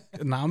Alcoholic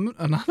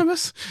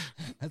Anonymous.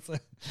 Let's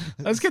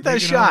get that Taking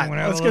shot. over when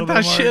I have Let's a get little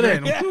that bit more shit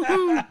in. drink.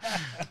 Woo-hoo.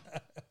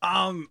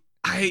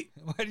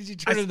 Why did you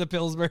turn into the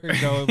Pillsbury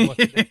and go?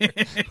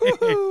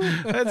 Woo-hoo.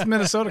 That's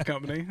Minnesota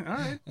company. All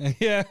right.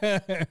 Yeah.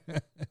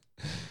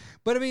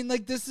 But I mean,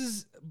 like, this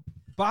is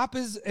Bop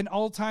is an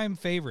all-time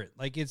favorite.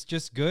 Like, it's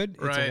just good.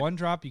 It's a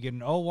 1-drop. You get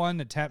an 0/1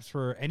 that taps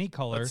for any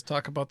color. Let's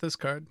talk about this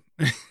card.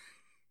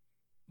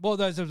 Well,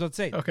 that's what I was about to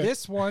say. Okay.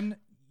 This one,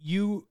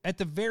 you at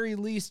the very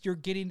least, you're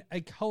getting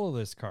a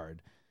colorless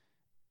card.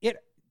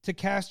 To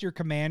cast your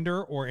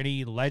commander or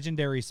any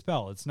legendary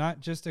spell. It's not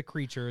just a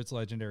creature, it's a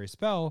legendary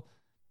spell.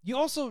 You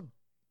also,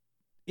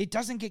 it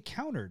doesn't get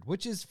countered,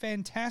 which is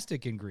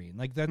fantastic in green.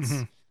 Like, that's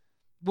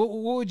what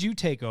would you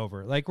take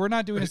over? Like, we're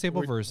not doing a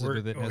staple versus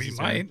with it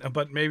necessarily. We might,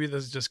 but maybe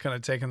this is just kind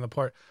of taking the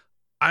part.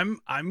 I'm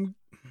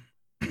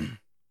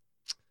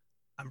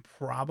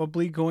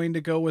probably going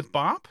to go with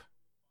Bop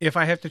if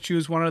I have to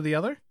choose one or the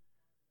other.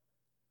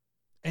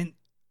 And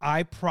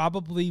I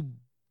probably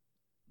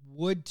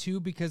would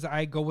too, because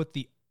I go with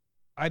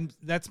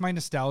that's my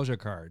nostalgia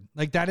card.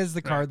 Like, that is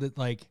the card that,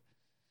 like,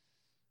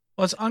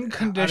 well, it's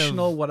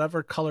unconditional,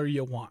 whatever color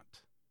you want.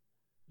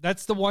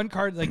 That's the one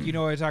card, like,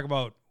 I talk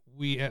about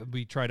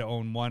we try to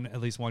own at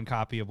least one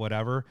copy of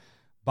whatever.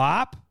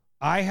 Bop,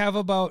 I have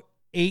about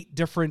 8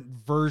 different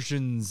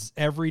versions,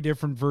 every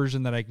different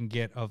version that I can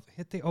get of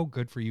hit the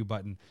good for you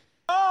button.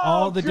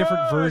 All the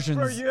different versions.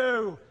 For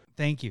you.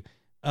 Thank you.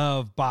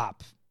 Of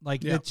Bop.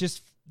 Like, it's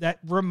just, that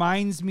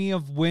reminds me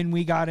of when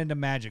we got into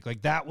Magic.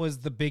 Like, that was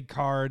the big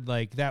card.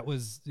 Like, that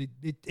was,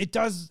 it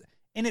does,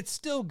 and it's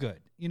still good.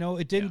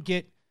 It didn't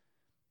get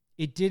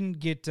it didn't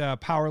get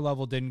power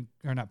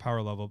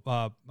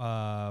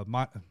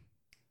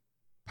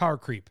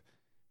creep.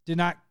 Did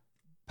not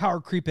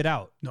power creep it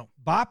out. No.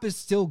 Bop is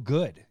still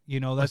good. You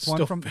know, that's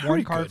one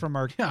card good. from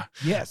our Yeah.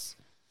 Yes.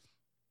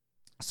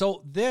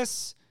 So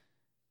this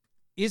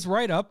is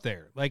right up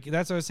there. Like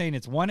that's what I was saying.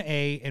 It's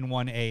 1A and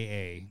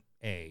 1AA.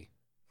 A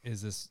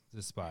is this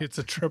spot. It's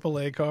a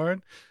AAA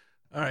card.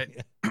 All right.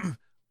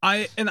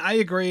 I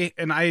agree,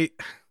 and I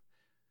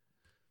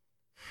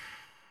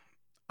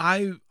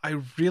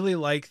really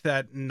like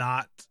that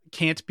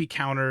can't be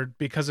countered,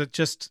 because it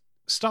just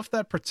stuff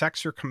that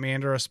protects your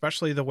commander,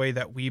 especially the way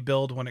that we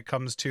build when it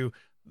comes to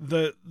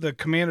the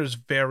commander is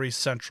very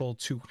central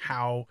to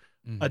how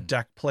a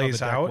deck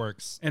plays out.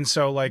 Works. And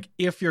so like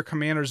if your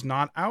commander's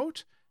not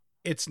out,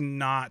 it's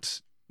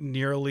not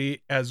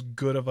nearly as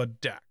good of a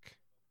deck,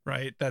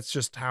 right? That's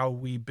just how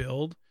we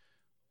build.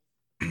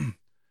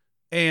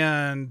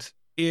 And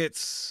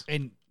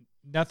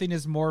nothing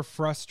is more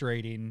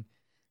frustrating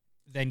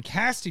than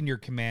casting your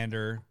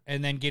commander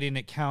and then getting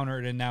it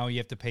countered, and now you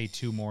have to pay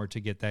 2 more to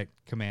get that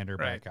commander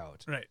back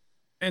out. Right.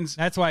 And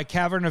that's why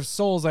Cavern of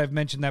Souls, I've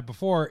mentioned that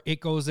before, it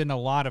goes in a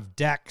lot of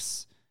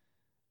decks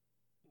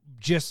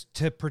just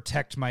to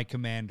protect my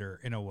commander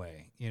in a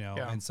way, you know.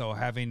 Yeah. And so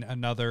having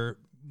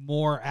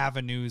more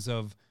avenues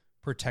of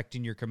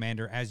protecting your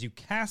commander as you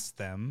cast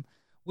them,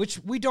 which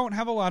we don't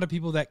have a lot of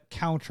people that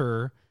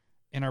counter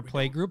in our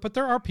play group, but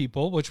there are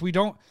people, which we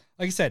don't,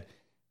 like I said,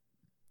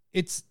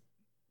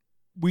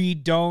 we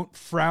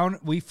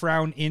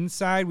frown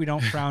inside, we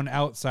don't frown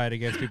outside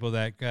against people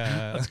that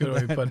that's a good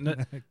way of putting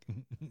it.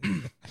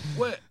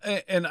 Well,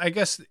 and I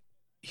guess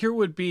here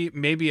would be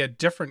maybe a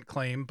different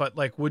claim, but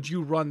like, would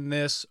you run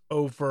this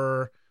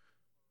over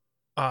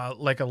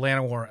like a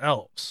Land of War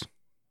Elves?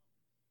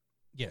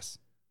 Yes.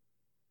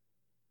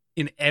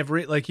 In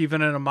every, like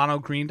even in a mono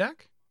green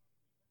deck?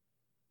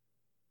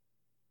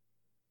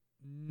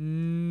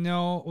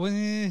 No.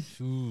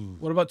 Ooh.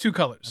 What about 2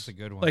 colors? That's a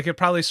good one. Like it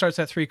probably starts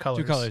at 3 colors.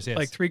 2 colors, yes.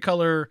 Like 3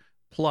 color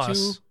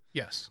plus. 2.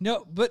 Yes.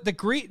 No, but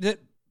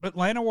but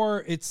Land of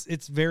War,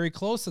 it's very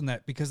close in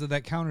that because of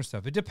that counter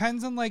stuff. It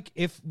depends on like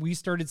if we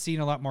started seeing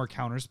a lot more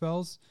counter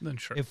spells. Then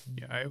sure.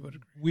 I would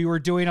agree. We were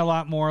doing a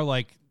lot more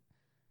like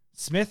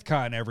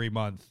SmithCon every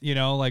month, you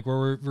know, like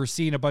where we're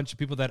seeing a bunch of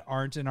people that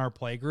aren't in our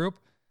play group.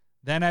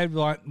 Then I'd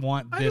want this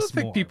more. I don't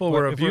think people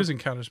were abusing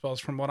counterspells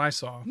from what I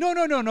saw.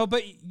 No.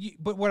 But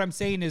what I'm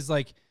saying is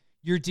like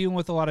you're dealing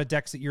with a lot of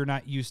decks that you're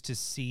not used to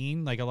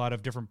seeing, like a lot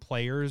of different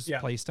players,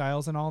 play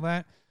styles, and all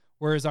that.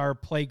 Whereas our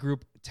play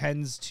group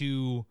tends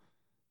to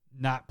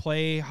not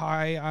play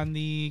high on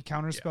the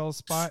counterspell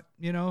spot,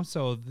 you know.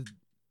 So,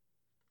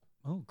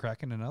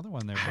 cracking another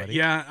one there, buddy.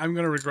 Yeah, I'm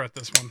gonna regret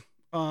this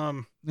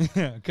one.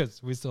 Yeah,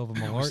 because we still have a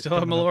Malort. We still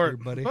have Malort, here,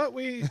 buddy. But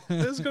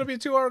this is gonna be a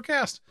 2-hour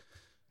cast.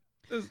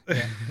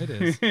 Yeah, it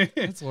is.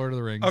 It's Lord of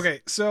the Rings.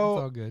 Okay, so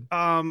it's all good.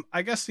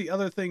 I guess the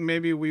other thing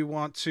maybe we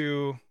want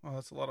to. Oh,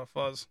 that's a lot of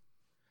fuzz.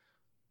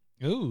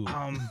 Ooh.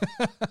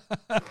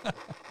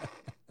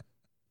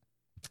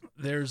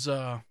 There's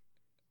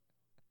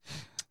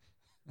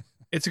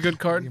it's a good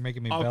card. You're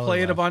making me. I'll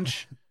play it a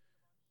bunch,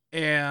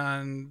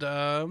 and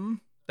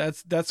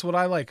that's what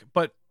I like.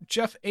 But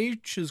Jeff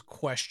H's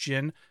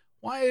question: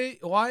 Why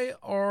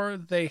are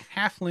they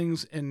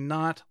halflings and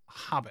not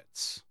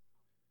hobbits?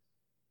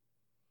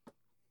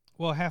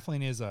 Well,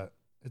 halfling is a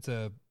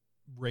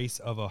race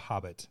of a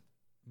hobbit.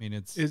 I mean,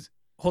 it's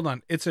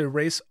a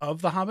race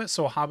of the hobbit.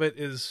 So a hobbit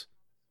is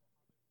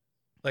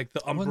like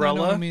the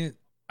umbrella. Well, no, I mean,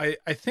 I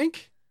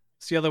think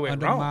it's the other way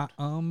under around.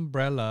 my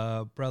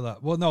umbrella.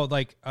 Well, no,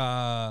 like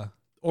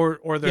or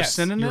they're yes,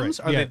 synonyms.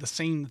 Right. Are they the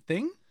same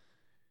thing?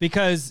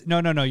 Because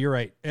no, you're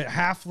right.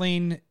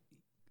 Halfling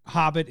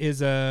hobbit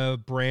is a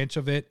branch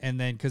of it, and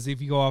then because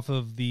if you go off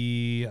of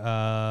the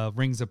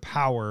Rings of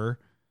Power,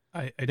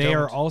 they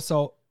are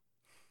also.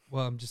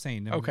 Well, I'm just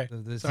saying. Okay.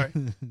 Sorry.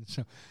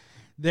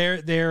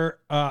 They're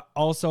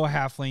also a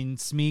halfling.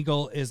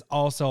 Smeagol is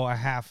also a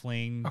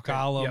halfling. Okay.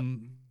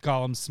 Gollum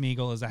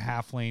Smeagol is a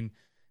halfling.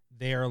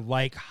 They're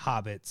like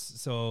hobbits.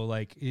 So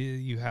like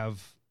you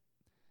have,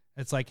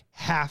 it's like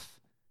half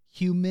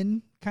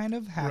human kind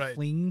of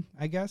halfling,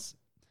 I guess.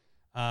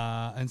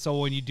 And so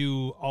when you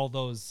do all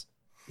those,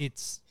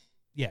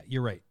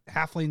 you're right.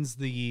 Halfling's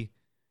the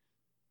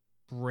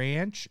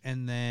branch,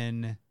 and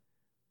then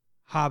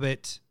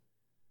hobbit.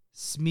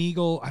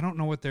 Smeagol, I don't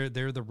know what they're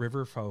the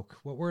river folk.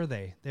 What were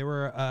they? They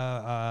were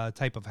a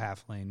type of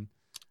halfling.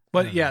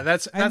 But yeah,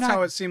 that's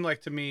how it seemed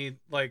like to me.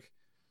 Like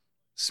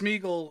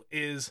Smeagol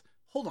is.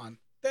 Hold on,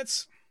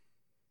 is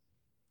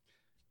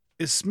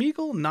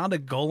Smeagol not a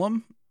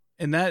golem?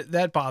 And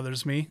that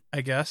bothers me,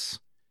 I guess.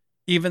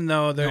 Even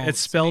though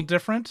it's spelled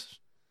different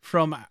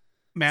from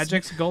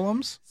Magic's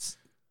golems,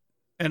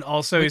 and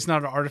also he's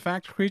not an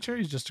artifact creature.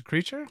 He's just a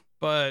creature.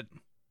 But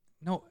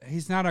no,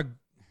 he's not a.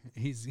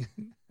 He's.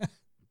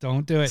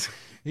 Don't do it.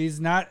 He's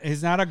not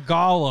a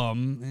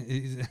golem.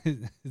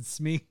 It's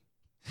me.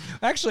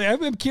 Actually,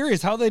 I'm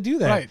curious how they do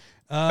that. Right.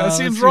 That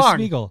seems wrong.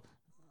 Smeagol.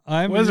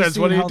 Wizards,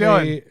 what are you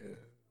doing?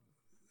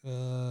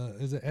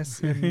 Is it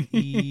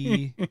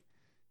SME?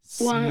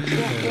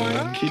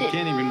 Smeagol. He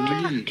can't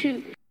even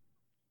read.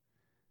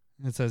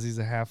 It says he's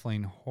a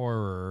halfling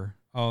horror.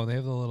 Oh, they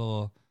have the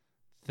little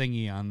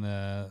thingy on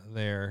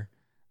there.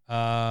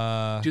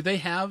 Do they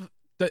have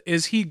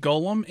is he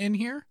Golem in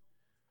here?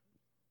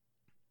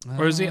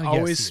 Or is he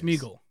always yes,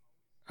 Smeagol?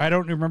 I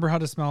don't remember how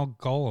to spell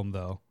Golem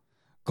though.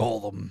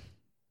 Golem.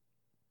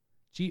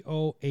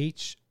 Gohlem?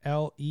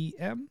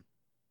 Does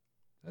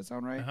that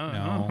sound right?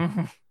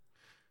 No.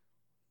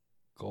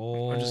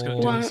 We're just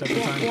gonna do this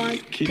every time.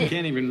 He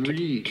can't even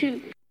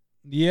read.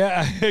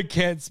 Yeah, I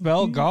can't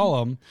spell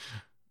Gollum.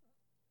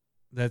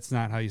 That's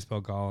not how you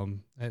spell Gollum.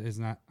 That is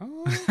not.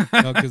 Oh,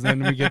 because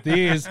then we get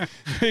these.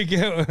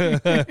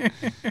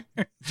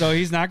 So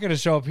he's not going to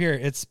show up here.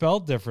 It's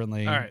spelled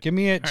differently. All right. Give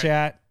me a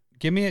chat.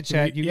 Give me a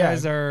chat. You Yeah.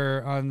 guys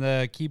are on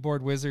the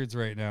keyboard wizards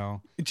right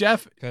now.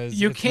 Jeff,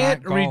 you it's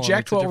can't not Gollum,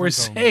 reject it's a what we're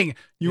different Gollum. saying.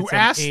 You It's an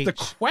asked the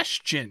H.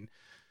 question.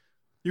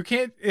 You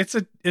can't. It's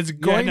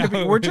going to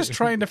be. We're just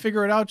trying to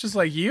figure it out, just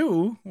like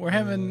you. We're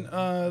having.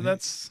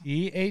 That's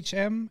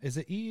EHM. Is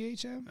it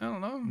EHM? I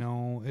don't know.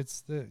 No,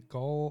 it's the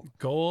goal.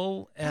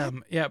 Goal.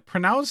 Yeah,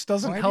 pronounce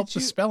doesn't Why help did the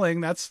you-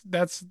 spelling. That's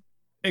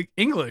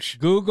English.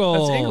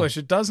 Google. That's English.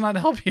 It does not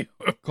help you.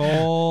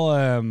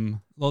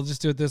 Golem. We'll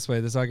just do it this way.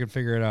 This so I can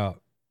figure it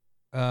out.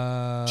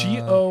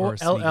 Or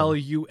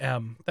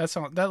Gollum.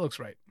 That looks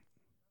right.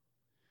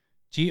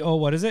 G-O,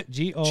 what is it?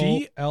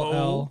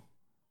 G-O-L-L.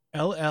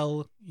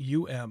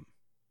 LLUM.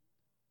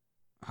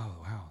 Oh,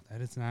 wow.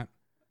 That is not.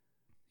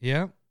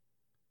 Yeah.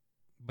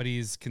 But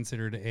he's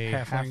considered a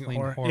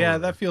halfling horror. Yeah,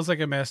 that feels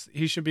like a mess.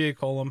 He should be a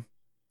golem.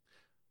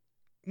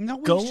 No,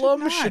 he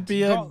Golem should should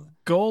be a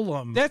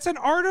golem. That's an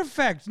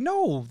artifact.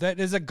 No, that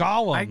is a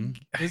golem.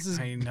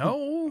 I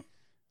know,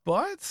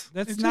 but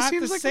That's it just not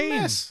seems the like same.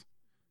 a miss.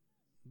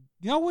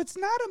 No, it's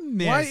not a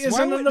miss. Why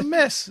isn't it would- a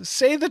miss?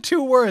 Say the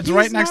two words He's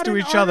right next not to an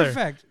each other.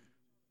 artifact.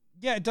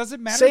 Yeah, it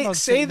doesn't matter.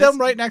 Say them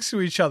right next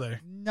to each other.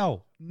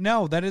 No,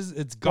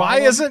 it's Gollum. Why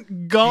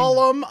isn't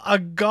Gollum a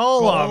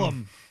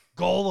golem?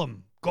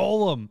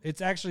 Gollum.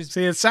 It's actually.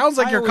 See, it sounds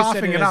like I you're always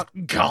said coughing it as- out.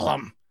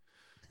 Gollum.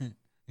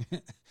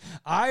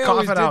 I Cough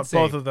always it did out, say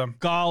both of them.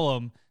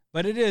 Gollum,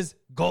 but it is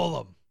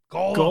Golem.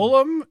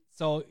 Golem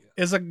So,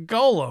 is a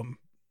golem.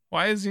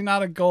 Why is he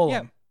not a golem?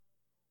 yeah,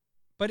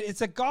 but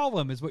it's a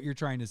golem, is what you're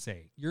trying to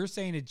say. You're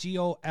saying a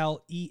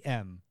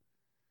Golem.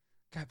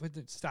 God,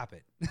 stop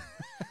it.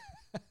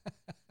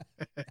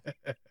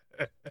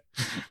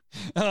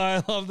 Oh,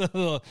 I love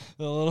the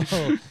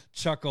little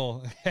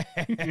chuckle. Oh,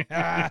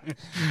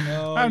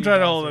 I'm trying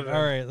to hold it in.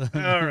 All right.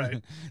 All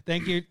right.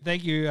 Thank you,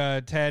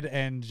 Ted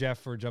and Jeff,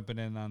 for jumping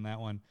in on that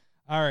one.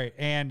 All right,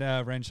 and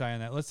Renshai on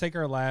that. Let's take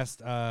our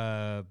last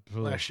shot,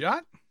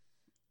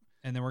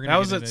 and then we're gonna. That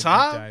was get the into a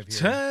top deep dive here.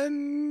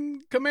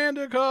 10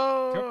 commander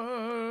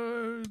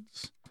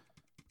cards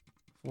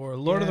for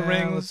Lord of the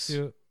Rings.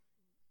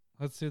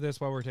 Let's do this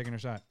while we're taking a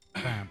shot.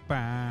 Ba,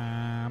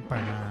 ba,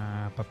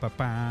 ba, ba, ba,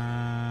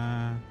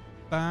 ba.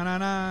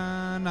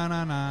 Ba-na-na,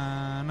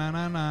 na-na-na,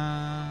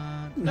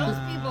 na-na-na, Those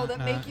people that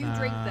make you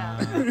drink that.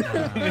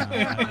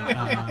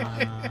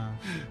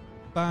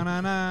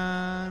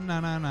 Ba-na-na,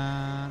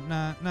 na-na-na,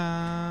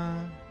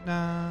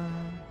 na-na-na.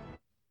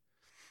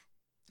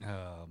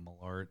 Oh,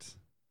 Malort.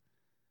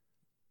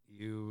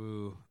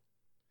 You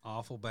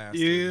awful bastard.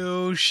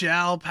 You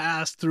shall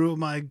pass through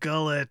my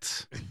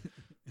gullet.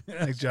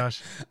 Thanks,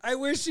 Josh. I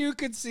wish you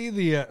could see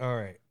the. All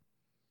right.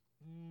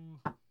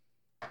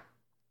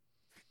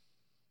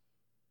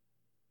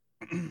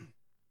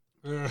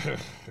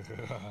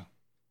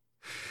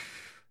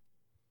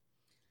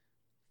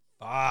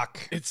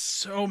 Fuck. It's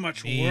so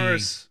much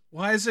worse.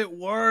 Why is it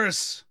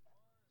worse?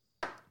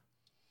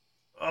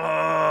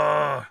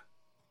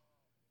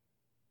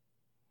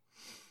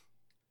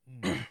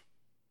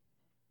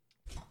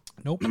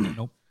 Nope.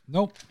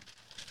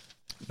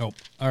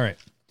 All right.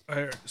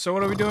 So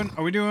what are we doing?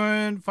 Are we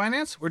doing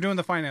finance? We're doing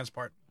the finance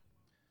part.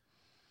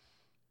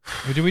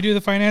 Did we do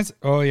the finance?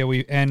 Oh yeah,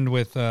 we end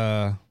with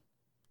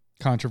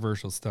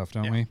controversial stuff,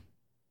 don't we?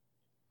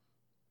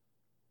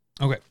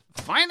 Okay.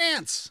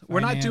 Finance. We're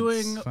not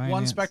doing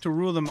one spec to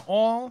rule them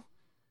all.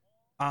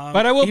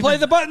 But I will play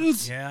the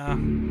buttons. Yeah.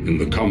 In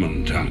the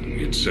common tongue,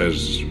 it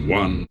says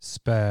one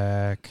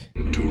spec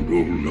to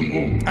rule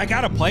them all. I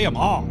gotta play them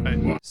all.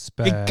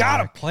 Spec. You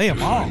gotta play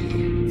them all.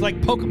 It's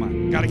like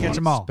Pokemon. Gotta catch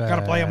them all.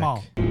 Gotta play them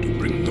all. To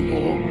bring them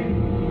all,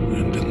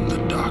 and in the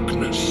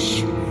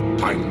darkness,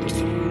 find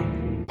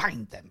them.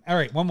 Find them. All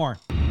right, one more.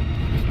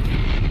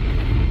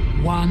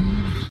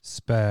 One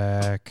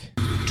spec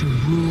to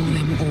rule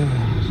them all.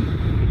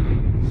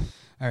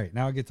 All right,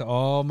 now I get to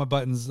all my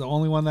buttons. The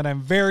only one that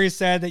I'm very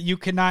sad that you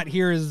cannot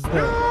hear is the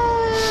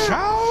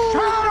shout.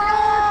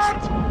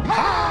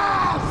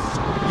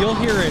 You'll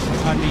hear it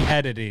on the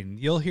editing.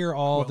 You'll hear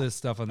all this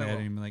stuff on the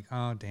editing. Like,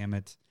 oh, damn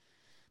it.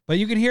 But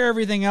you can hear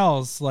everything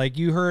else. Like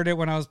you heard it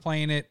when I was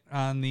playing it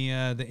on the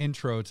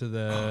intro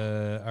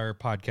to our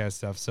podcast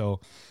stuff. So,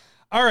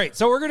 all right.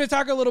 So we're going to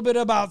talk a little bit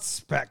about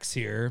specs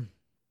here.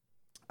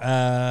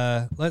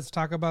 Let's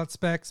talk about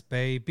specs,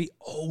 baby.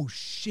 Oh,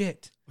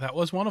 shit. That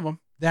was one of them.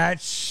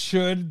 That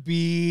should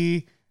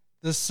be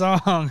the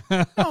song.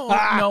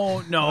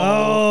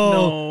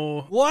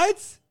 No.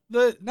 What?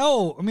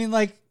 No, I mean,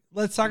 like,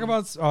 let's talk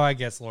about. Oh, I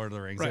guess Lord of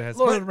the Rings. Right. It has,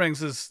 Lord of the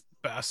Rings is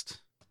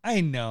best.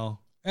 I know.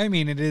 I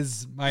mean, it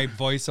is my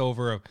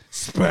voiceover of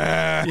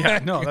Spec. Yeah,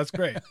 no, that's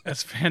great.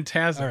 That's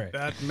fantastic. All right.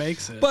 That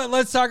makes it. But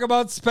let's talk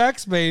about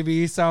Specs,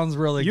 baby. Sounds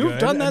really good. You've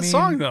done that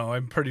song, though,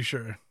 I'm pretty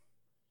sure.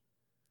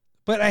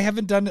 But I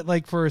haven't done it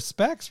like for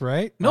Specs,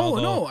 right?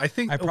 No. I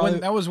think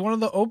that was one of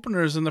the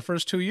openers in the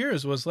first 2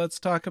 years was Let's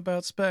Talk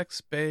About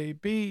Specs,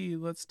 baby.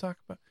 Let's talk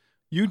about.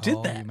 You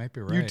did that. You might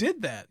be right. You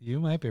did that. You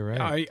might be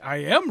right. I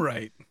am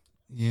right.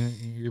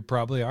 You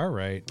probably are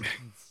right.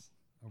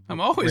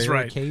 I'm always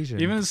right. Occasion.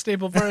 Even in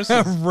staple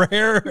verses.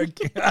 Rare.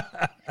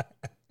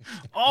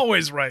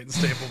 Always right in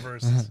staple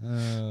verses.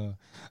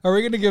 Are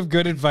we going to give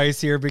good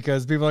advice here?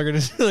 Because people are going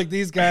to like,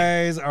 these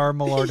guys are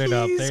malorted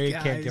up. They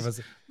can't give us.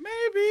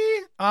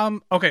 Maybe.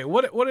 Okay.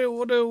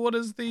 What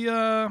is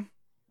the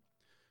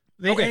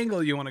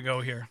angle you want to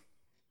go here?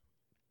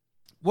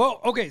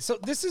 Well, okay. So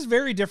this is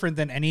very different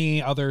than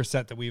any other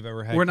set that we've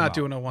ever had. We're not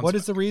doing a one. What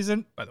is the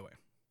reason? By the way.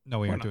 No,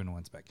 we aren't doing a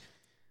one spec.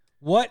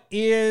 What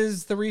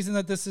is the reason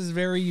that this is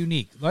very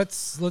unique?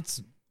 Let's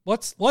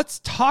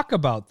talk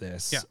about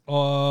this. Yeah.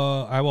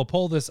 I will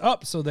pull this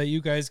up so that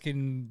you guys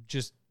can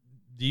just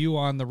view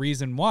on the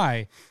reason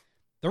why.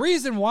 The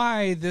reason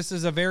why this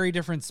is a very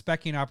different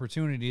specking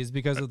opportunity is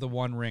because of the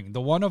One Ring,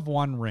 the one of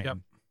One Ring. Yep.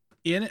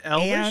 In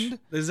Elvish?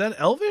 Is that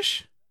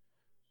Elvish?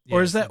 Yeah,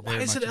 or is that, why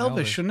is it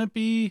Elvish? Shouldn't it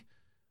be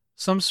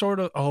some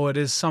sort of, it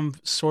is some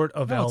sort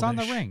of Elvish. It's on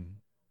the ring.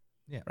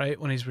 Yeah. Right?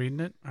 When he's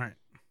reading it? All right.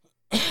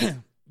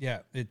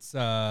 Yeah, it's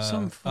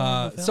some form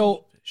of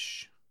so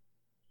Elvish.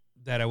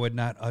 That I would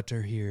not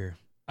utter here.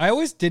 I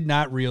always did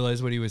not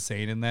realize what he was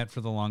saying in that for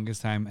the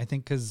longest time. I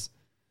think because,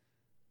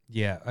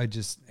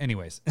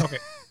 anyways. Okay.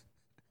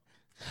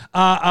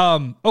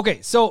 Okay,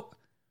 so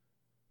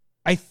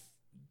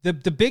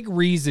the big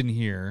reason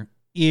here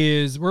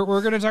is we're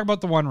going to talk about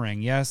the One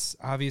Ring. Yes,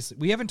 obviously.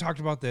 We haven't talked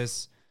about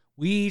this.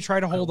 We try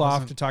to hold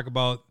off to talk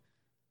about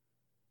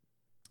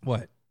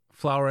what?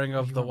 Flowering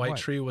of the White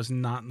Tree was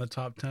not in the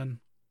top 10.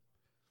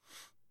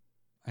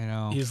 I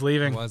know. He's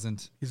leaving. It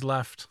wasn't. He's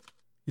left.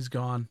 He's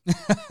gone.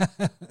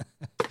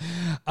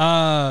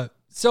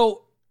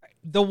 So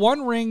the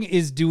One Ring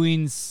is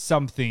doing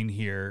something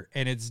here,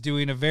 and it's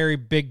doing a very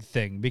big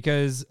thing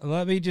because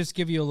let me just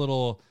give you a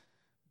little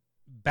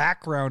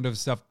background of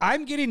stuff.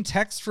 I'm getting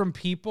texts from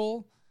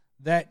people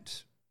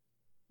that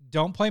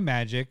don't play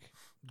Magic,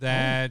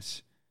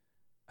 that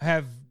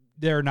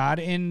they're not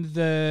in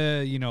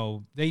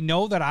the, they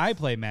know that I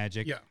play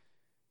Magic. Yeah.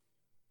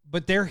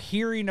 But they're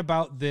hearing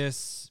about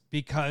this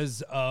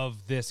because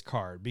of this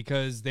card,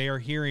 because they are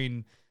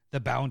hearing the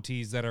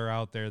bounties that are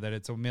out there, that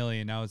it's $1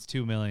 million, now it's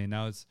 $2 million,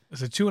 now it's...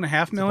 Is it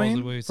 $2.5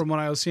 million from what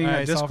I was seeing on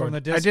Discord? Saw from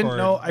the Discord.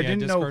 I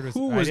didn't know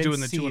who was doing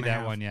the 2.5.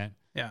 That one yet.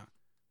 Yeah.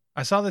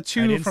 I saw the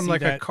 2 from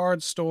like a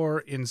card store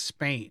in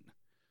Spain.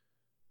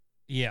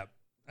 Yeah.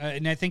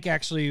 And I think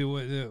actually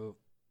it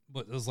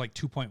was like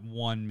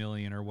 2.1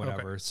 million or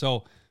whatever. Okay.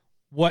 So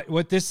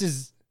what this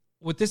is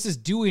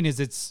doing is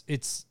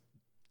it's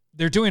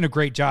they're doing a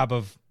great job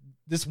of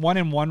this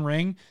one-in-one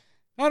ring,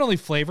 not only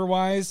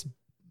flavor-wise,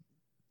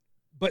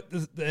 but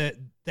the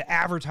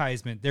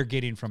advertisement they're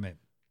getting from it.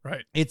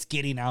 Right. It's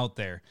getting out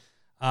there.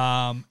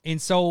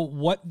 And so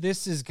what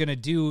this is going to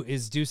do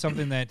is do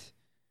something that,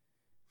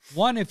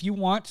 one, if you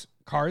want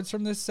cards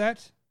from this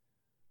set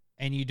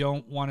and you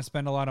don't want to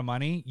spend a lot of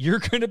money, you're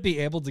going to be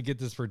able to get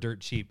this for dirt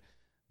cheap.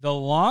 The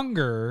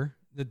longer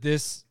that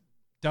this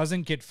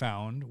doesn't get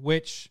found,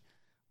 which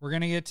we're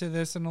going to get to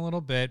this in a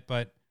little bit,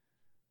 but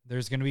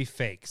there's going to be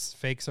fakes.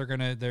 Fakes are going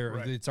to,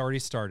 right. It's already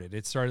started.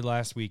 It started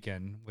last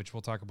weekend, which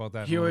we'll talk about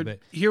that in a little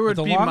bit. Here would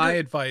be my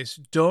advice.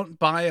 Don't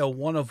buy a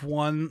one of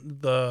one,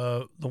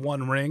 the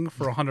One Ring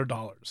for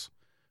 $100.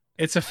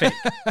 It's a fake.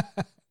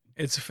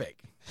 It's a fake.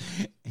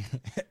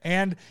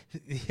 And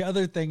the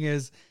other thing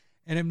is,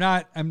 and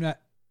I'm not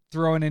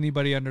throwing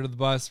anybody under the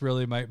bus,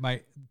 really.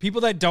 My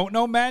people that don't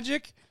know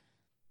Magic,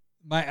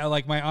 my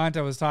aunt,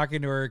 I was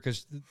talking to her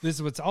because this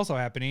is what's also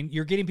happening.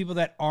 You're getting people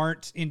that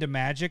aren't into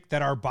Magic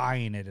that are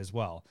buying it as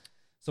well.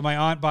 So my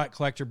aunt bought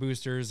collector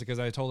boosters because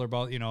I told her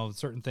about,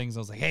 certain things. I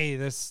was like, hey,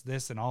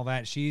 this and all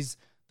that. She's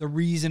the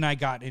reason I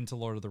got into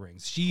Lord of the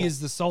Rings. She is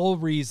the sole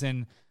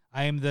reason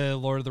I am the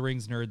Lord of the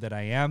Rings nerd that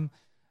I am.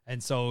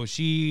 And so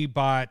she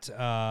bought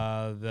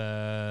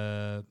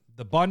the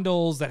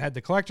bundles that had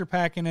the collector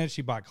pack in it.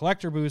 She bought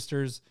collector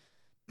boosters.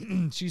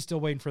 She's still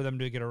waiting for them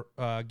to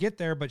get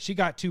there, but she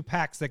got 2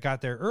 packs that got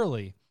there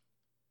early.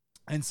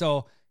 And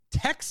so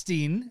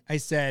texting, I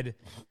said,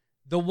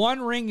 the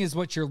One Ring is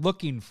what you're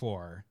looking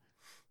for.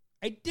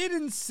 I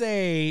didn't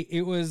say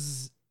it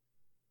was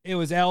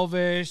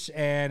Elvish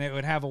and it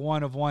would have a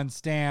one of one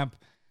stamp.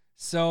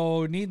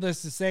 So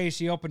needless to say,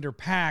 she opened her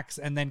packs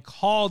and then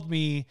called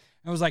me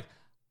and was like,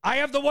 I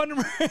have the One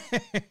Ring.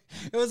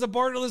 It was a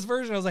borderless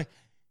version. I was like,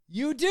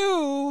 you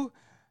do,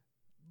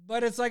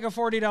 But it's like a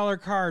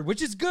 $40 card,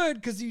 which is good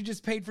because you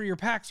just paid for your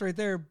packs right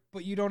there,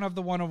 but you don't have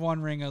the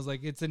 1-of-1 ring. I was like,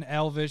 it's an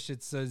Elvish,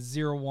 it's a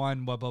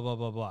 0-1, blah, blah, blah,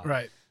 blah, blah.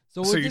 Right.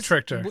 So you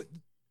tricked her.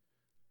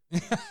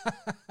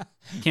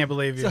 Can't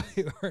believe you.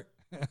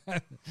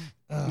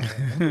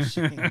 I'm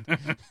ashamed.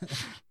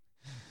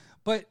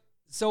 But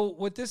so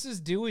what this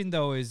is doing,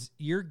 though, is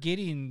you're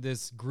getting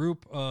this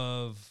group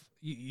of,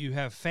 you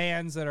have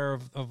fans that are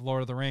of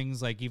Lord of the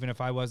Rings. Like, even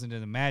if I wasn't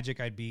into Magic,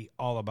 I'd be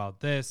all about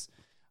this.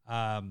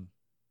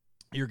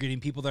 You're getting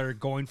people that are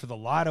going for the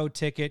lotto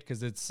ticket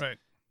because it's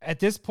at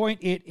this point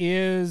it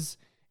is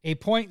a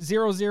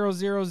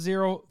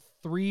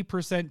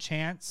 0.00003%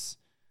 chance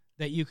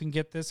that you can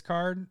get this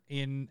card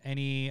in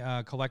any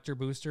collector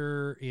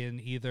booster in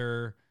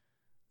either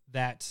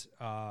that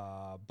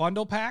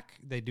bundle pack.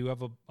 They do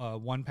have a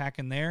one pack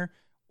in there,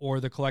 or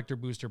the collector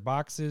booster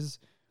boxes.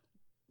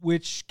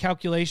 Which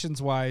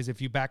calculations wise, if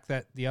you back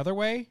that the other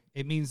way,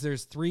 it means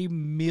there's 3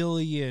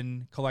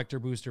 million collector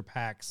booster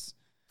packs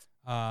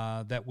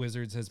that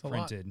Wizards has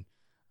printed.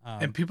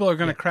 And people are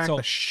going to crack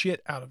the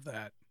shit out of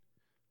that.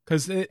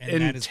 Because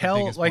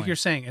until, like you're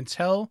saying,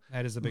 until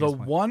that is the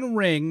One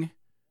Ring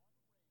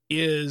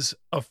is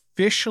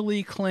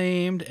officially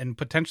claimed and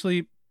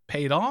potentially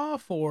paid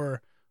off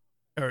or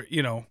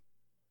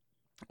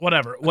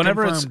whatever.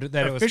 Whenever it's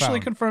officially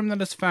confirmed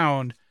that it's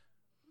found,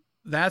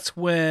 that's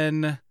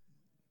when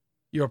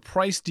your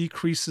price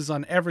decreases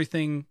on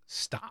everything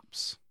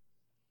stops.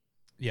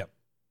 Yep.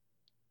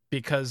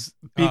 Because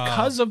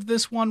of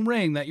this One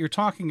Ring that you're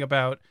talking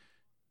about,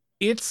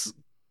 it's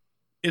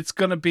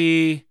going to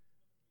be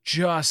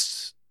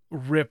just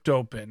ripped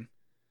open.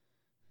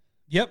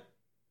 Yep.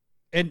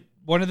 And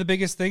one of the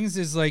biggest things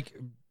is like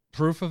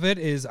proof of it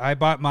is I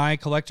bought my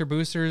collector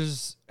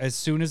boosters as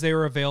soon as they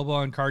were available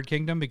on Card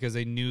Kingdom because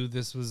they knew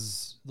this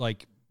was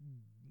like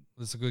it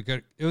was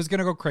going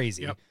to go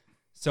crazy. Yep.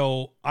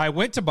 So I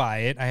went to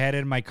buy it. I had it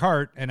in my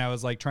cart and I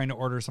was like trying to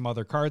order some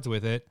other cards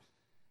with it.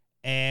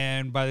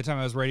 And by the time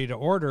I was ready to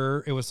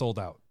order, it was sold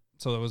out.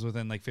 So it was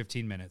within like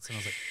 15 minutes. And I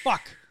was like,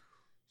 fuck,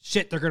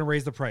 shit, they're going to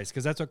raise the price.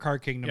 Because that's what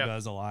Card Kingdom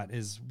does a lot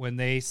is when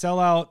they sell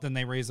out, then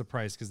they raise the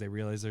price because they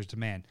realize there's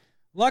demand.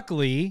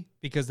 Luckily,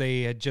 because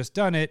they had just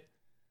done it,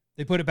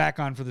 they put it back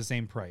on for the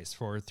same price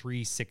for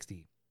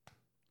 $360.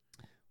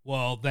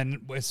 Well,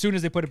 then as soon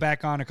as they put it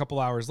back on a couple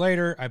hours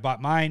later, I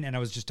bought mine and I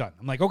was just done.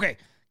 I'm like, okay,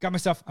 got my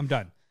stuff. I'm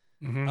done.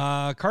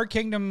 Mm-hmm. Card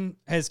Kingdom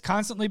has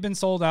constantly been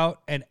sold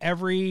out, and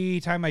every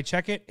time I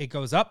check it, it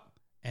goes up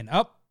and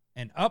up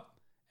and up.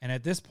 And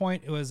at this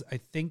point, it was, I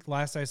think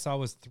last I saw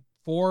was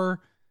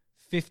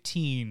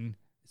 415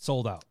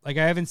 sold out. Like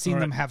I haven't seen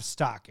them have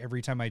stock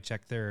every time I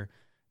check their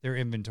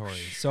inventory.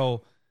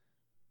 So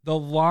the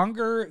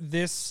longer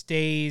this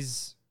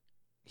stays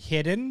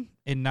hidden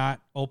and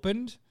not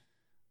opened,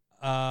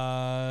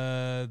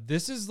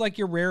 this is like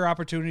your rare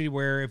opportunity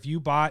where if you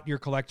bought your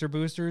collector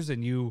boosters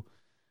and you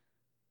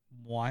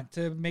want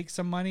to make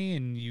some money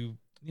and the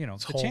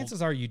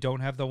chances are you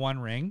don't have the One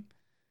Ring,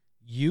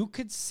 you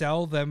could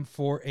sell them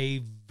for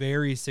a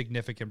very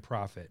significant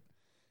profit.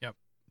 Yep.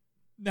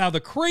 Now the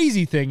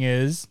crazy thing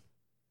is,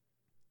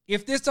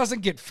 if this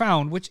doesn't get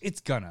found, which it's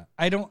gonna,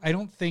 I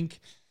don't think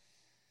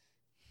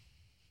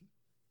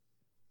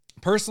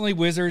personally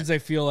Wizards, I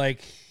feel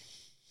like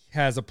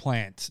has a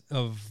plant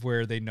of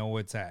where they know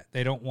it's at.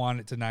 They don't want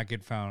it to not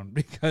get found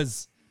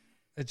because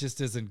it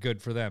just isn't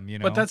good for them,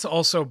 But that's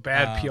also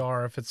bad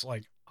PR if it's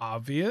like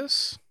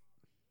obvious.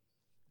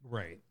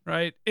 Right.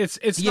 It's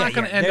not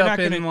going to end up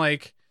in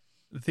like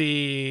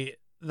the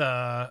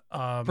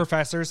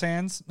professor's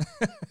hands.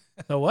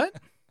 The what?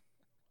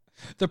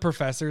 The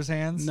professor's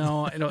hands.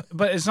 No,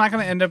 but it's not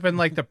going to end up in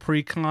like the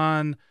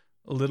pre-con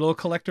little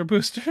collector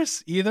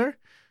boosters either.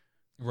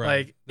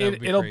 Right.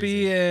 Like it'll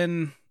be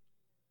in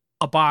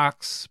a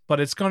box, but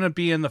it's going to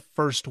be in the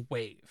first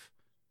wave.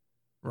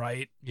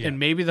 Right. Yeah. And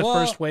maybe the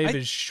first wave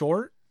is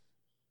short.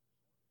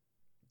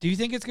 Do you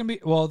think it's going to be,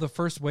 the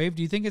first wave,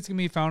 do you think it's going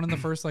to be found in the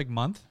first like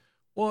month?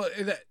 Well,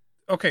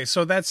 okay.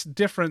 So that's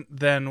different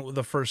than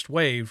the first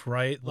wave,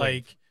 right?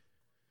 Like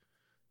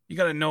you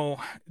got to know,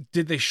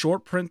 did they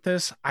short print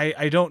this?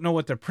 I don't know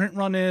what their print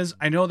run is.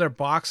 I know their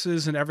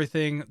boxes and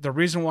everything. The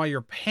reason why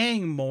you're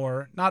paying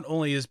more, not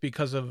only is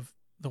because of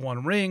the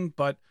One Ring,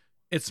 but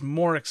it's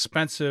more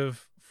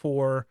expensive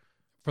for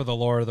the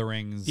Lord of the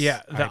Rings.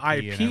 Yeah, the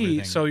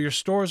IP. So your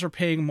stores are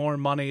paying more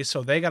money,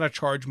 so they got to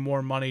charge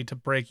more money to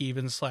break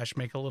even /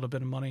 make a little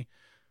bit of money.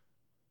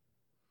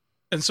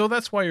 And so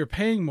that's why you're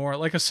paying more.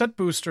 Like a set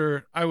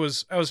booster, I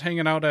was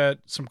hanging out at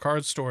some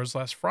card stores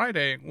last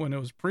Friday when it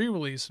was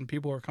pre-release and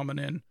people were coming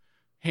in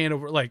hand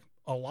over like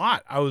a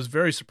lot. I was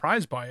very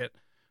surprised by it.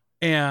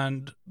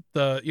 And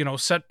the,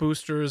 set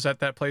boosters at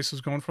that place was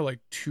going for like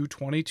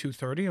 $220,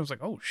 $230. I was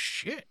like, oh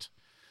shit.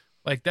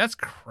 Like that's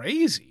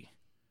crazy.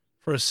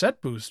 For a set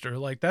booster,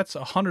 like that's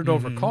 100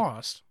 over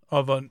cost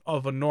of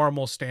a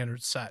normal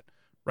standard set,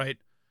 right?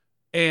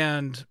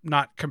 And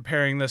not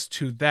comparing this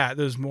to that,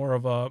 there's more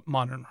of a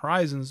Modern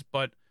Horizons,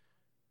 but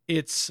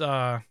it's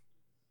more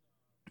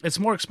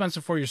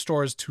expensive for your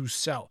stores to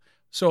sell.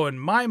 So in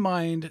my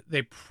mind,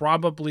 they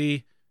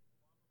probably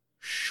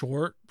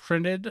short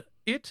printed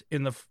it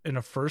in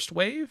a first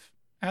wave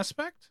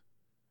aspect.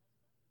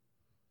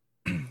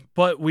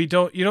 But you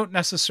don't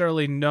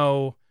necessarily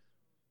know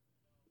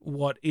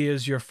what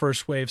is your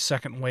first wave,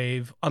 second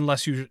wave,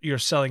 unless you're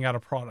selling out a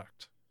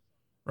product,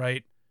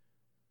 right?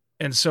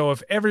 And so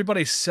if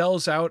everybody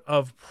sells out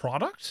of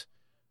product,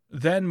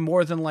 then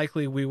more than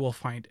likely we will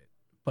find it.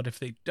 But if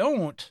they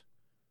don't,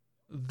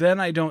 then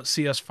I don't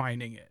see us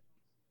finding it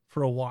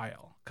for a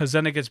while, because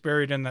then it gets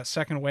buried in that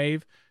second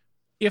wave.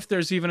 If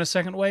there's even a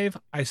second wave,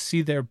 I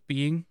see there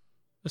being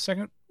a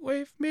second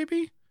wave,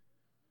 maybe.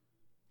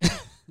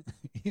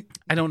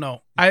 I don't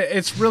know.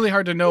 It's really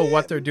hard to know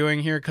what they're doing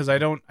here, because I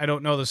don't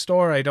know the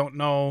store. I don't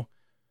know.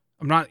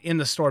 I'm not in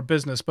the store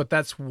business, but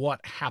that's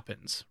what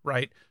happens,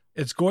 right?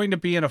 It's going to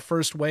be in a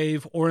first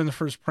wave or in the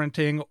first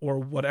printing or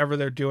whatever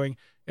they're doing.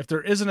 If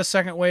there isn't a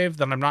second wave,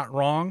 then I'm not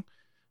wrong.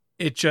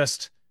 It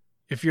just,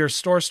 if your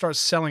store starts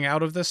selling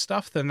out of this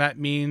stuff, then that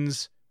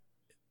means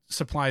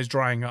supply is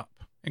drying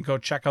up, and go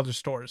check other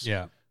stores.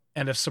 Yeah.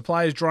 And if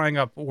supply is drying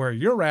up where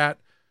you're at,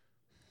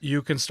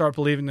 you can start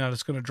believing that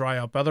it's going to dry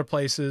up other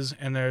places.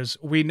 And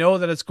we know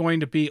that it's going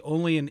to be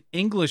only in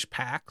English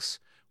packs,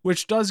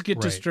 which does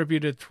get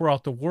distributed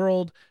throughout the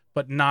world,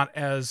 but not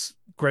as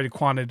great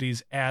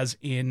quantities as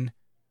in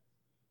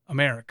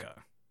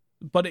America.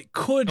 But it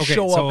could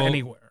show up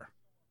anywhere.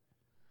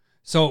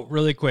 So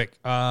really quick,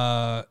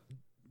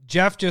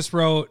 Jeff just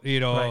wrote,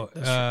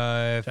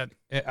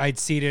 I'd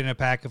see it in a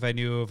pack if I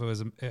knew if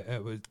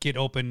it would get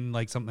open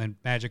like something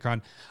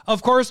Magicon.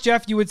 Of course,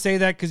 Jeff, you would say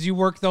that because you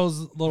work those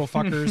little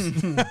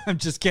fuckers. I'm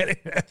just kidding.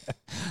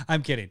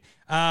 I'm kidding.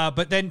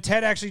 But then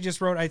Ted actually just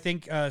wrote, I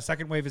think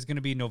second wave is going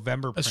to be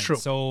November print. That's true.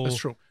 So that's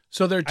true.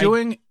 So they're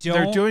doing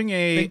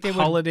a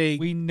holiday.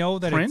 We know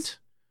that print,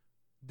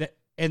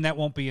 and that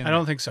won't be in. I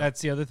don't think so. That's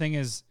the other thing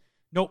is,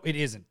 nope, it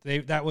isn't.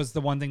 That was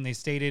the one thing they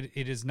stated.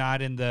 It is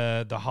not in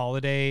the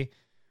holiday.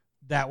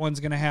 That one's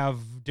going to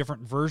have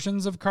different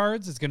versions of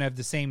cards. It's going to have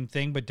the same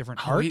thing, but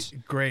different art.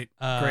 Great.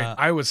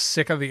 I was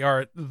sick of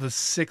the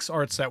 6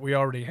 arts that we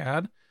already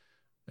had.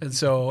 And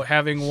so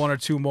having 1 or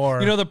 2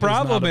 more, the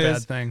problem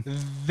is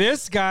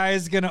this guy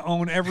is going to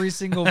own every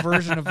single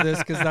version of this,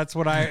 because that's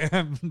what I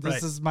am.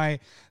 This is my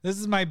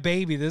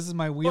baby. This is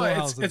my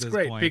wheelhouse. It's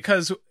great point.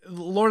 Because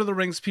Lord of the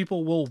Rings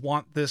people will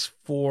want this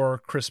for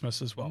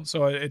Christmas as well.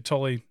 So it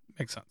totally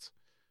makes sense.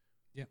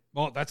 Yeah.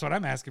 Well, that's what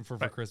I'm asking for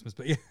Christmas,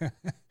 but yeah.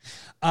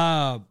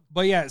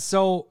 But yeah,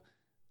 so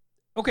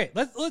okay,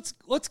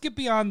 let's get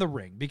beyond the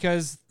ring,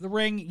 because the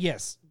ring,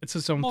 yes, it's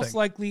its own most thing.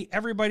 likely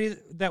everybody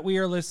that we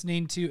are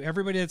listening to,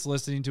 everybody that's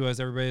listening to us,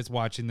 everybody that's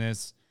watching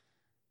this,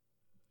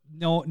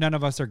 no, none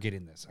of us are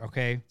getting this.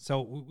 Okay.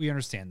 So we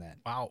understand that.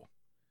 Wow.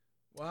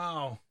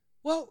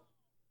 Well,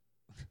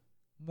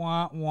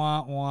 wah.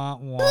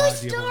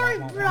 Story,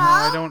 bro. No,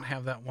 I don't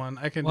have that one.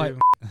 I can do.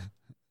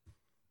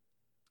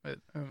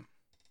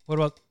 What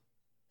about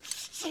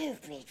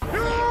Stupid fat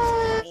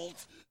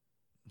hobbit.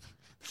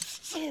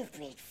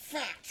 Stupid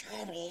fat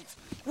hobbit.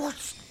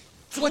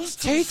 what's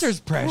Tater's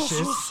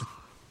precious?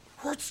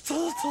 What's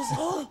Tater's?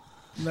 Oh,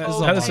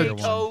 that is a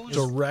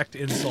direct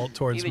insult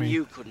towards Even me.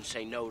 you couldn't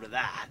say no to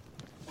that.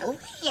 oh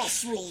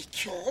yes, we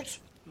could.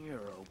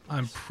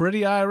 I'm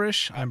pretty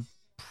Irish. I'm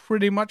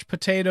pretty much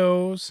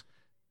potatoes,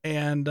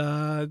 and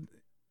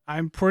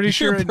I'm pretty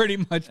sure. You're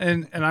pretty much,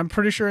 and I'm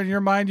pretty sure in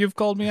your mind you've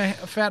called me a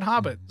fat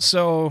hobbit.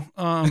 So,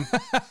 All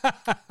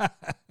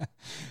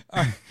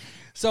right.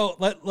 So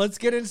let's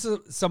get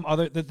into some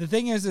other. The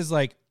thing is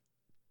like,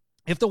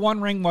 if the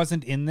One Ring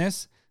wasn't in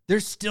this,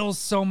 there's still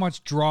so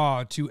much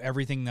draw to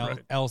everything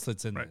else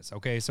that's in this.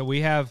 Okay, so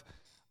we have,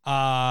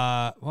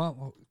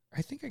 well,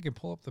 I think I can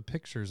pull up the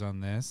pictures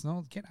on this.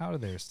 No, get out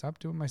of there. Stop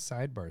doing my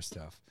sidebar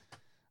stuff.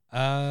 Do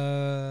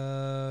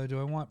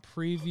I want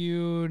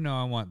preview? No,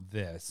 I want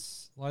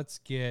this. Let's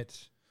get,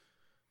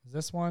 is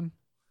this one?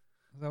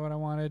 Is that what I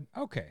wanted?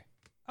 Okay,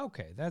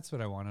 that's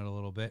what I wanted a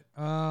little bit.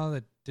 Oh,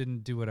 that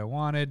didn't do what I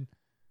wanted.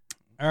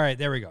 All right,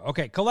 there we go.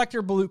 Okay,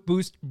 collector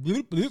boost.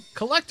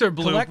 Collector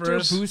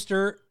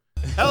booster.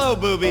 Hello,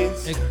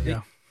 boobies.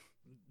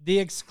 The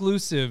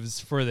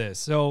exclusives for this.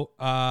 So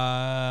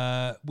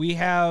we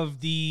have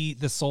the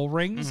soul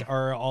rings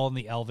are all in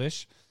the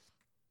Elvish.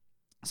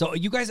 So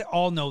you guys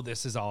all know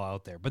this is all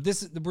out there, but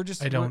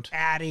we're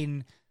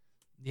adding.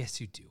 Yes,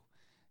 you do.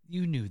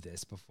 You knew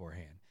this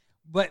beforehand,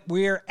 but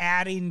we're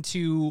adding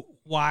to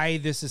why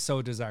this is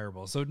so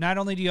desirable. So not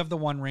only do you have the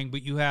One Ring,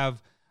 but you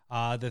have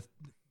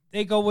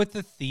they go with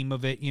the theme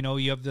of it. You know,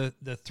 you have the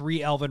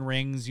 3 elven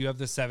rings, you have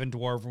the 7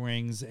 dwarf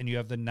rings, and you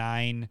have the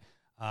 9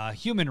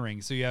 human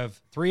rings. So you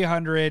have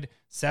 300,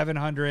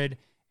 700,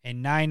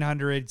 and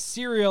 900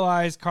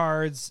 serialized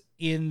cards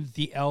in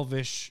the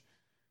Elvish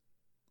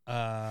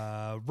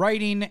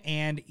writing,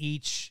 and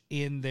each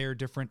in their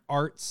different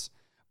arts.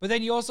 But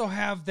then you also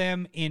have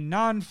them in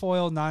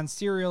non-foil,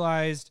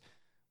 non-serialized,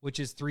 which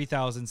is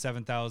 3,000,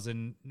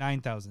 7,000,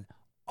 9,000.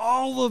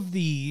 All of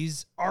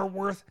these are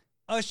worth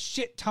a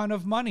shit ton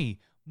of money,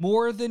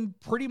 more than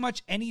pretty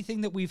much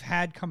anything that we've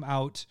had come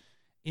out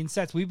in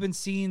sets. We've been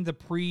seeing the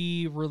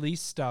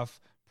pre-release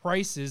stuff,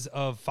 prices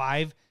of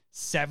 $5,000,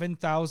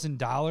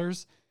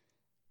 $7,000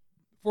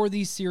 for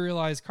these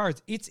serialized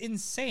cards. It's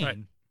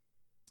insane.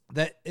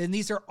 Right. And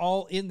these are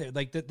all in there.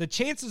 Like the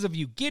chances of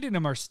you getting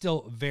them are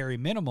still very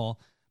minimal.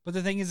 But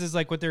the thing is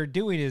like what they're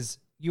doing is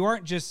you're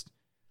not just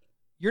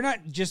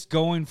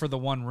going for the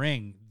one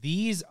ring.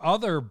 These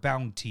other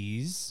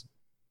bounties,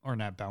 or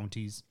not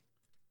bounties,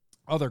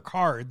 other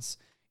cards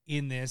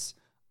in this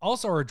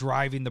also are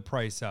driving the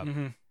price up.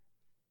 Mm-hmm.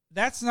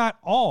 That's not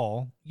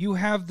all. You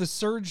have the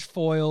surge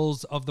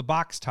foils of the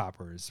box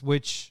toppers,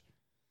 which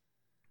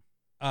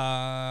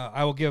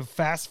I will give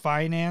Fast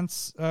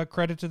Finance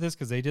credit to this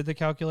because they did the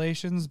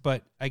calculations.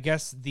 But I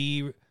guess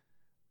the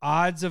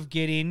odds of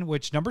getting,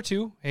 which number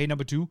two,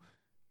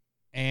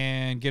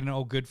 and getting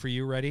Oh Good For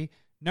You ready.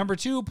 Number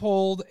 2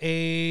 pulled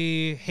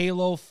a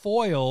Halo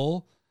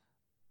foil.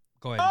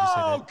 Go ahead.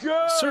 Oh,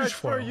 good surge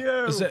foil. For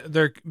you. Is it?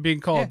 They're being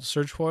called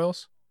surge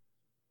foils.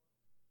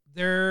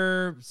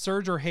 They're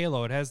Surge or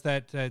Halo. It has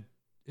that.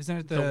 Isn't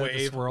it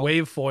the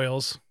wave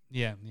foils?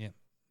 Yeah.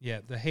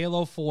 The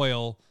Halo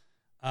foil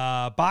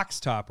box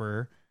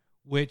topper,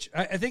 which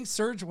I think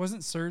Surge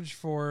wasn't Surge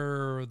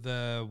for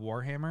the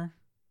Warhammer.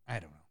 I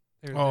don't know.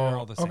 They're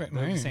all the same. Okay.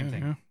 They're the same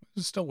thing. Yeah.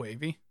 It's still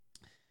wavy.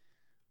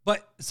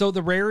 But so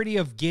the rarity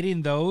of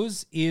getting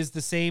those is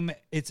the same.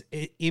 It's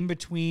in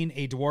between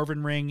a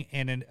dwarven ring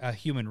and a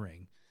human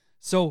ring.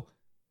 So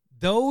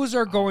those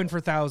are going for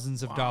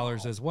thousands of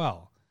dollars as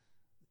well.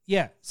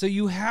 Yeah. So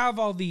you have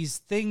all these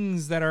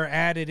things that are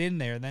added in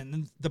there. And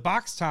then the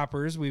box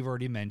toppers we've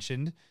already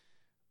mentioned,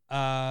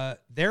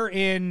 they're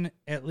in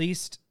at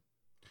least,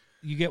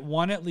 you get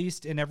one at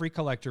least in every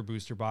collector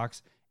booster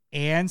box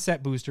and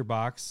set booster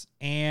box.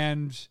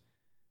 And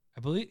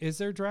I believe, is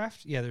there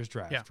draft? Yeah, there's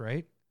draft,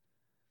 right?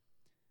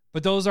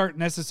 But those aren't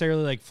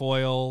necessarily like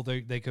foil.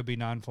 They could be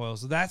non-foil.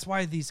 So that's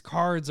why these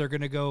cards are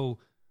going to go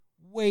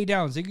way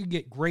down. So you could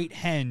get great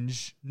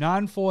henge,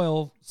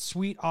 non-foil,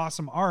 sweet,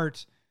 awesome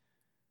art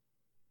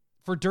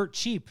for dirt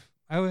cheap.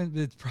 I don't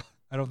think it's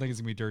going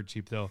to be dirt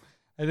cheap, though.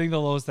 I think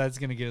the lowest that's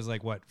going to get is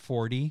like, what,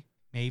 40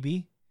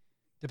 maybe?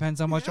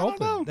 Depends how much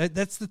open.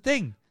 That's the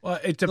thing.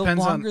 Well, it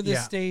depends on... The longer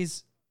this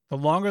stays... The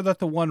longer that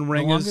the one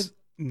ring is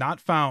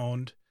not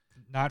found...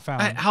 Not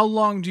found. How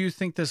long do you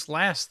think this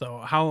lasts, though?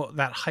 How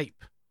that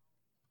hype?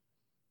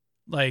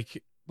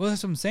 Like, well,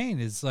 that's what I'm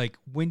saying is like,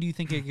 when do you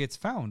think it gets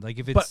found? Like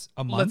if it's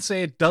a month, let's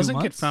say it doesn't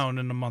get found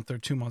in a month or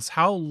 2 months.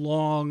 How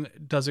long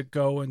does it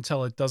go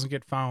until it doesn't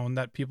get found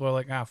that people are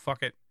like,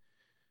 fuck it?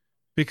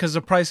 Because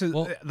the prices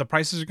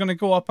are going to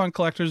go up on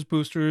collectors,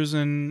 boosters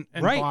and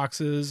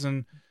boxes,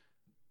 and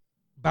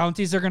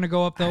bounties are going to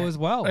go up though as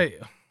well. Right.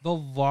 The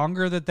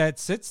longer that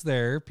sits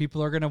there,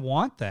 people are going to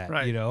want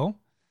that, you know?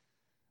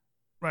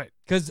 Right.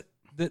 Because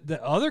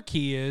the other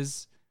key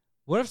is,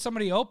 what if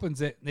somebody opens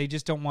it and they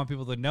just don't want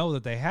people to know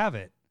that they have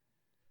it?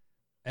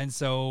 And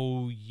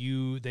so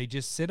they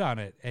just sit on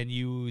it and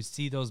you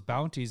see those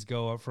bounties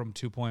go up from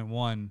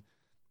 2.1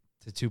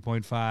 to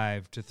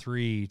 2.5 to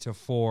 3 to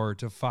 4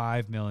 to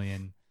 5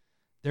 million.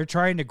 They're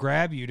trying to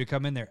grab you to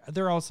come in there.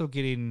 They're also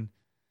getting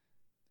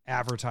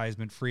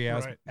advertisement, free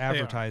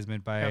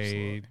advertisement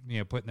by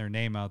putting their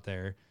name out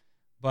there.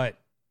 But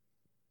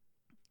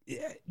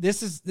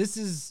this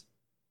is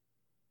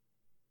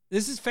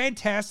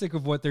fantastic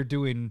of what they're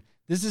doing.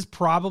 This is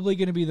probably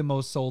going to be the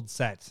most sold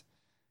set,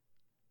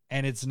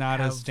 and it's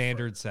not a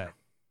standard set.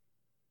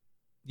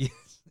 Yes,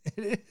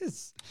 it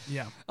is.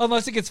 Yeah,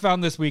 unless it gets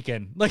found this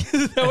weekend, like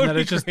that would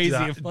be crazy.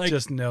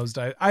 Just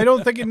nosedive. I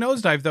don't think it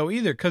nosedive though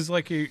either, because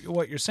like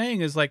what you're saying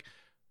is like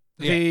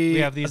we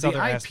have these other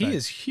IP aspects.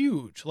 Is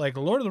huge. Like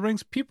Lord of the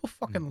Rings, people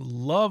fucking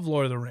love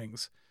Lord of the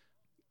Rings.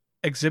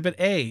 Exhibit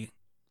A,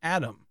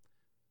 Adam,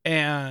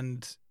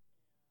 and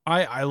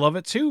I love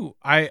it too.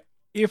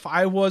 If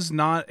I was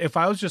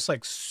just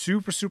like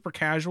super, super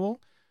casual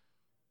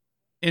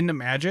into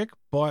Magic,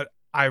 but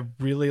I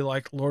really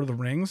like Lord of the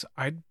Rings,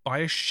 I'd buy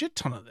a shit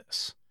ton of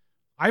this.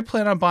 I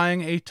plan on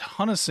buying a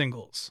ton of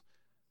singles.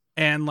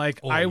 And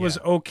like, I was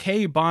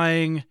okay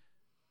buying,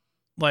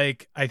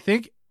 like, I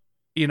think,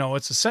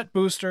 it's a set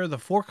booster, the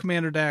 4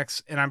 commander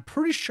decks, and I'm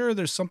pretty sure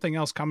there's something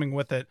else coming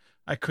with it.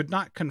 I could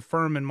not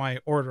confirm in my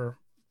order.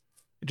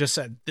 It just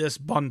said this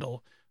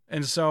bundle.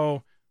 And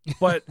so...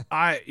 But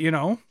I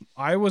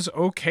was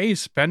okay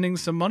spending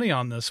some money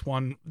on this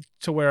one,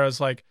 to where I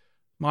was like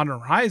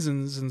Modern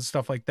Horizons and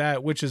stuff like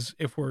that, which is,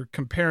 if we're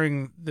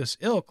comparing this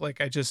ilk, like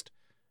I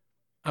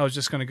was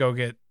just going to go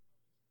get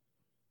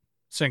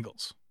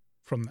singles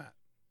from that.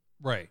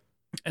 Right.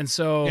 And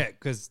so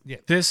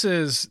this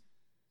is,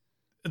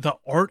 the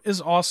art is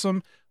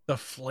awesome. The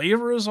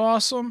flavor is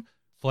awesome.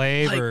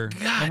 Flavor,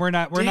 like,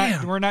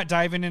 and we're not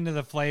diving into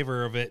the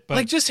flavor of it, but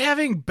like just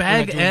having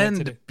Bag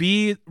End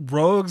be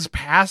Rogue's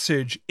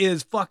Passage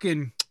is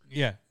fucking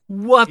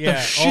What the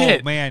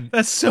shit? Oh man,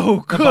 that's so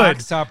good. The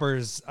box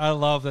toppers, I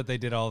love that they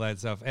did all that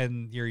stuff,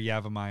 and your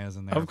Yavamaya's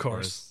in there, of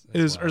course.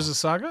 Is Urza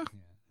Saga?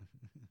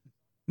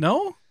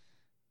 No,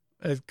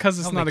 because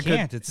it's not a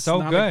good. It's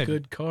so good. A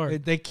good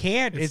card. They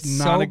can't. It's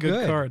not so a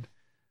good card.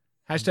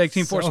 Hashtag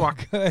Team Force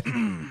Walk. Good.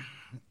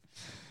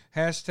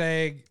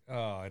 Hashtag.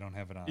 Oh, I don't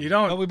have it on. You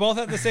don't. But we both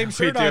have the same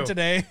shirt do. on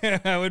today.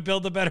 I would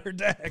build a better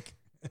deck.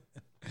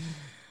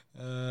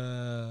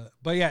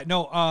 But yeah,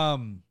 no. I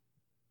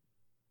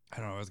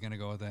don't know. I was gonna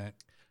go with that.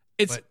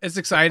 It's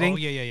exciting. Oh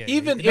yeah.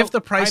 Even No, if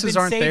the prices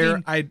aren't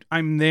saving... there,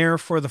 I'm there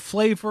for the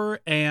flavor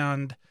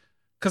and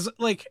because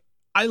like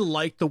I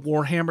liked the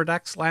Warhammer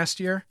decks last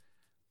year,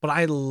 but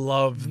I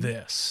love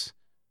this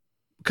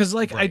because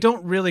like I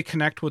don't really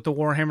connect with the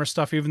Warhammer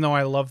stuff, even though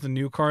I love the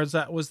new cards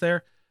that was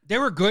there. They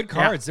were good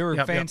cards. They were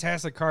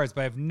fantastic cards,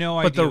 but I have no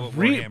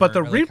idea. But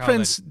the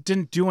reprints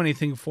didn't do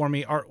anything for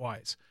me art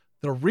wise.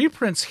 The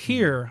reprints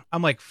here,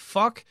 I'm like,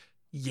 fuck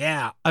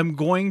yeah, I'm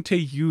going to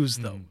use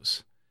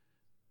those.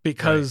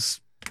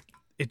 Because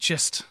it's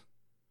just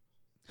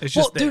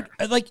there.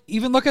 Dude, like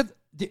even look at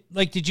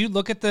did you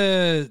look at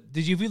the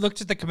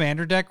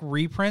Commander deck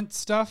reprint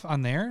stuff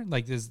on there?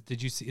 Like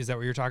did you see, is that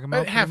what you're talking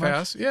about?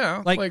 Half-ass,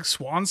 yeah. Like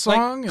Swan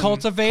Song, like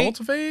Cultivate.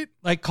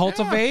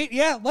 Cultivate,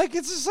 yeah. Like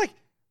it's just like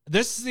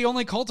this is the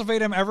only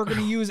Cultivate I'm ever going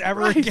to use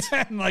ever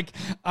again. Like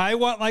I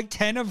want like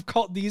 10 of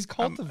these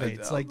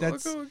Cultivates. Like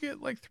that's I'll go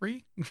get like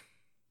 3.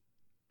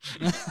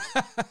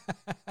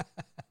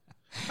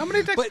 How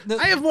many decks?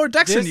 I have more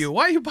decks than you.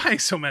 Why are you buying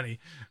so many?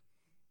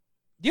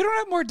 You don't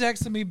have more decks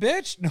than me,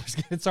 bitch. No, I'm just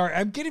kidding. Sorry,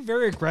 I'm getting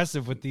very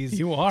aggressive with these.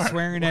 You are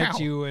swearing at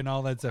you and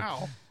all that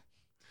stuff.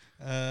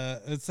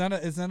 It's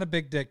not a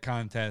big dick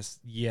contest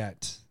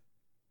yet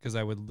because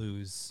I would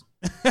lose.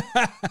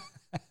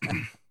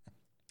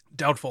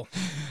 Doubtful.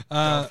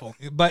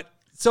 But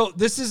so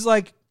this is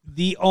like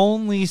the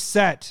only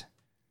set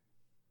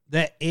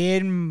that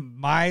in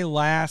my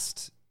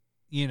last,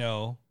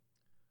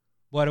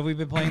 what have we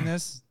been playing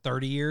this?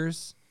 30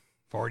 years,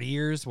 40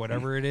 years,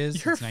 whatever it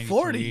is. You're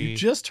 40. You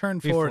just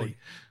turned 40.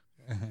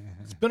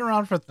 It's been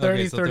around for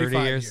 30,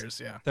 35 years.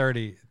 Yeah.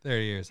 30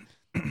 years.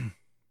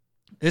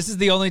 This is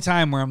the only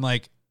time where I'm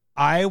like,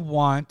 I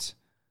want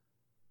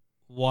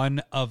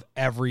one of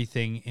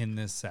everything in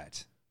this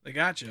set. I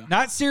gotcha.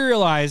 Not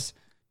serialized.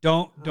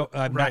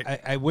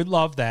 Right. I would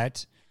love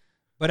that.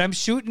 But I'm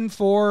shooting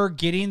for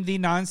getting the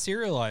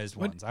non-serialized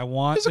ones. I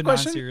want the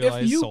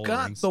non-serialized. If you Soul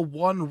got Rings. the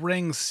One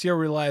Ring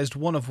serialized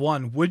 1 of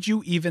 1, would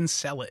you even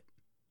sell it?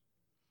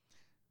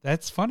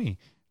 That's funny.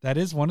 That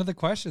is one of the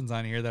questions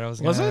on here that I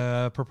was going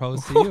to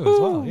propose to you as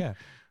well. Yeah.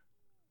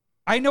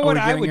 I know what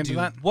I would do.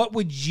 That? What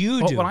would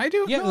you do? What I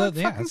do? Yeah, no,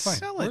 that's fine.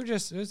 Sell it. We're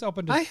just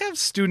open to. I have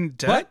student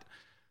debt.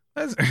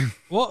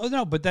 Well,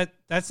 no, but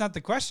that's not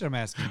the question I'm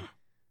asking.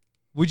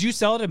 Would you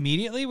sell it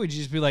immediately? Would you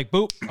just be like,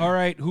 boop, all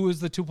right, who is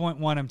the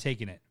 2.1? I'm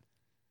taking it.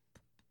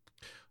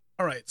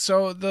 All right.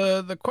 So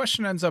the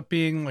question ends up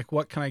being like,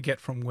 what can I get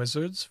from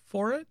Wizards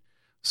for it?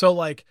 So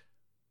like,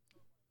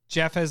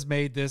 Jeff has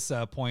made this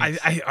point.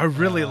 I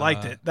really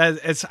liked it.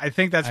 I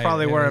think that's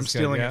probably where I'm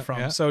stealing it from.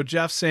 Yeah. So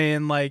Jeff's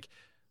saying like,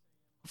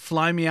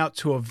 fly me out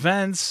to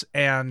events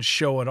and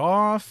show it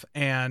off,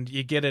 and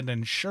you get it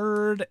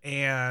insured,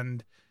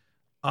 and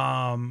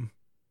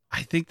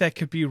I think that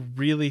could be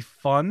really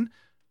fun.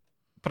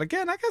 But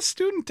again, I got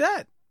student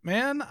debt,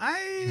 man.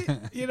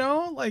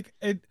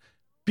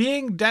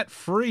 Being debt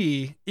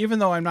free, even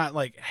though I'm not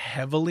like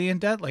heavily in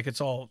debt, like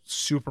it's all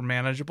super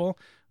manageable,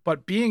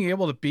 but being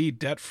able to be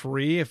debt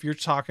free, if you're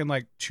talking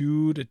like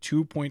 2 to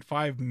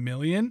 2.5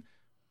 million,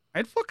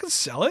 I'd fucking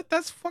sell it.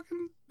 That's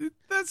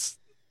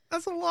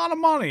a lot of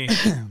money.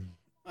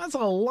 That's a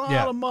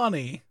lot of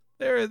money.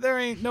 There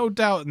ain't no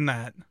doubt in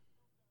that.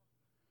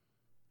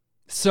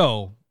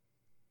 So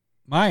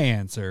my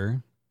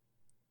answer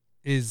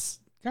is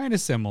kind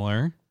of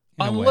similar.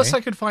 Unless I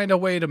could find a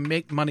way to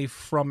make money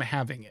from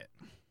having it.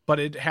 But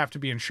it'd have to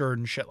be insured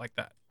and shit like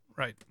that.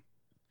 Right.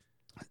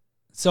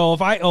 So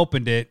if I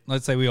opened it,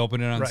 let's say we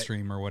opened it on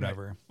stream or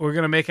whatever. Right. We're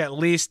going to make at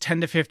least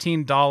 $10 to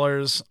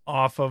 $15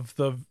 off of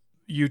the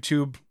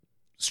YouTube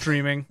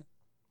streaming.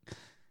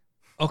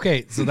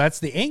 Okay, so that's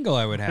the angle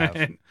I would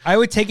have. I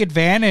would take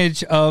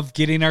advantage of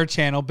getting our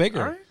channel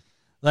bigger. All right.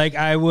 Like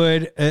I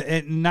would,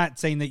 not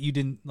saying that you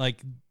didn't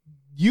like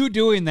you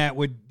doing that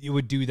you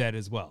would do that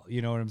as well.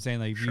 You know what I'm saying?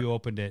 Like if you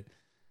opened it,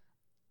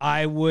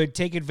 I would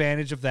take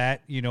advantage of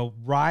that,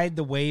 ride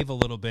the wave a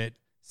little bit,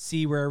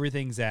 see where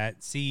everything's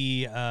at,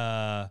 see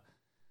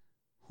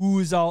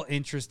who's all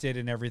interested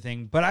in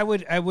everything. But I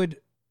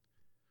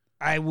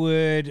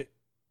would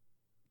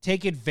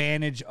take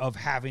advantage of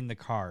having the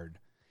card.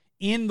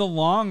 In the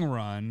long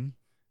run,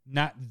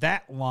 not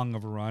that long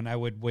of a run, I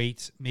would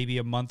wait maybe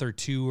a month or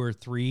 2 or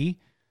 3.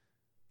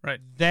 Right.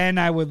 Then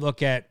I would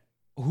look at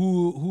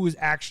who is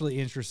actually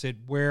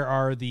interested. Where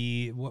are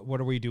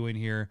what are we doing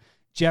here?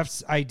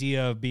 Jeff's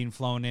idea of being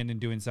flown in and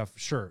doing stuff,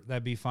 sure,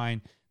 that'd be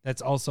fine.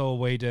 That's also a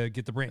way to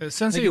get the brand.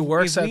 Since he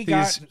works at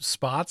these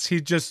spots,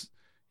 he'd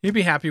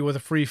be happy with a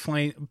free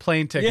plane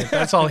ticket. Yeah.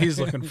 That's all he's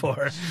looking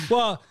for.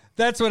 Well,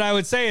 that's what I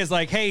would say is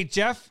like, hey,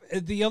 Jeff,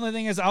 the only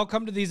thing is I'll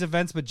come to these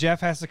events, but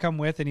Jeff has to come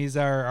with, and he's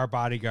our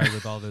bodyguard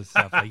with all this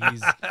stuff. Like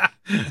he's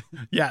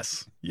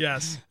Yes.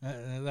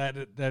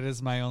 That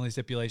is my only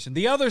stipulation.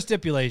 The other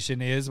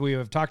stipulation is we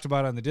have talked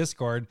about on the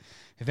Discord.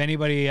 If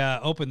anybody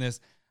opened this,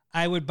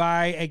 I would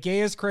buy a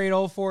Gaia's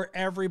Cradle for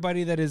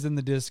everybody that is in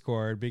the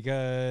Discord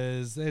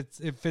because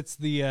it fits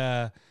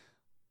the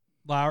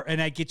Lower,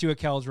 and I'd get you a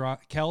Keldon.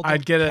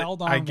 I'd get a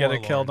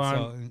Warlord,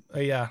 Keldon.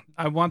 Yeah,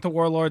 I want the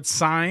Warlord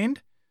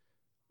signed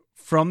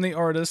from the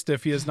artist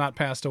if he has not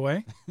passed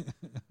away,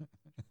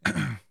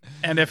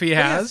 and if he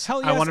has,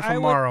 yes, I want it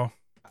from Morrow.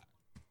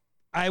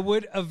 I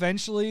would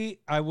eventually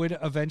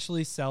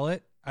sell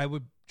it. I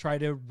would try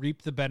to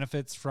reap the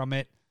benefits from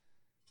it.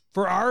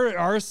 For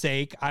our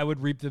sake, I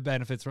would reap the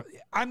benefits from.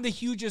 I'm the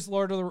hugest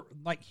Lord of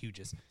the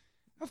hugest.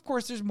 Of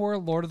course, there's more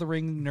Lord of the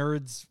Ring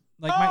nerds.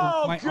 Like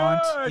my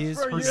aunt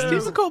is her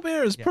Stephen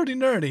Colbert is pretty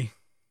nerdy.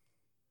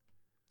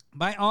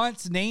 My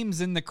aunt's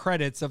name's in the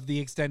credits of the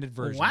extended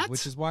version, What?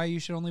 which is why you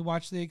should only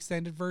watch the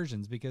extended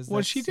versions because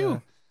What'd she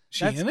do?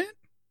 She in it?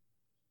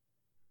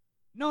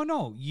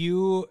 No.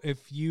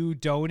 If you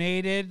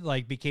donated,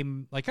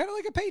 became kind of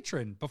like a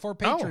patron before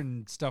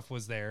patron stuff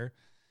was there.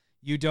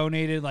 You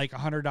donated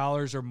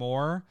 $100 or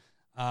more.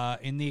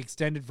 In the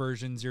extended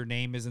versions, your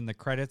name is in the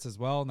credits as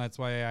well, and that's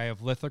why I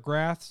have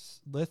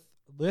lithographs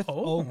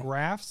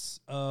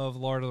of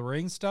Lord of the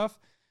Rings stuff.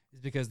 Is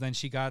because then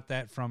she got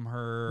that from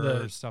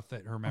her stuff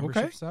that her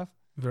membership stuff.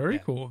 Very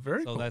cool.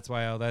 Very so cool. that's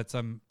why that's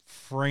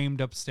framed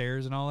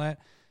upstairs and all that.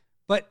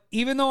 But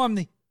even though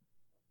I'm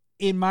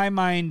in my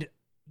mind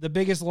the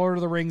biggest Lord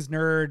of the Rings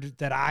nerd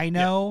that I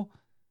know,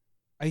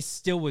 I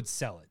still would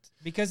sell it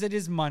because it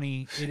is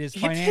money. It is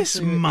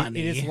financially money.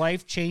 It is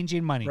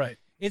life-changing money. Right.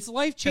 It's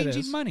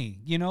life-changing money.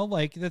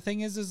 The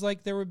thing is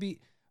there would be,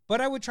 but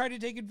I would try to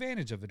take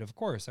advantage of it. Of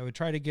course, I would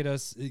try to get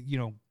us,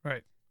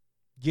 right.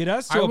 Get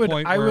us to a point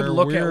where I would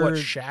look at what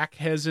Shaq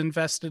has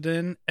invested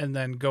in and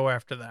then go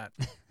after that.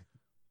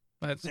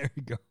 There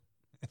you go.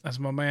 That's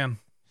my man.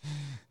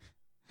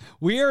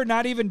 We are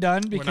not even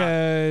done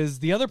because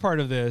the other part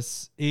of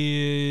this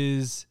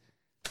is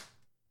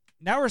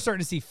now we're starting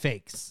to see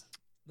fakes.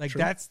 True.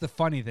 That's the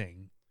funny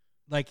thing.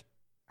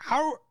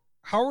 How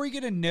are we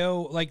going to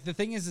know? The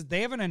thing is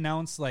they haven't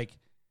announced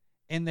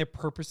and they're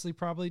purposely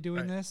probably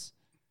doing this.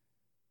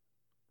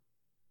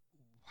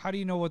 How do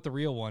you know what the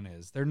real one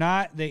is?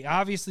 They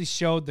obviously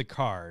showed the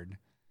card,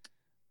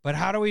 but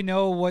how do we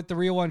know what the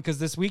real one? Because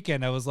this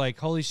weekend I was like,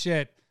 holy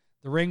shit,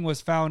 the ring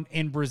was found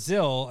in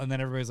Brazil. And then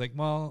everybody's like,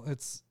 well,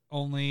 it's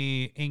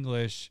only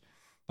English.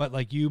 But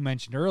like you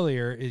mentioned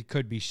earlier, it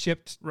could be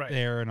shipped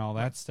there and all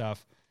that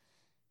stuff.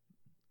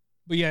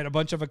 But yeah, a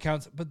bunch of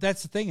accounts. But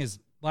that's the thing is,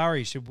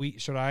 Lowry,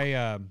 should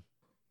I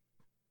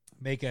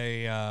make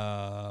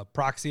a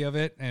proxy of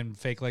it and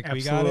fake we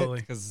got it?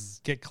 Because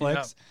get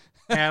clicks. Yep.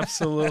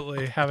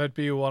 Absolutely. Have it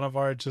be one of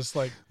our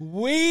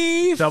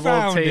we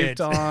double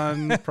taped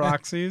on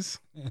proxies.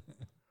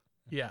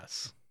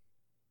 Yes.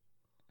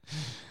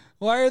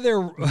 Why are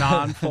there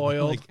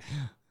non-foiled?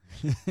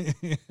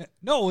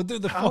 No, do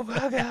the oh my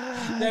God.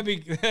 That'd be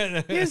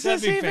is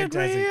this even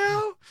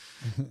real?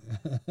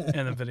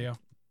 In the video.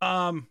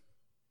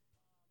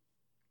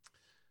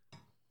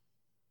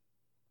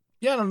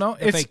 Yeah, I don't know.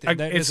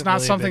 It's not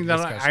really something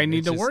that I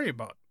need to worry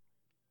about.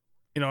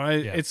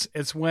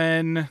 It's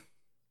when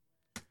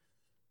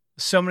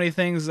so many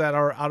things that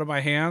are out of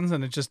my hands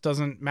and it just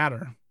doesn't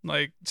matter.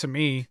 To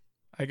me,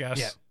 I guess.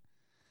 Yeah.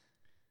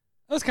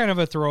 That was kind of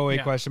a throwaway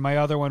question. My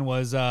other one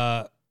was,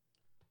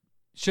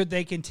 should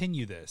they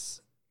continue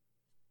this?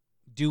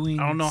 I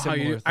don't know how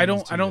you. I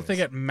don't think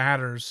it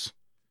matters.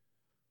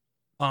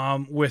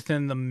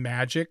 Within the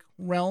Magic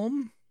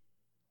realm,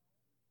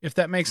 if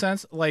that makes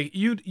sense.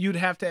 You'd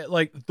have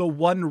to the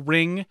One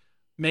Ring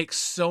makes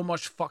so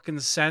much fucking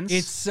sense.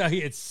 It's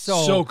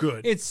so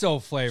good. It's so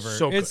flavor.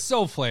 It's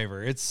so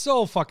flavor. It's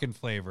so fucking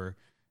flavor.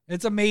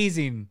 It's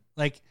amazing.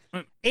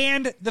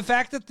 And the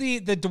fact that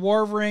the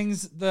dwarf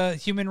rings, the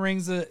human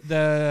rings,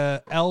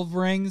 the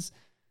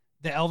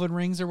elven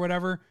rings or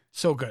whatever,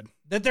 so good.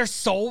 That they're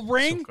soul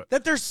ring.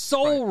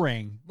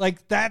 Ring.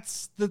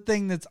 That's the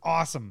thing that's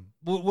awesome.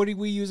 What do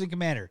we use in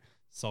Commander?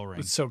 Soul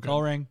ring. It's so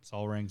good.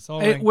 Soul ring.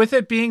 With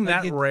it being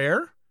that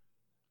rare.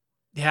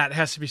 Yeah, it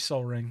has to be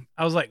Soul Ring.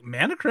 I was like,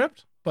 Mana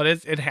Crypt, but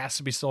it has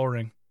to be Soul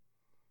Ring.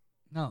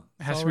 No,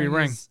 it has to be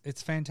Ring.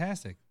 It's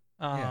fantastic.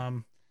 Yeah.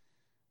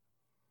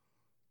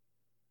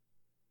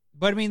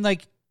 But I mean,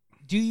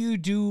 do you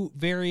do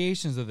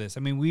variations of this?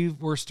 I mean,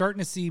 we're starting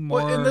to see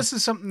more. Well, and this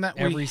is something that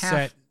we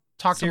have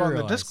talked about in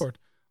the Discord.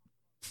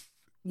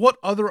 What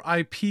other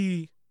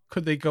IP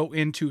could they go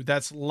into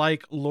that's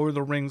like Lord of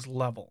the Rings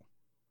level?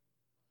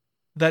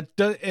 And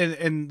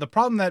the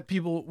problem that we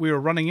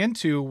were running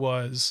into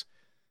was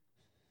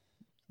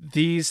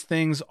these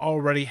things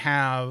already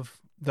have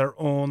their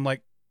own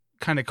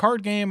kind of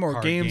card game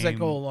or games that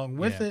go along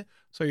with it.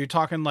 So you're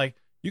talking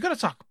you got to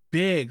talk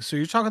big. So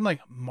you're talking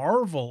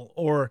Marvel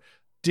or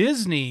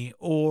Disney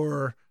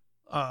or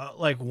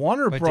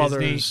Warner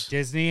Brothers.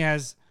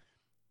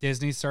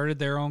 Disney started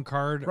their own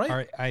card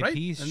IP,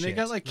 and they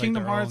got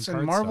Kingdom Hearts,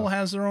 and Marvel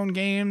has their own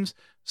games.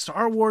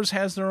 Star Wars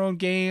has their own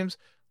games.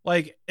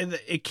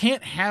 It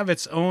can't have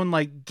its own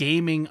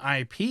gaming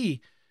IP.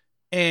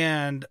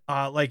 And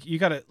you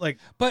gotta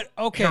but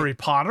okay, Harry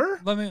Potter.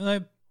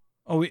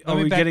 Are we Let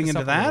me back getting this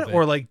into up a little that bit.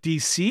 or like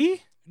DC?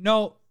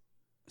 No.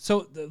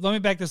 So let me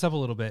back this up a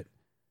little bit.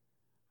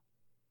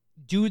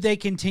 Do they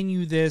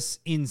continue this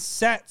in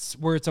sets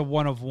where it's a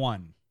 1 of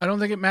 1? I don't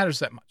think it matters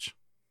that much.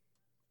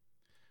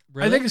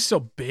 Really? I think it's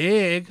still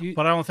big,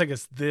 but I don't think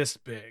it's this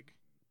big.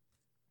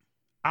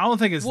 I don't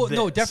think it's this.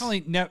 No,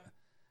 definitely.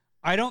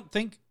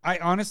 I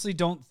honestly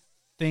don't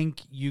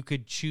think you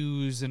could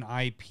choose an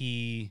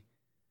IP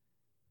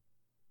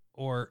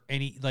or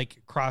any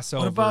like crossover.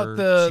 What about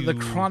the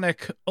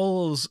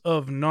Chronicles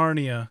of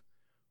Narnia?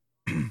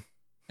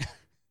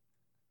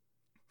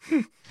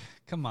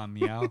 Come on,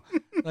 Meow.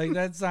 Like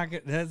that's not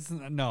good. That's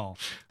no.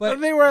 But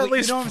they were at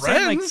least you know what I'm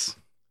friends. saying?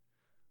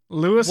 Like,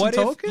 Lewis and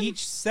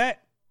Tolkien.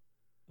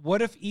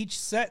 What if each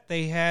set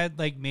they had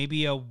like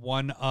maybe a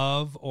 1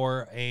 of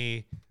or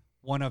a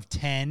 1 of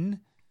 10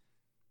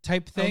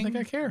 type thing? I don't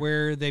think I care.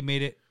 Where they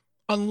made it,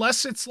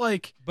 unless it's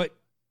like, but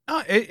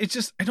it's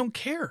just I don't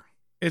care.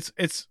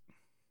 It's.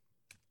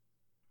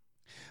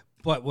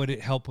 But would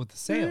it help with the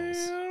sales?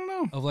 I don't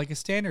know. Of like a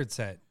standard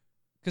set,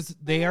 because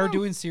they are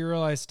doing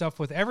serialized stuff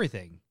with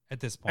everything at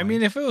this point. I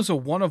mean, if it was a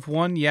 1 of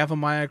 1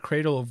 Yavimaya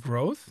Cradle of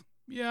Growth,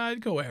 yeah, I'd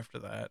go after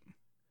that.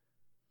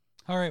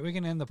 All right, we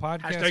can end the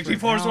podcast. Hashtag right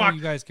T4's now. walk.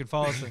 You guys can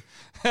follow us.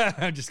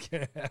 I'm just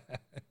kidding.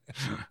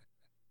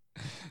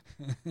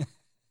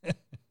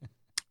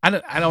 I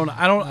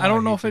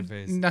don't know if it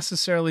face.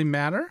 necessarily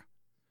matter.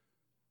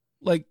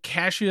 Like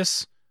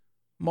Cassius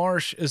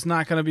Marsh is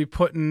not going to be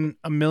putting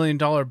 $1 million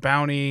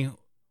bounty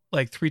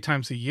like 3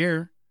 times a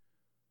year.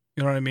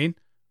 You know what I mean?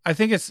 I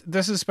think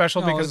this is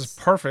special because it's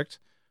perfect,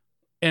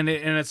 and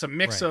it's a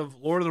mix of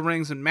Lord of the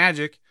Rings and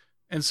Magic,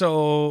 and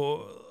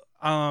so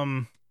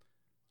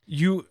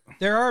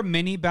there are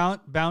many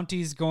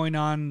bounties going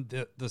on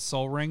the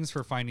Soul Rings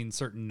for finding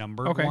certain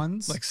numbered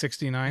ones, like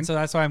 69. And so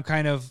that's why I'm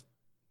kind of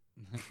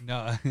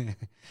no.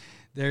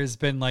 There's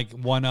been like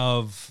one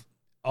of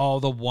all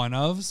the one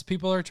ofs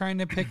people are trying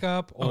to pick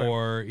up,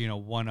 or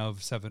 1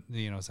 of 7,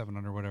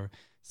 700 whatever.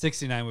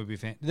 69 would be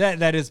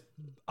that is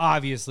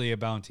obviously a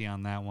bounty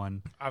on that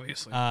one.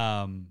 Obviously.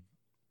 But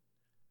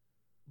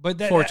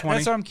that's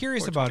what I'm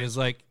curious about is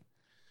like,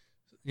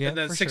 yeah, and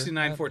then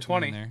 69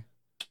 420.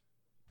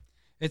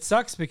 It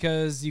sucks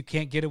because you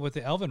can't get it with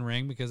the Elven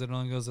Ring because it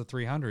only goes to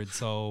 300.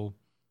 So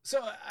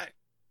I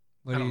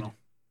don't know.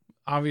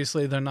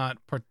 Obviously, they're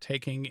not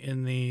partaking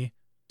in the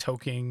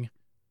token.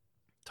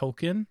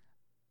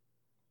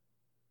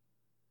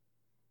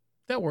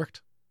 That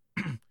worked.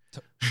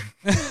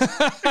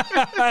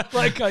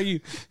 Like how you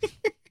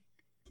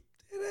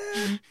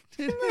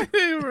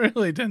it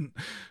really didn't.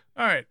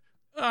 All right.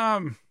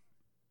 I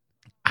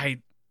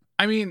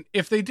mean,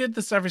 if they did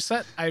this every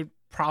set, I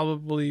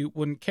probably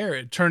wouldn't care.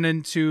 It'd turn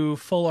into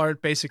full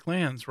art basic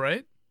lands,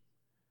 right?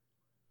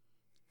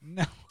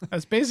 No,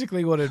 that's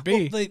basically what it'd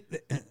be. Well,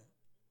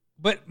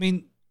 but I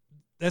mean,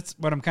 that's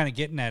what I'm kind of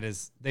getting at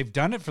is they've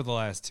done it for the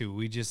last 2.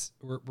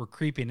 We're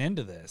creeping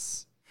into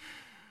this.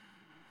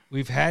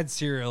 We've had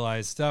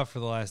serialized stuff for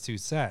the last 2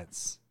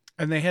 sets.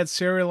 And they had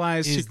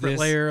serialized Secret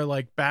Lair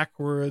like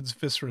backwards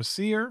Viscera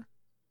Seer.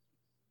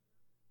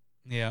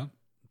 Yeah.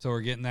 So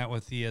we're getting that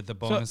with the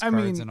bonus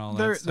cards and all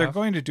that stuff. They're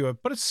going to do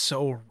it, but it's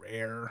so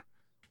rare.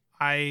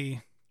 But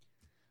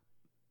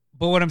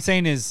what I'm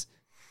saying is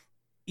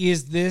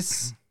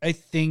this a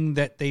thing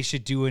that they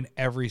should do in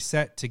every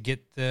set to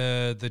get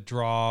the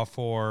draw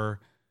for?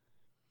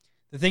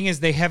 The thing is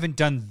they haven't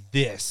done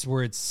this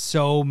where it's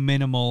so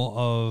minimal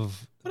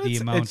of the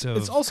amount of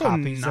it's also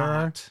copies there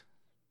are.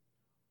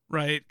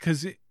 Right,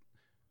 because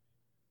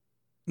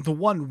the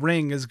One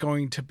Ring is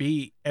going to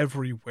be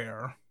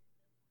everywhere.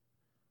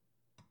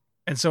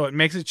 And so it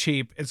makes it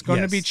cheap. It's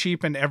going to be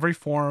cheap in every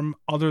form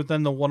other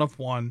than the 1 of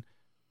 1.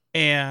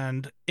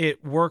 And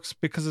it works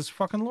because it's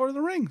fucking Lord of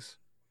the Rings.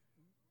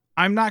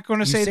 I'm not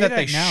going to say that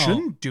they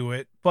shouldn't do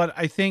it, but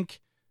I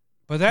think...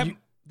 But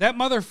that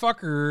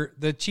motherfucker,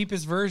 the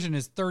cheapest version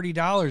is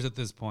 $30 at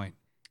this point.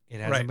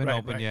 It hasn't been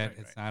opened yet.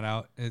 It's not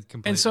out. It's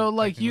completely. And so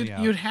like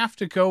you'd have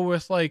to go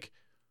with like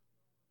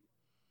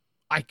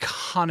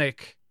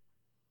iconic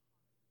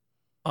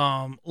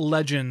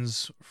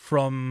legends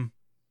from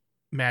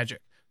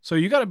Magic. So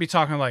you got to be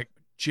talking like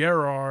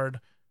Gerard,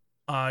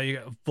 you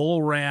got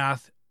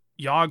Volrath,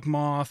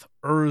 Yawgmoth,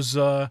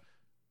 Urza,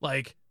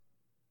 like,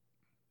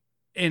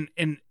 and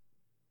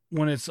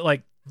when it's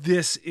like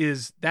that's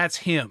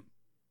him,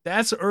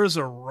 that's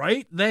Urza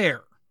right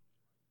there,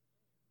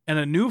 and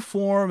a new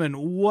form and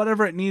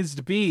whatever it needs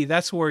to be.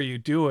 That's where you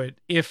do it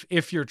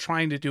if you're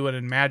trying to do it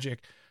in Magic.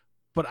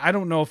 But I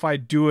don't know if I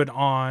do it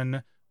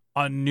on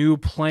a new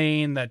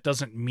plane that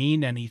doesn't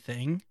mean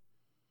anything.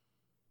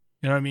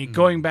 You know what I mean?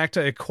 Going back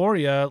to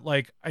Ikoria,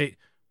 like,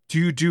 do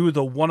you do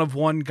the 1 of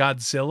 1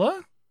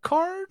 Godzilla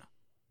card?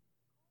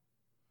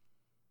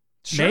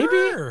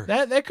 Sure. Maybe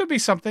that could be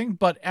something,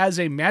 but as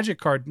a Magic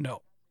card,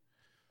 no.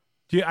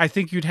 I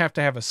think you'd have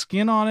to have a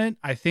skin on it.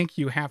 I think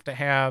you have to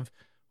have,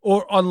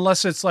 or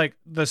unless it's like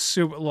the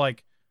super,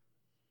 like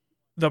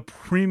the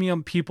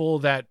premium people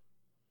that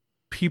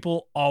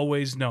people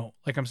always know.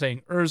 Like I'm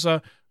saying,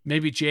 Urza,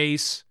 maybe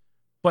Jace,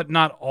 but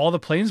not all the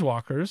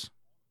planeswalkers.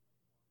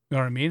 You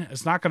know what I mean?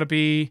 It's not going to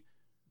be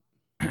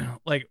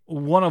like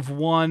one of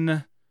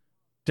one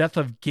Death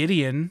of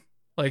Gideon.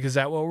 Like, is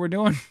that what we're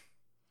doing?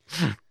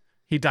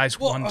 He dies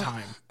one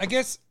time. I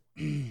guess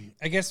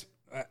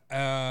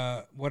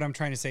what I'm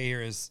trying to say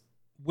here is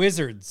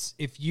wizards.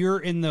 If you're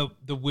in the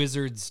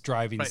wizards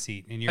driving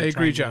seat and you're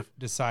trying to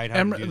decide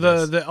how to do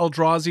this. The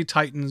Eldrazi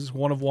Titans,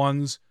 one of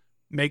ones,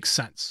 makes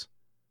sense.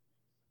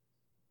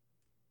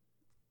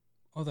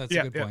 Oh, that's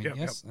a good point.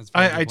 Yes, that's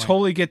I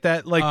totally get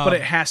that. Like, but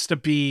it has to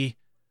be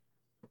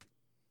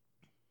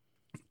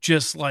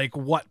just like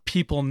what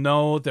people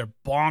know. They're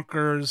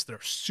bonkers.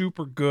 They're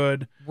super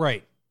good.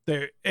 Right.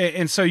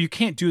 And so you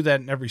can't do that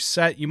in every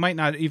set. You might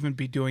not even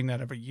be doing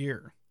that every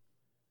year.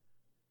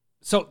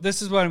 So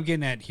this is what I'm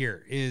getting at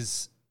here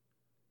is,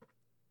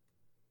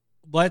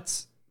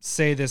 let's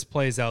say this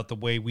plays out the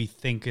way we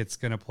think it's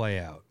going to play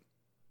out.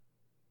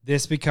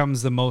 This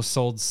becomes the most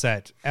sold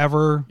set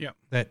ever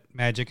that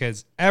Magic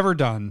has ever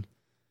done.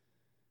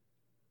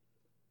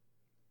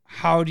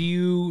 How do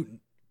you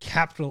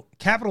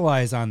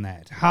capitalize on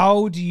that?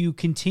 How do you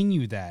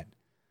continue that?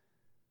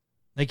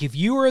 Like, if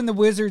you were in the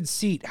Wizards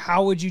seat,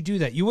 how would you do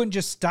that? You wouldn't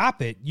just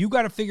stop it. You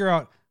got to figure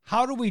out,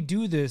 how do we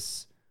do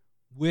this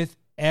with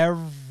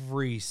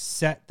every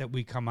set that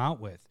we come out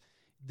with?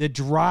 The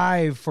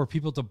drive for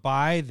people to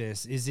buy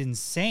this is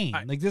insane.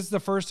 Like, this is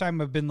the first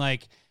time I've been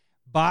like,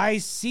 buy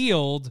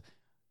sealed,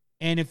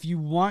 and if you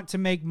want to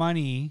make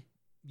money,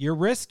 you're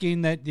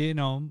risking that, you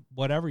know,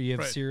 whatever, you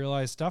have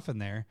serialized stuff in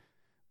there,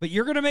 but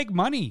you're going to make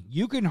money.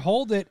 You can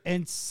hold it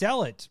and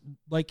sell it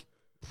like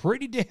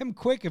pretty damn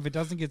quick if it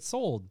doesn't get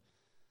sold.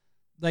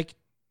 Like,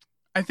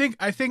 I think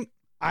personally,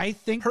 I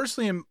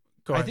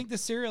think the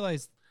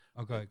serialized,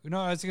 okay. No,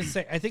 I was going to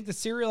say, I think the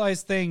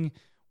serialized thing,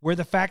 where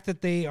the fact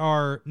that they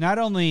are not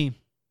only,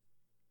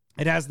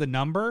 it has the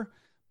number,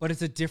 but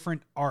it's a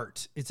different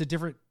art. It's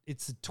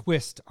a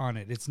twist on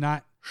it. It's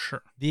not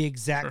the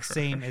exact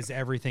same as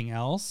everything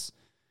else.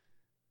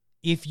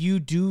 If you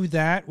do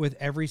that with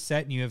every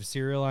set and you have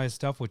serialized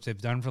stuff, which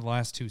they've done for the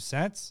last 2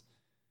 sets,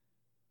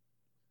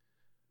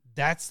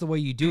 that's the way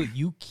you do it.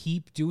 You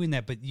keep doing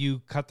that, but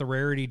you cut the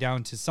rarity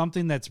down to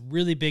something that's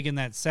really big in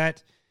that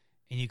set,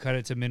 and you cut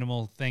it to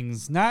minimal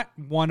things, not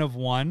one of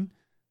one,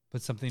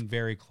 but something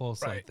very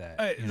close like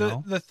that.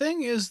 The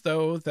thing is,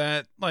 though,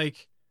 that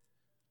like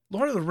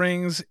Lord of the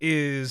Rings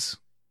is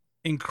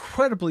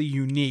incredibly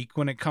unique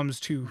when it comes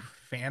to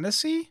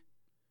fantasy,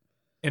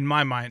 in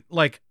my mind.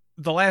 Like,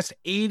 the last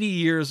 80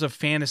 years of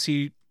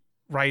fantasy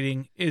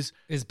writing is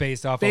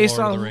based off of Lord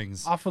of the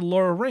Rings. Off of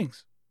Lord of the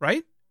Rings,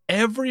 right?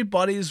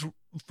 Everybody's,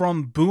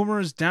 from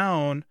boomers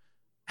down,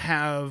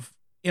 have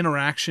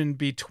interaction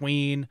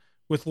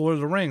with Lord of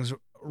the Rings,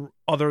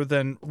 other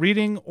than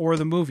reading or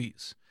the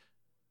movies,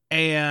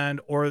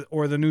 and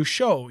or the new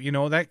show, you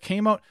know, that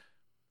came out.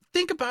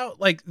 Think about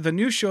like the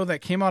new show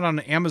that came out on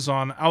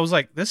Amazon. I was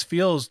like, this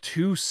feels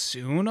too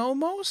soon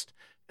almost.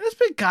 And it's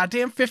been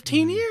goddamn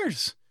 15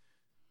 years.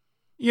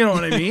 You know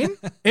what I mean?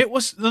 It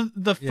was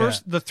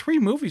the 3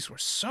 movies were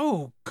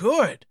so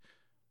good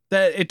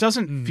that it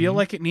doesn't feel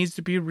like it needs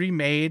to be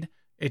remade.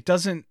 It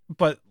doesn't,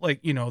 but like,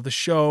 you know, the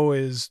show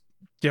is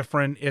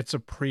different. It's a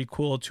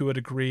prequel to a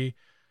degree,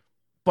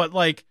 but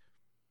like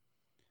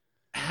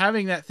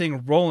having that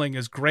thing rolling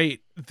is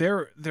great.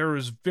 There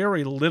is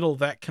very little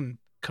that can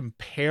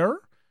compare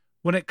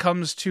when it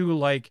comes to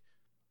like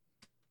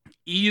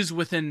ease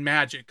within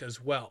Magic as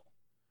well.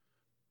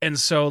 And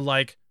so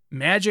like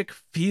Magic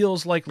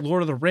feels like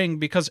Lord of the Ring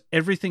because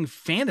everything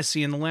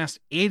fantasy in the last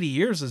 80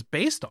 years is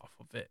based off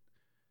of it.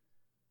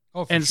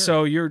 Oh, and sure.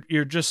 So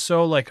you're just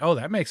so like, oh,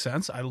 that makes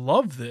sense. I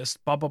love this.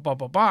 Blah blah blah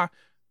blah blah.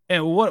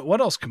 And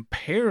what else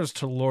compares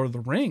to Lord of the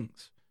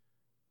Rings?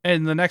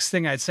 And the next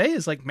thing I'd say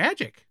is like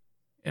Magic,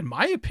 in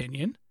my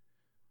opinion.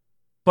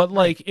 But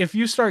like, if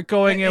you start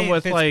going in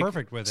with like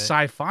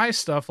sci-fi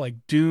stuff like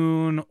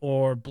Dune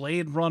or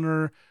Blade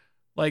Runner,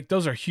 like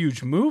those are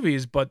huge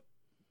movies, but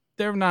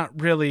they're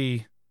not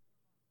really.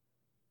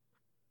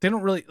 They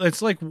don't really.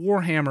 It's like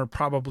Warhammer,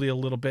 probably a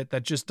little bit,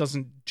 that just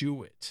doesn't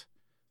do it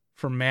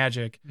for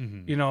Magic,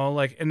 you know.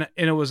 Like, and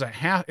it was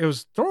it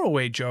was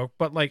throwaway joke,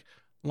 but like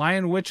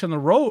Lion Witch and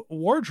the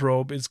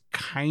Wardrobe is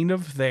kind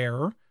of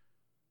there,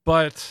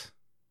 but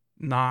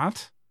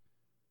not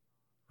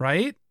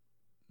right.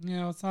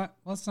 Yeah,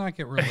 let's not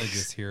get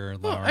religious here, Larry.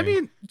 Well, I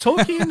mean,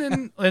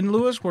 Tolkien and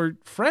Lewis were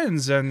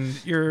friends,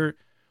 and your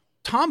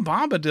Tom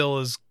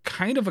Bombadil is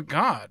kind of a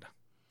god.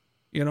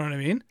 You know what I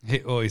mean?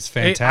 He's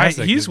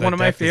fantastic. He's one of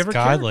my favorite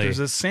characters.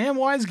 It's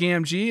Samwise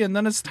Gamgee, and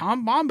then it's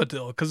Tom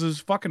Bombadil because of his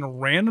fucking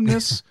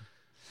randomness.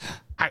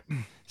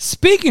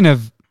 Speaking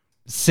of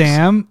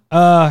Sam,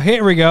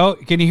 here we go.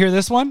 Can you hear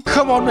this one?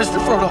 Come on, Mr.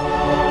 Frodo.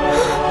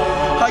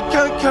 I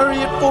can't carry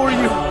it for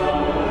you,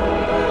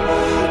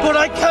 but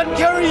I can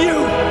carry you.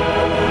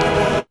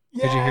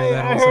 Did you hear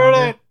that? I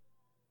heard it.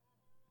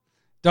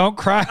 Don't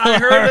cry. I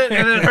heard it,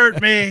 and it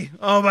hurt me.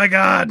 Oh my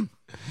god.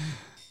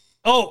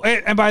 Oh,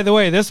 and by the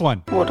way, this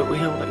one. What are we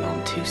holding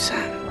on to,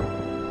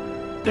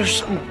 Sam? There's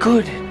some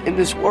good in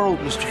this world,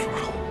 Mr.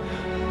 Frodo.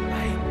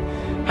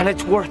 and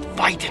it's worth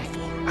fighting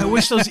for. I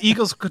wish those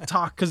eagles could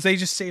talk because they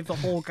just saved the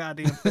whole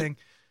goddamn thing.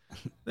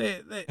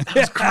 I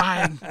was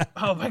crying.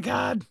 Oh my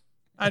God.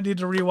 I need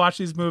to rewatch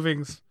these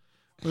movies,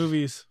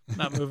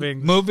 not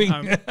moving.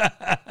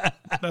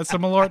 That's the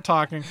Malort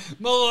talking.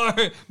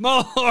 Malort.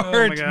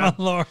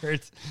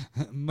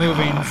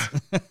 Movings.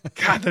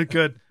 God, they're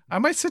good. I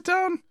might sit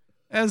down,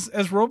 as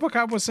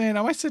RoboCop was saying,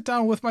 I might sit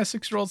down with my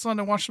 6-year-old son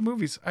and watch the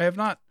movies. I have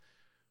not.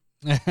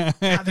 God,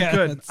 they're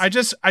good. I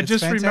just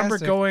remember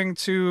going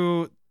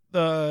to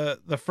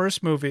the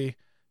first movie,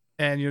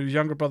 and your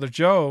younger brother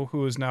Joe,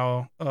 who is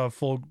now a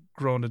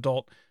full-grown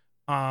adult,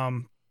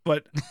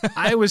 but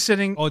I was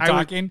sitting.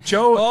 Talking.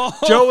 Joe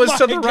was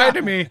to the right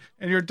of me,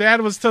 and your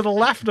dad was to the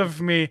left of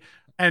me,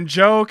 and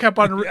Joe kept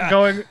on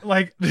going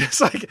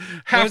just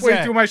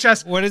halfway through my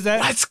chest. What is that?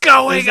 What's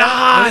going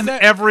on?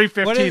 Every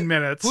 15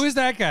 minutes. Who is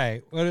that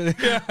guy?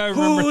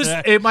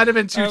 It might have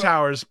been Two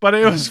Towers, but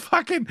it was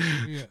fucking.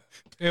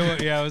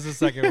 It was the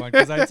second one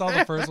because I saw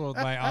the first one with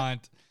my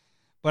aunt.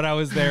 But I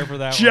was there for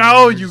that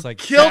Joe, one. you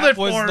killed it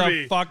for me. That was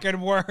the fucking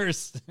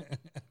worst.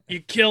 You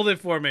killed it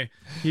for me.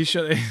 You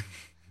should.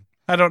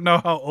 I don't know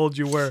how old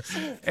you were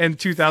in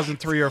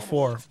 2003 or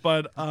 4,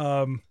 but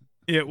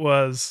it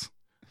was.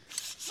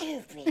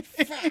 Stupid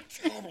fat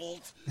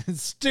hobbit.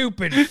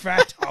 Stupid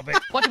fat hobbit.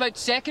 What about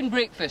second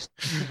breakfast?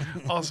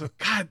 Also,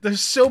 God,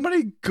 there's so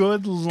many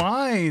good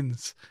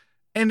lines,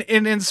 and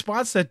in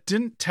spots that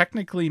didn't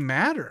technically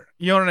matter.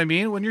 You know what I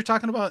mean? When you're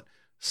talking about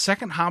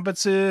second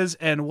hobbitses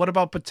and what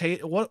about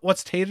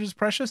what's Tater's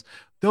precious?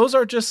 Those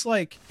are just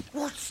like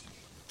what's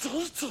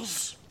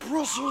Tater's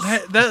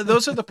precious?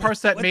 Those are the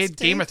parts that made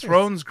Game of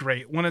Thrones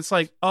great. When it's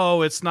like,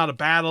 oh, it's not a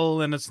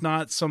battle and it's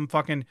not some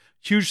fucking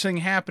huge thing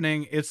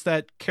happening. It's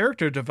that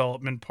character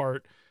development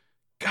part.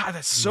 God,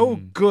 that's so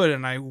good.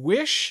 And I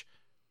wish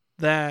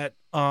that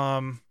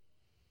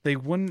they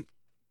wouldn't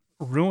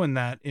ruin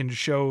that in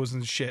shows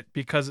and shit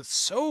because it's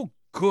so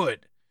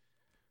good.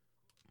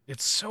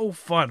 It's so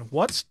fun.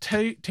 What's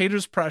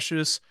Tater's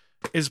precious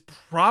is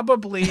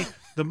probably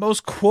the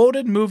most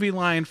quoted movie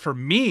line for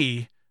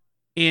me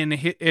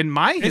in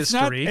my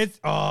history.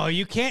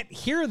 You can't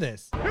hear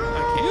this.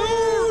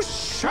 You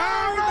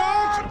shall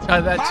not.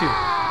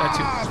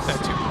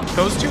 That too.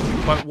 Those two.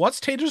 But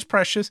what's Tater's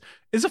precious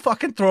is a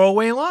fucking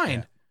throwaway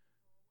line.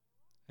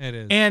 Yeah. It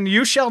is. And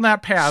you shall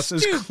not pass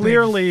Stupid is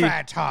clearly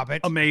fat hobbit.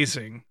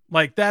 Amazing.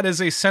 Like that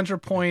is a center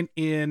point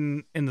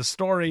in the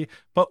story.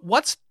 But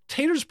what's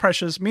Tater's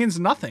precious means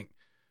nothing.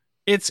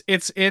 It's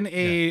in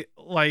a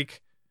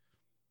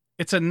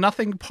it's a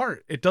nothing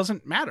part. It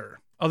doesn't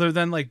matter other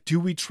than do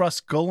we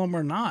trust Gollum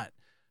or not?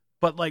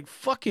 But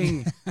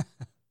fucking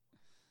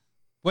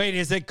wait,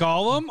 is it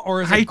Gollum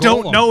or is it I Golem?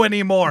 don't know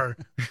anymore.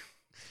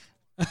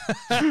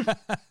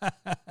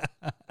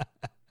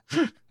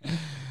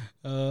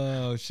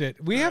 Oh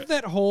shit. We have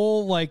that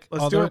whole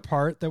other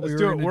part that we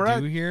were going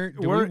to do here.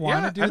 Do we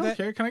want to do I that? don't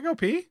care. Can I go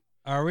pee?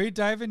 Are we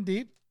diving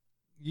deep?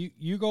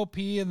 You go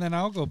pee and then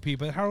I'll go pee,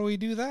 but how do we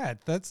do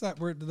that? That's not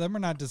we're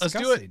not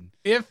discussing. Let's do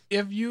it.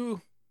 If you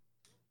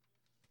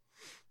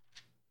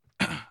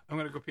I'm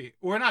gonna go pee.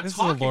 We're not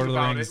talking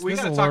about it. We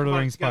gotta talk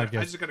about it together.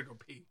 I just gotta go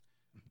pee.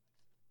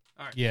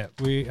 All right. Yeah,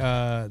 we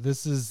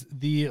this is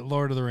the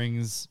Lord of the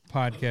Rings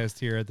podcast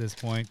here at this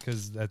point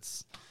because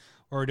that's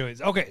what we're doing.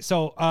 Okay,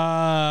 so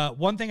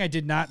one thing I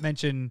did not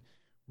mention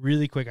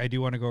really quick, I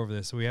do want to go over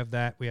this. So we have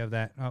that,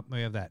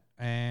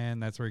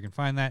 and that's where you can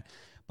find that.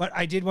 But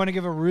I did want to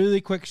give a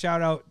really quick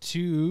shout out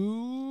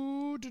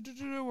to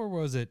where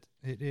was it?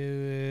 It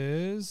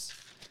is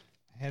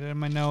I had it in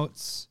my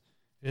notes.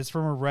 It's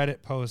from a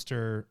Reddit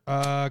poster.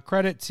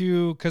 Credit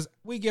to because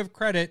we give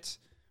credit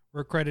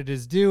where credit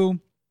is due.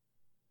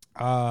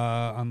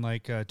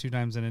 Unlike 2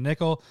 times and a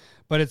nickel,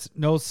 but it's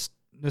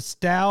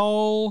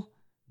Nostalgia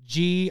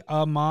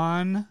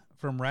Amon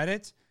from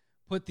Reddit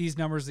put these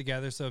numbers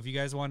together. So if you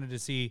guys wanted to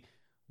see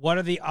what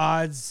are the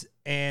odds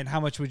and how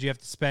much would you have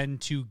to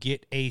spend to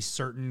get a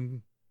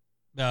certain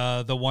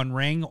the one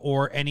ring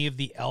or any of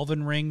the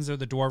elven rings or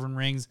the dwarven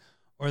rings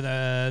or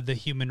the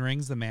human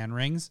rings, the man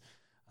rings.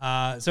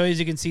 So as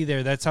you can see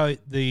there, that's how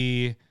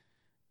you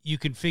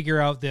can figure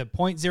out the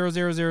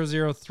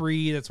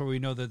 0.00003. That's where we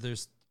know that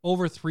there's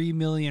over 3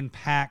 million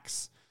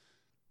packs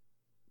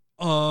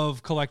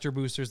of collector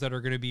boosters that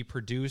are going to be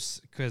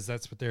produced because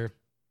that's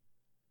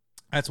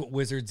what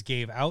Wizards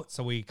gave out.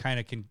 So we kind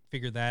of can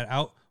figure that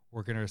out,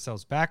 working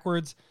ourselves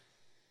backwards.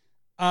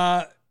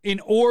 In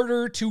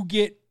order to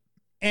get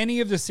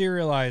any of the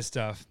serialized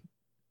stuff,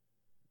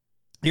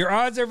 your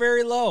odds are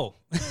very low.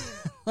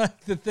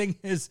 Like the thing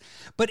is,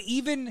 but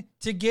even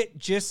to get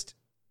just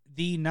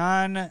the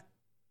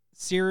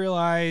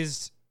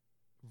non-serialized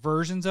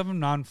versions of them,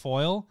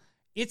 non-foil,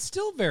 it's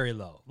still very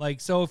low.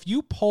 So if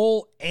you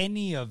pull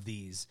any of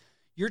these,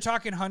 you're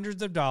talking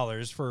hundreds of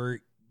dollars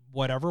for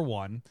whatever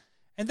one.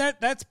 And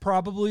that's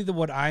probably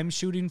what I'm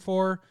shooting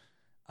for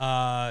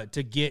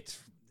to get.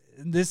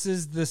 This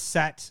is the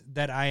set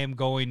that I am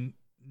going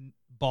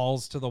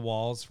balls to the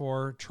walls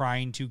for,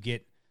 trying to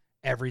get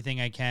everything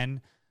I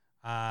can.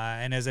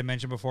 And as I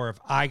mentioned before, if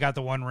I got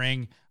the One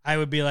Ring, I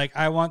would be like,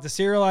 I want the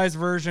serialized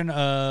version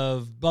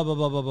of blah, blah,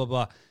 blah, blah, blah,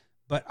 blah.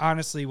 But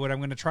honestly, what I'm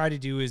going to try to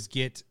do is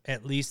get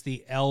at least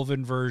the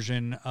Elven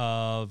version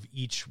of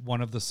each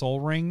one of the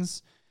Soul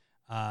Rings,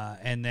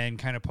 and then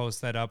kind of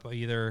post that up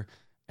either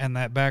in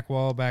that back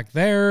wall back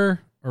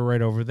there or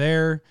right over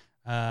there.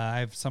 I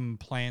have some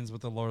plans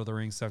with the Lord of the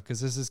Rings stuff because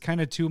this is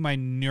kind of two of my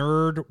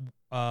nerd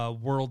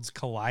worlds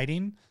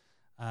colliding.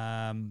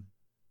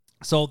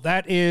 So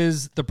that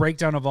is the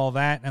breakdown of all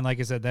that. And like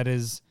I said, that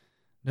is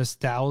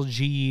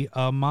Nostalgia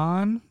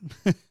Amon.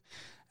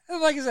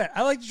 Like I said,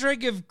 I like to try to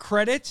give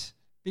credit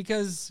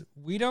because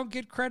we don't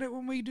get credit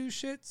when we do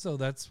shit. So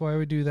that's why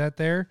we do that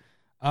there.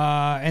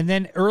 And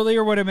then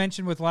earlier, what I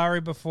mentioned with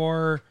Lowry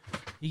before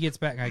he gets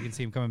back, I can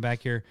see him coming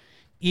back here,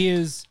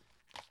 is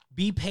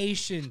be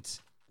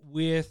patient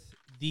with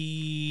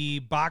the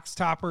box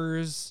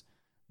toppers,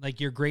 like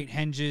your Great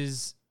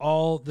Henges,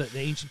 all the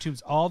Ancient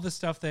Tombs, all the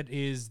stuff that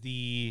is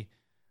the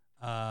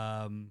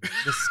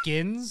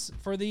skins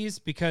for these,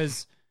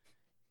 because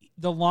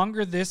the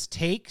longer this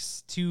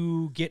takes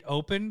to get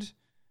opened,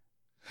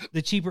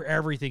 the cheaper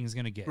everything's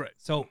going to get. Right.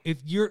 So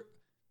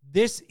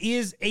this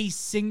is a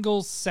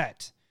single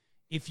set.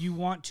 If you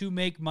want to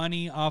make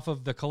money off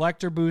of the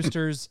collector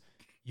boosters,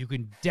 you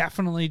can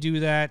definitely do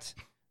that.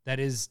 That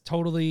is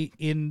totally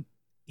in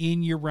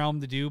your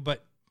realm to do.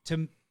 But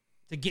to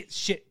get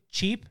shit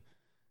cheap,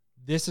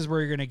 this is where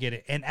you're going to get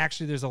it. And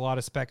actually, there's a lot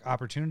of spec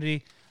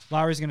opportunity.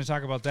 Lowry's going to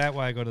talk about that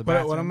while I go to the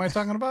bathroom. What am I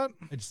talking about?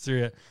 I just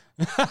threw it.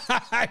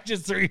 I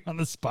just threw you on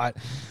the spot.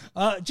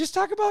 Just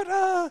talk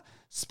about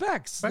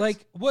specs.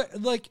 Like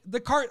what? Like the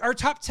card, our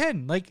top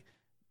 10. Like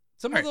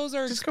some of those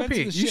are just go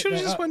expensive pee. as You shit. should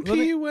have just went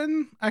pee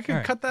when I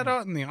could cut that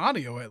out in the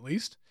audio at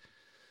least.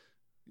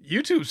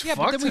 YouTube's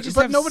fucked,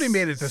 but nobody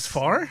made it this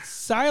far.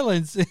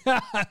 Silence.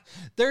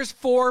 There's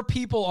 4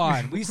 people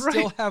on. We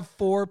still have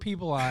 4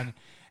 people on,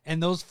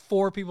 and those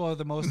 4 people are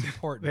the most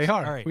important. They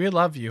are. All right. We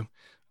love you.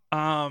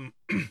 All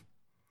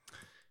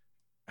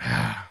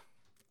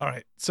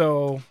right.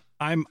 So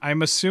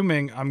I'm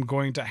assuming I'm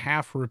going to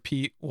half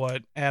repeat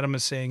what Adam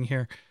is saying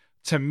here.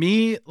 To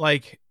me,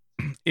 like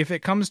if it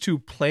comes to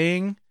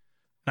playing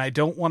and I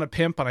don't want to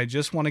pimp and I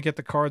just want to get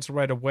the cards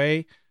right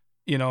away,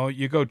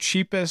 you go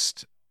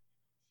cheapest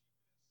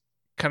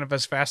kind of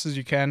as fast as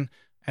you can.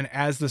 And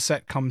as the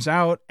set comes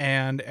out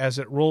and as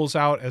it rolls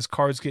out, as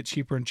cards get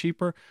cheaper and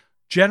cheaper,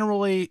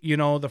 generally,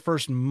 the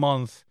first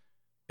month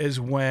is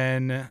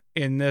when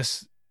in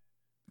this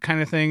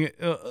kind of thing,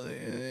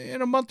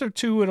 in a month or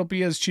two, it'll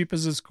be as cheap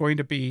as it's going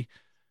to be.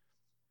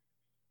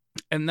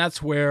 And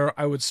that's where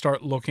I would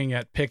start looking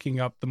at picking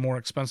up the more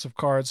expensive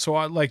cards. So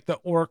I like the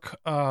Orc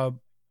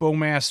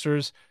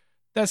Bowmasters.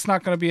 That's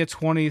not going to be a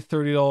 $20,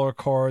 $30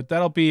 card.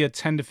 That'll be a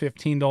 $10 to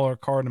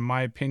 $15 card, in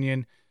my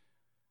opinion,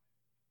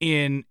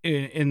 in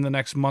the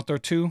next month or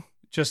two.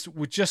 Just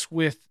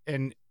with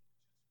and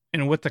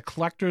with the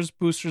collector's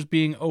boosters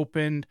being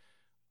opened,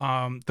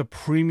 the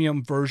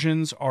premium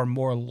versions are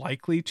more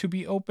likely to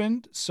be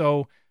opened.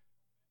 So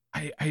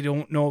I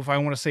don't know if I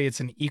want to say it's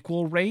an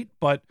equal rate,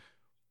 but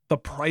the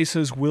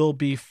prices will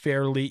be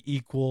fairly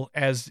equal,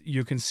 as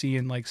you can see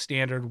in like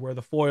standard, where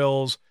the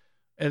foils,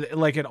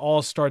 like it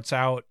all starts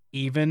out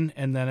even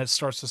and then it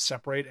starts to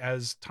separate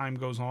as time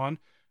goes on.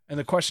 And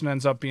the question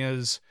ends up being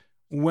is,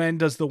 when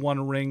does the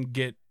One Ring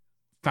get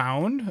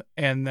found?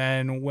 And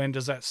then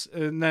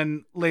and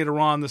then later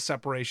on the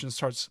separation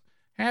starts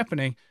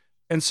happening.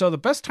 And so the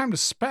best time to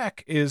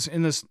spec is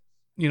in this,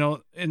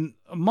 in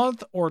a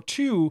month or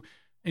two,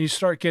 and you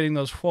start getting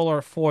those full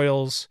art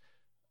foils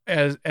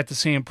at the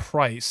same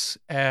price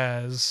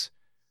as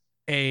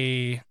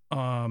a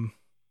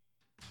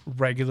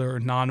regular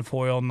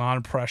non-foil,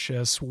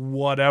 non-precious,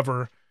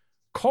 whatever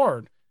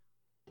card.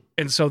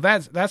 And so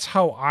that's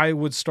how I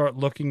would start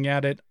looking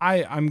at it.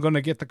 I'm going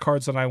to get the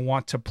cards that I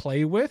want to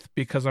play with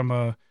because I'm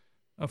a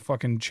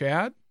fucking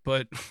Chad,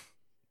 but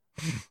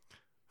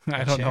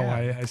I don't know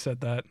why I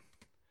said that.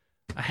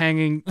 A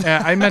hanging,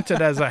 I meant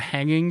it as a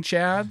hanging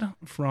Chad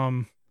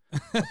from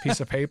a piece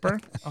of paper.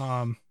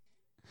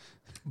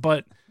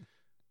 But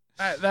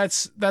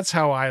that's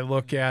how I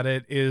look at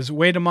it, is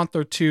wait a month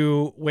or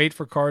two, wait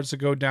for cards to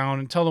go down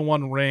until the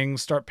One Ring,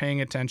 start paying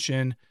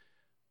attention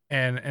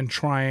and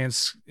try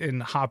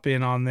and hop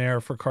in on there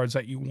for cards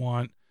that you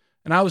want.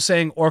 And I was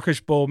saying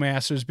Orcish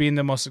Bowmasters being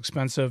the most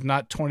expensive,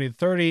 not 20 to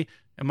 30.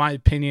 In my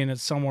opinion,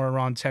 it's somewhere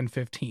around 10,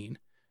 15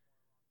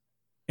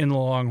 in the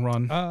long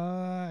run.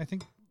 I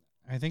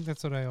think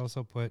that's what I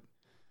also put.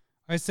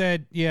 I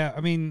said, yeah,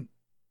 I mean,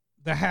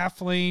 the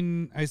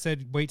halfling, I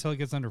said, wait till it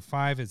gets under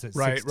 5. It's at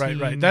 16.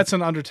 Right. That's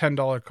an under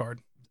 $10 card,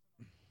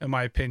 in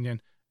my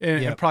opinion.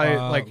 And probably,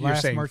 like you're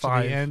saying, March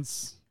 5.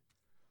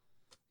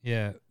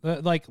 Yeah,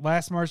 like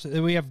last March, I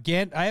have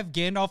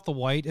Gandalf the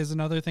White is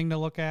another thing to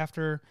look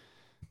after.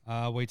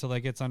 Wait till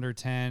that gets under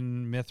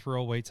 10.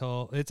 Mithril, wait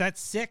till it's at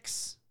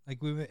 6.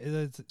 Like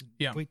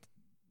wait,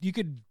 you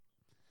could.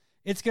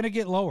 It's gonna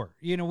get lower.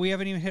 We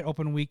haven't even hit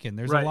open weekend.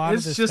 There's a lot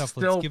of this just stuff.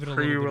 Let's still give it a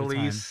little bit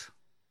of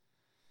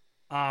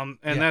time. And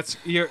that's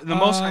the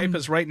most hype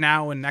is right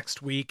now and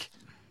next week.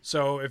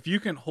 So if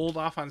you can hold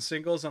off on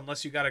singles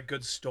unless you got a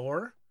good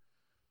store,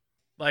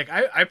 like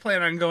I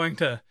plan on going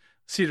to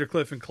Cedar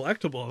Cliff and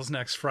Collectibles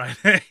next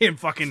Friday and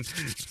fucking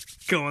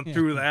going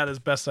through that as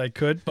best I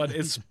could, but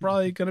it's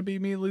probably going to be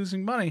me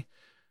losing money.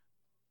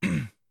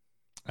 Do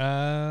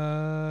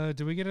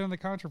we get into the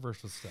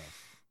controversial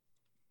stuff?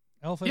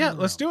 Elephant in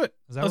the let's room. do it.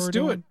 Is that Let's what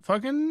do we're it.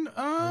 Fucking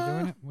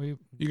Are we doing it?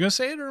 You going to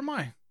say it or am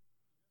I?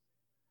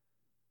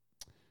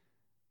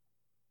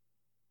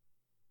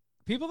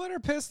 People that are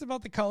pissed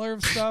about the color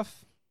of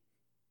stuff,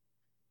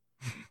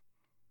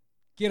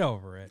 get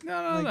over it.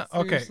 No.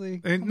 Okay.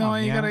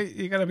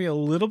 You gotta be a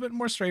little bit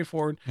more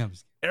straightforward. No,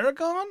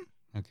 Aragon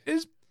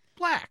is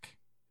black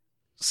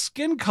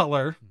skin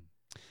color,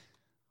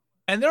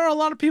 and there are a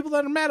lot of people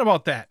that are mad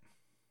about that.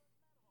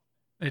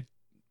 It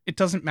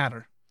doesn't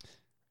matter.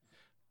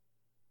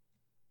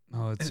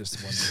 Oh, it's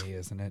just one A,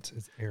 isn't it?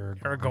 It's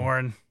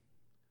Aragorn.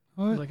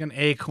 What? Like an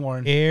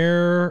acorn.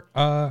 Isn't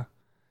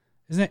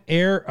it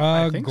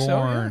Aragorn? So,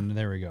 yeah.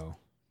 There we go.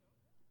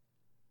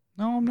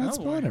 No, I'm not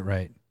spelling it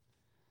right.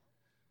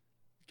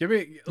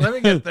 Let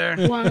me get there.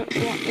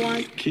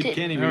 Kid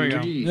can't even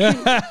There we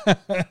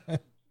read.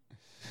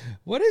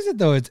 What is it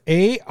though? It's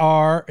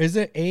A-R. Is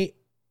it A?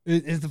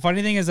 Is the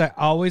funny thing is I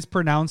always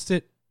pronounced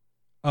it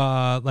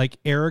like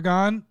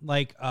Aragon,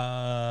 like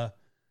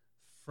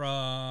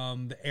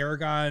from the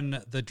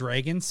Aragon the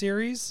Dragon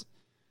series,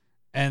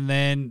 and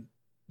then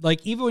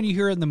like even when you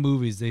hear it in the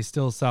movies, they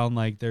still sound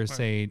like they're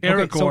saying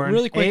Aragorn. Okay, so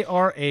really quick,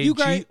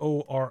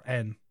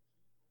 Aragorn.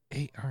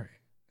 A-R.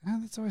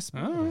 That's how I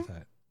spelled it. I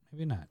thought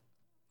maybe not.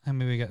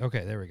 Maybe we got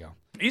okay. There we go.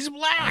 He's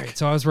black. All right,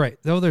 so I was right.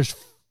 Though there's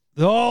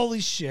holy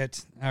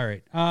shit. All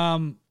right.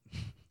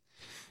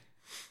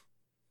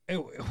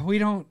 We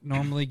don't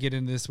normally get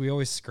into this. We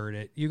always skirt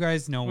it. You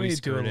guys know we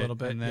skirt do a it little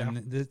bit. And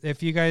then Yeah.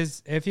 if you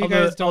guys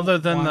don't other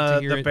than want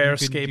to hear the it,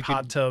 Bearscape you can-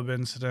 hot tub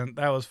incident,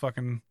 that was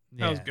fucking.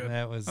 That was good.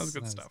 That was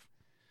good stuff.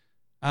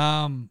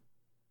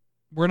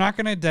 We're not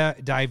going to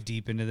dive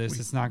deep into this.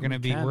 It's not going to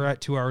be. can. We're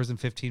at 2 hours and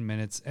 15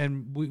 minutes,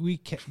 and we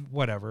can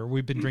whatever.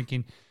 We've been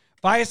drinking.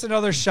 Buy us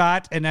another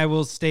shot, and I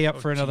will stay up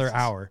for another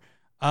hour.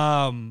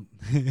 And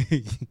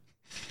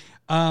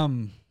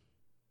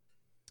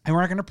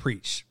we're not going to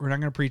preach. We're not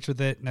going to preach with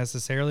it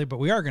necessarily, but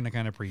we are going to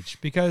kind of preach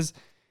because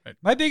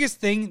my biggest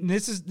thing. And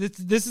this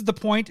is the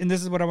point, and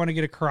this is what I want to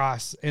get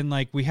across. And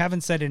like we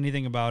haven't said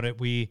anything about it.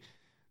 We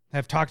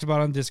have talked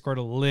about it on Discord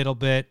a little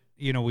bit.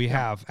 You know, we've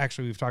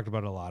talked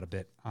about it a lot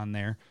on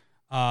there.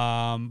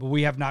 But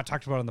we have not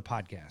talked about it on the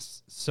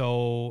podcast.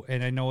 So,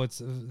 and I know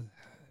it's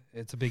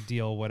a big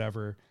deal,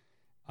 whatever.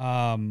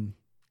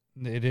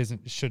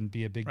 It shouldn't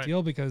be a big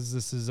deal because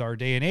this is our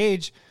day and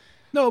age.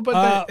 No,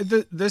 but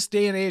this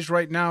day and age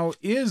right now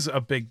is a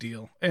big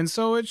deal. And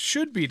so it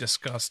should be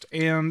discussed.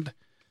 And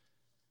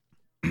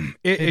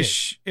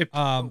that's the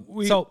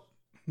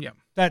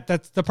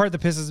part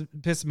that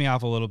pisses me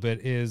off a little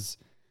bit is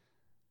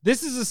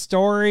this is a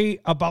story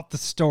about the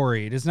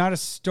story. It is not a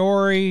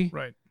story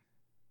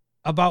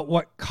about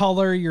what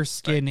color your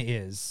skin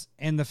is.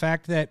 And the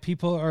fact that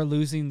people are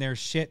losing their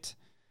shit,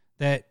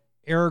 that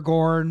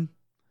Aragorn,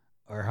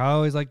 or how I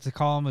always like to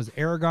call him, is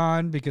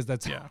Aragon, because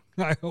that's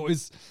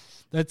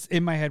that's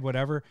in my head,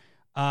 whatever.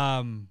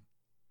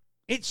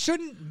 It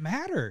shouldn't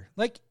matter.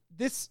 Like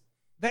that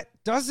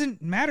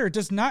doesn't matter. It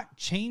does not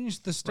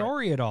change the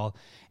story at all.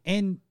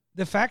 And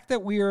the fact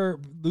that we are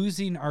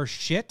losing our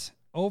shit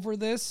over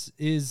this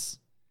is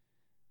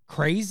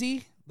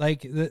crazy.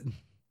 Like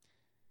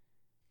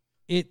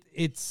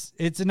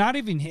it's not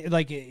even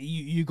like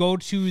you go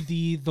to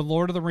the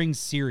Lord of the Rings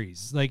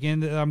series, like,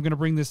 and I'm going to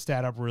bring this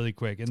stat up really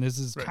quick. And this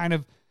is kind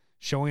of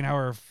showing how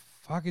our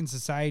fucking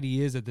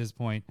society is at this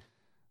point.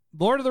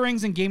 Lord of the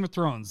Rings and Game of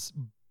Thrones,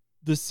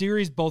 the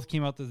series both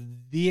came out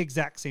the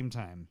exact same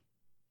time.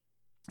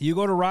 You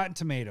go to Rotten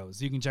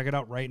Tomatoes, you can check it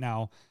out right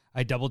now.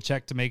 I double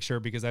checked to make sure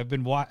because I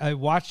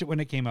watched it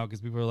when it came out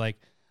because people were like,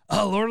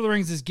 "Oh, Lord of the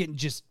Rings is getting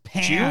just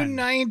panned." June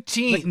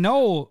 19th. Like,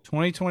 no,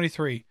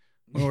 2023.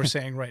 What we're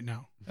saying right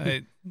now.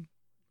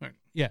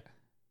 Yeah.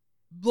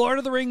 Lord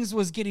of the Rings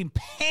was getting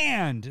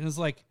panned. And it's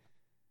like,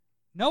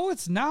 no,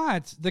 it's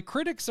not. The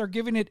critics are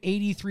giving it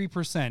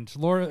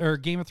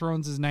 83%. Game of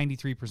Thrones is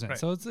 93%. Right.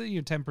 So it's a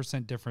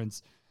 10%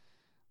 difference.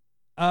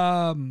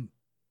 The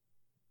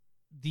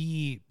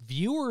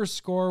viewer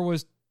score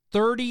was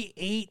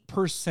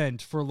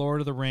 38% for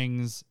Lord of the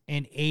Rings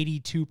and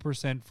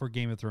 82% for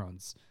Game of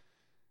Thrones.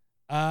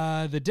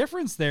 The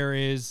difference there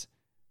is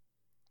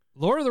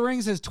Lord of the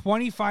Rings has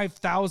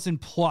 25,000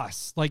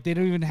 plus. Like they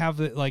don't even have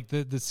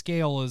the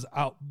scale is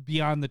out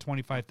beyond the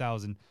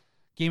 25,000.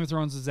 Game of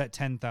Thrones is at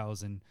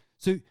 10,000.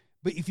 So,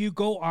 but if you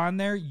go on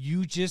there,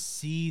 you just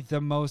see the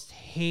most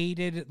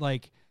hated,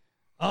 like,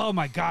 oh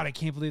my God, I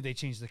can't believe they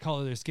changed the color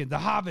of their skin. The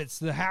hobbits,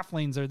 the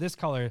halflings are this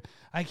color.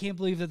 I can't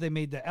believe that they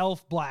made the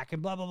elf black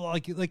and blah, blah, blah.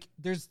 Like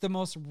there's the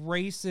most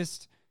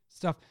racist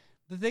stuff.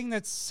 The thing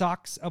that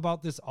sucks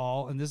about this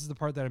all, and this is the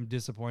part that I'm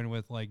disappointed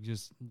with, like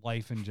just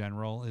life in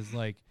general, is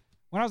like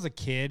when I was a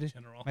kid,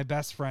 my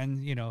best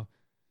friend,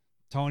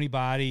 Tony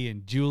Body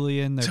and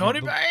Julian.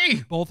 Tony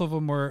Body. Both of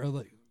them were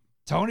like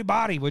Tony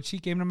Body, which he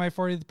came to my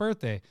 40th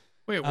birthday.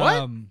 Wait,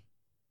 what?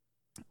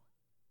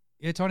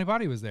 Yeah, Tony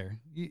Body was there.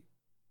 He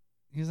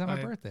was at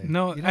my birthday.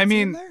 No, I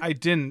mean I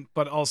didn't,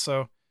 but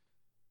also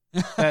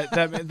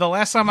that the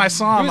last time I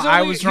saw him,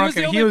 I was drunk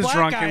and he was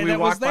drunk, and we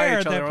walked by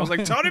each other. I was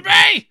like, Tony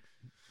Bay.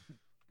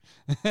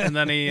 And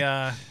then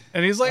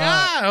he's like,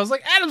 I was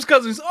like, Adam's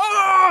cousins.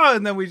 Oh,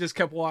 and then we just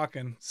kept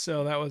walking.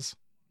 So that was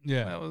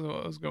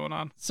what was going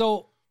on.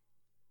 So,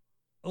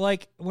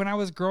 like when I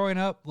was growing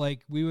up,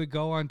 like we would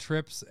go on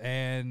trips,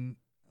 and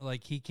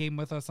like he came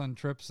with us on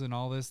trips and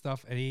all this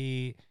stuff,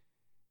 and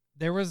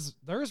there was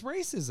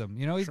racism,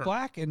 you know, he's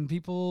black and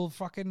people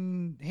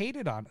fucking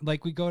hated on it.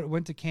 Like we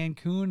went to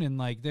Cancun and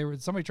like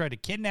somebody tried to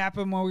kidnap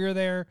him while we were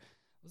there.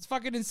 It was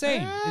fucking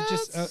insane. It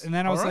just, and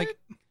then I was like,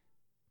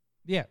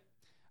 yeah,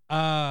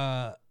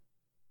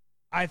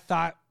 I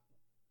thought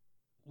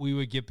we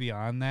would get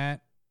beyond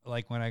that.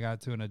 Like when I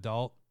got to an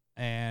adult,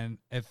 and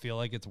I feel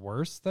like it's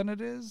worse than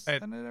it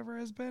ever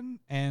has been.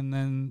 And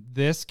then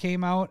this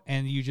came out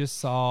and you just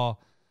saw,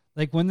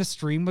 like when the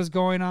stream was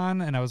going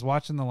on and I was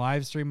watching the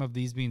live stream of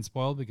these being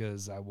spoiled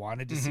because I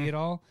wanted to see it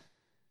all,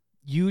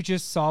 you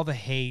just saw the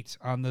hate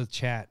on the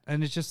chat.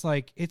 And it's just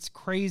like, it's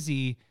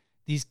crazy.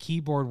 These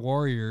keyboard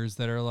warriors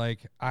that are like,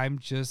 I'm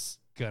just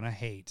gonna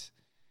hate.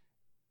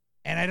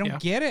 And I don't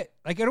get it.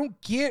 Like, I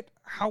don't get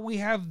how we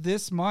have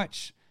this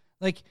much.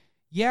 Like,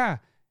 yeah,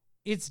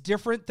 it's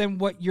different than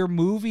what your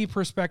movie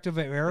perspective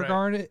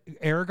of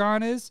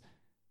Aragon is.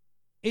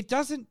 It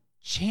doesn't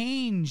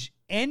change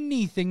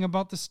anything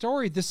about the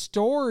story. The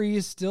story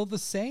is still the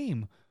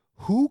same.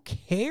 Who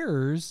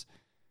cares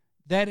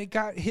that it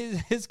got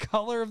his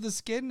color of the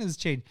skin has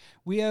changed?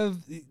 We have,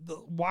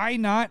 why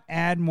not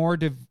add more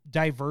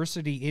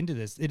diversity into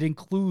this? It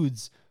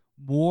includes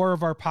more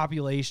of our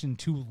population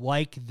to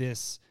like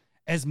this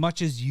as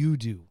much as you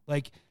do.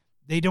 Like,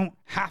 they don't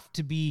have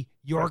to be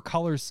your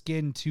color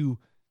skin to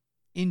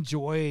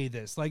enjoy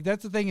this. Like,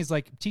 that's the thing, is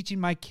like teaching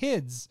my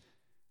kids,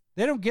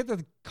 they don't get that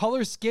the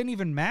color skin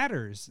even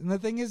matters. And the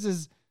thing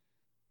is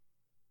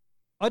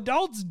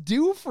adults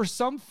do for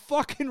some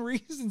fucking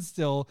reason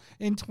still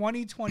in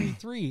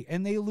 2023,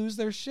 and they lose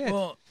their shit.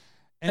 Well,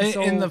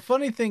 and the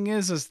funny thing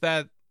is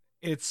that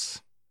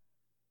it's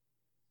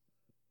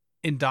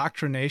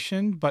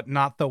indoctrination, but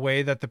not the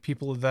way that the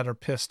people that are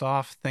pissed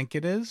off think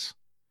it is.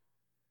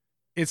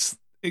 It's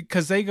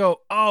because they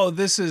go, oh,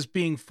 this is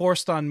being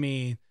forced on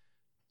me.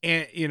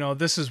 And, you know,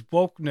 this is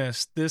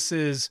wokeness. This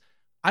is,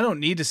 I don't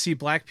need to see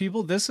black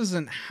people. This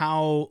isn't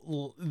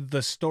how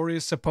the story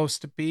is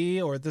supposed to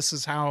be, or this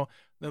is how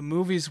the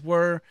movies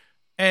were.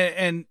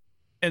 And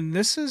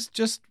this is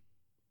just,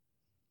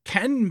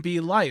 can be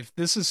life.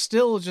 This is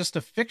still just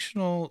a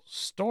fictional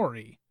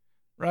story,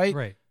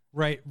 right?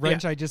 Right.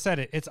 Wrench, I just said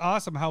it. It's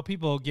awesome how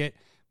people get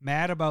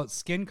mad about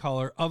skin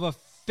color of a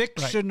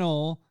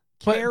fictional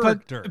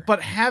character.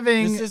 But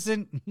having this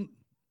isn't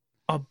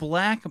a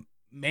black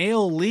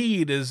male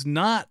lead is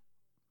not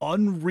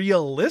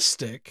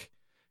unrealistic.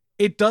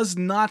 It does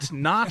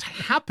not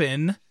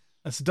happen.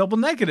 That's a double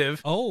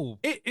negative. Oh,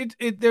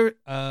 there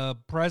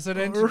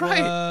president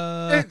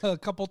right a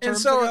couple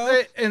terms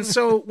ago. And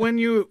so when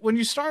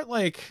you start,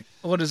 like,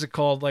 what is it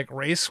called, like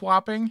race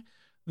swapping,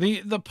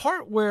 the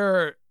part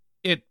where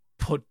it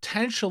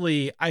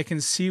potentially, I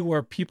can see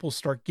where people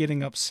start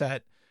getting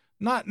upset,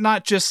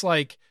 not just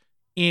like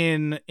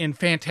in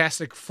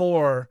Fantastic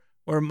Four,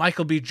 where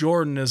Michael B.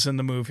 Jordan is in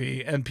the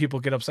movie and people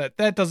get upset.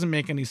 That doesn't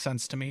make any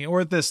sense to me.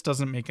 Or this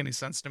doesn't make any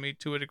sense to me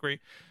to a degree.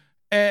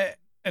 And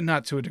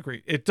not to a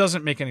degree. It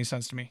doesn't make any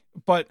sense to me.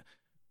 But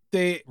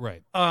they,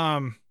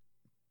 when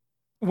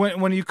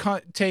you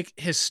take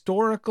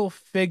historical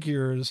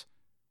figures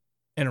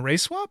and a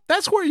race swap,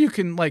 that's where you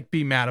can, like,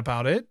 be mad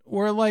about it.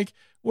 Where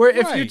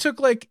if you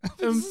took, like,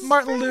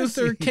 Martin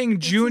Luther King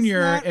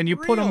Jr. and you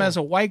put him as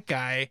a white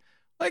guy,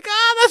 like,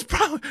 that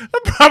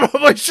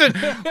probably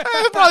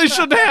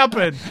shouldn't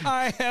happen.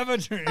 I have a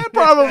dream.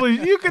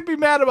 You could be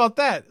mad about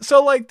that.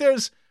 So, like,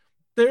 there's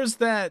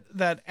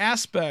that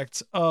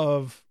aspect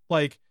of,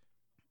 like,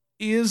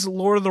 is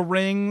Lord of the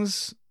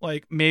Rings,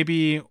 like,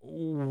 maybe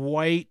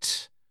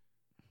white,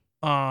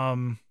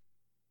 what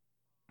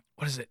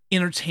is it,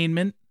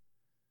 entertainment?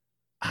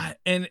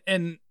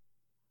 And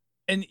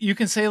you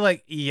can say,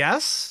 like,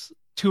 yes,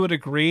 to a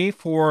degree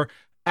for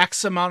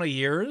X amount of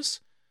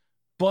years.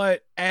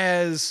 But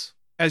as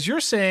you're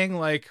saying,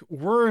 like,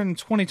 we're in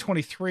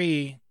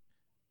 2023,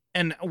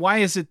 and why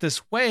is it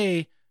this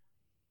way?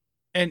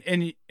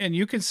 And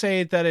you can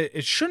say that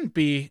it shouldn't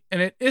be,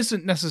 and it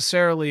isn't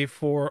necessarily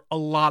for a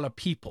lot of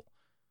people.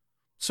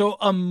 So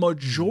a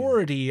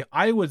majority,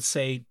 I would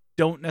say,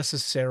 don't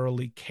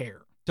necessarily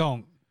care.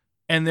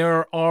 And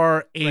there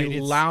are a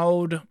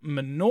loud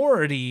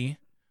minority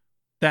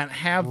that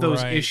have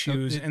those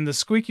issues, and the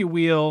squeaky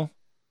wheel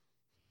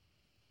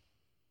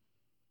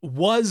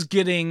was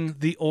getting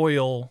the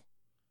oil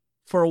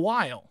for a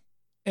while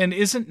and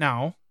isn't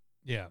now.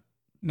 Yeah.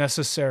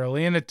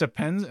 Necessarily. And it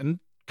depends. And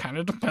kind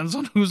of depends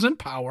on who's in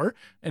power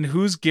and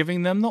who's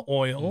giving them the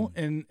oil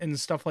and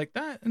stuff like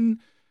that.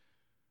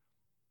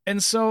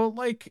 And so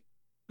like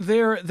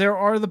there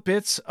are the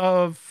bits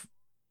of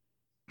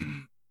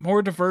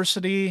more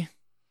diversity.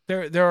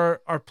 There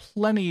are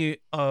plenty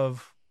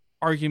of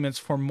arguments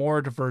for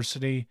more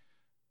diversity.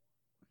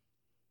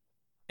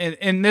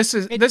 And this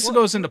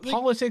goes into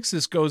politics.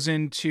 This goes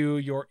into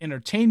your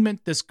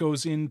entertainment. This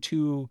goes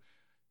into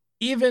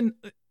even.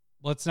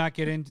 Let's not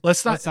get into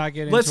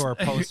our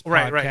post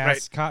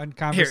podcast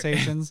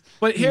conversations.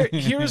 But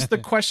here's the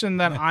question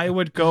that I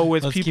would go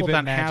with people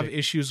that have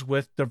issues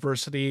with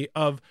diversity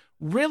of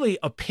really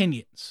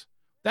opinions.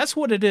 That's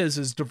what it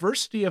is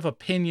diversity of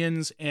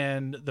opinions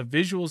and the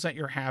visuals that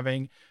you're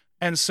having.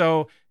 And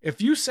so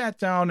if you sat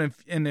down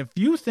and if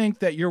you think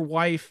that your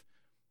wife,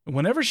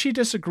 whenever she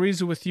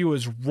disagrees with you,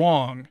 is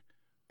wrong,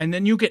 and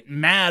then you get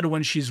mad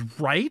when she's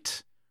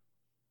right,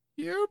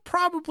 you're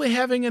probably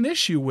having an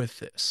issue with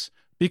this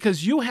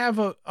because you have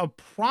a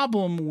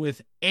problem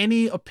with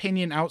any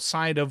opinion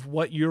outside of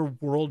what your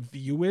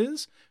worldview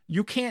is.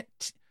 You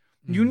can't,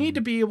 you need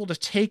to be able to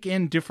take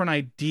in different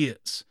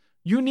ideas.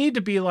 You need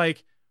to be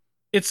like,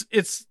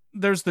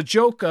 there's the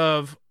joke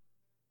of,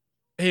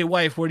 hey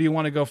wife, where do you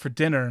want to go for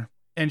dinner?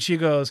 And she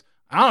goes,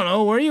 I don't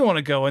know, where do you want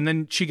to go? And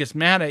then she gets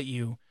mad at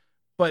you.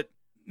 But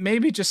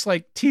maybe just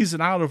like tease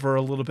it out of her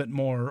a little bit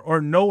more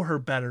or know her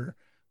better,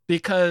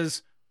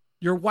 because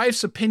your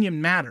wife's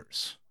opinion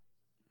matters.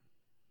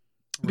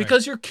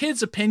 Because your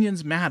kids'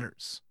 opinions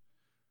matters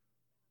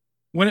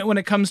when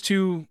it comes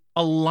to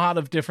a lot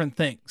of different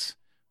things.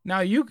 Now,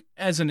 you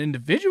as an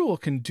individual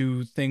can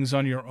do things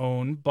on your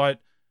own,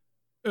 but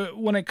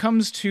when it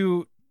comes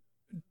to,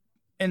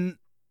 and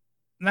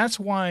that's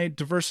why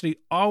diversity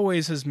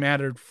always has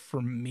mattered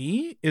for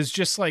me, is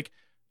just like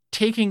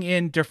taking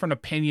in different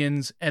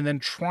opinions and then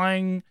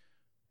trying,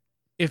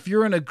 if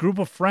you're in a group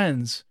of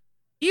friends,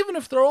 even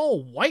if they're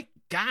all white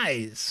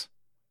guys,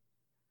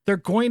 they're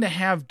going to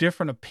have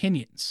different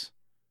opinions.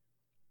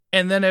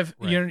 And then if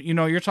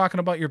you're talking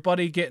about your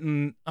buddy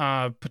getting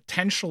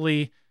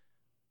potentially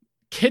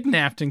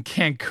kidnapped in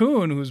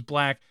Cancun, who's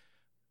black,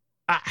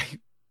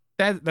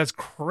 that's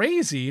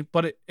crazy,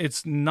 but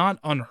it's not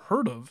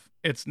unheard of.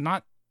 It's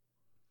not.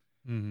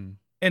 Mm-hmm.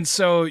 And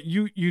so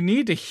you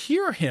need to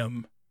hear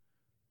him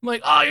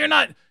like, oh, you're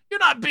not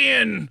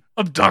being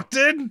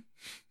abducted.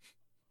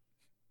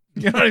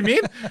 You know what I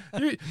mean?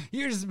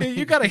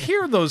 You got to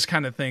hear those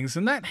kind of things.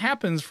 And that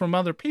happens from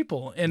other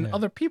people, and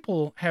other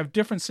people have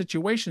different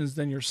situations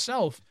than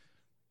yourself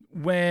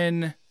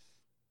when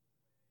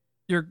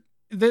you're,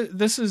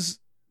 this is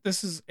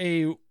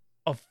a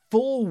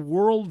full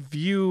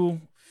worldview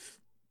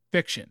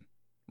fiction,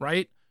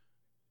 right?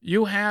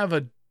 You have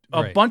a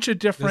bunch of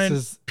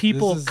different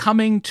people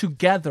coming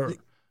together.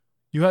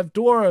 You have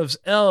dwarves,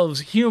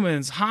 elves,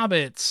 humans,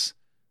 hobbits.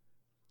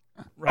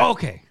 Right?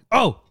 Okay.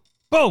 Oh,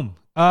 boom.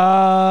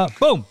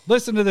 Boom.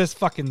 Listen to this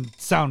fucking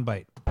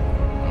soundbite.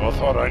 I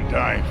thought I'd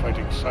die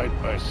fighting side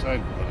by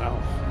side with an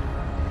elf.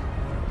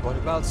 What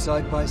about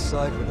side by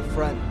side with a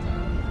friend?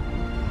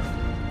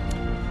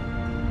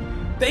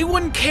 They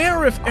wouldn't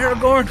care if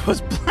Aragorn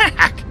was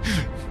black.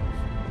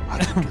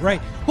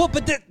 Right. Well,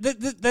 but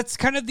that's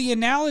kind of the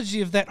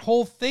analogy of that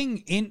whole thing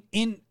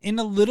in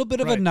a little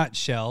bit of a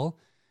nutshell,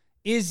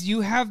 is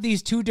you have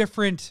these two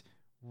different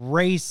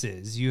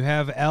races. You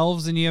have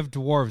elves and you have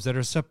dwarves that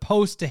are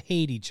supposed to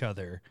hate each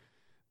other.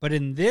 But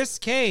in this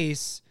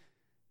case,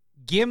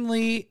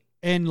 Gimli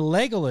and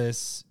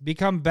Legolas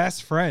become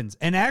best friends.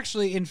 And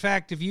actually, in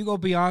fact, if you go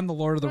beyond the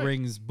Lord of the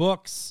Rings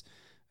books,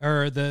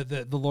 or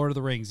the Lord of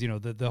the Rings,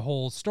 the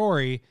whole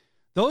story,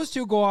 those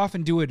two go off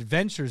and do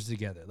adventures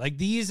together. Like,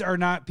 these are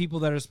not people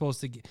that are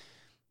supposed to get.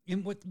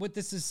 And what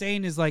this is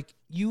saying is, like,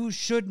 you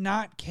should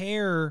not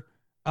care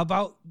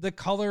about the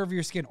color of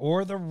your skin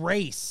or the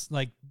race.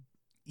 Like,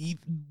 we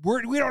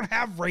don't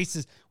have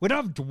races. We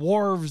don't have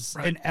dwarves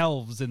and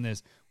elves in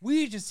this.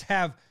 We just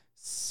have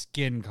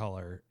skin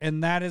color.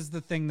 And that is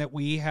the thing that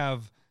we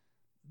have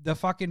the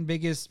fucking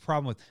biggest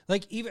problem with.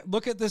 Like, even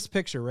look at this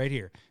picture right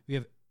here. We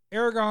have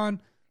Aragorn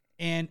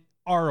and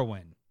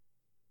Arwen.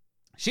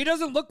 She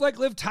doesn't look like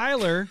Liv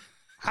Tyler.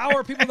 How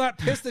are people not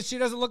pissed that she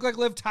doesn't look like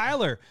Liv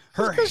Tyler?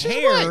 Her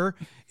hair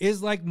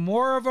is like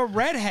more of a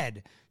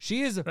redhead.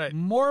 She is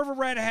more of a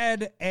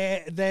redhead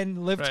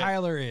than Liv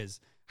Tyler is.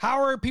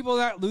 How are people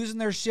not losing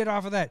their shit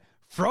off of that?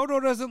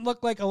 Frodo doesn't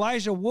look like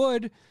Elijah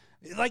Wood.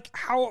 Like,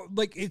 how?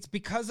 Like, it's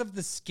because of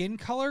the skin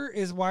color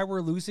is why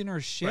we're losing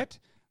our shit.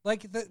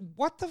 Like,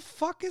 what the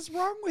fuck is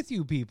wrong with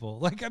you people?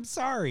 Like, I'm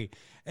sorry.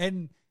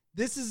 And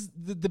this is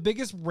the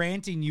biggest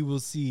ranting you will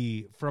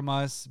see from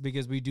us,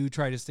 because we do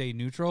try to stay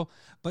neutral.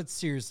 But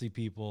seriously,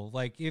 people,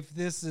 like, if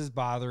this is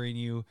bothering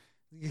you,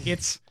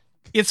 it's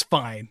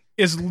fine.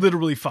 It's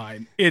literally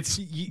fine. It's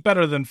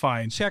better than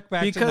fine. Check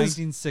back to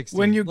 1960.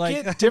 When you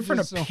get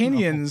different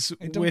opinions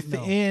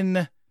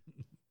within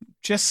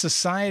just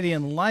society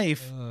and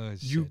life,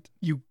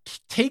 you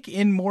take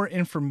in more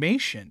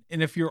information.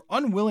 And if you're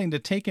unwilling to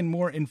take in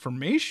more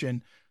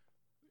information,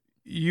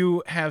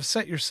 you have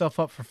set yourself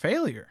up for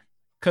failure.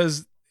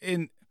 Because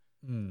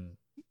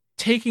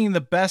taking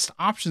the best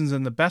options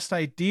and the best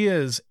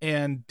ideas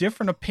and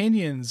different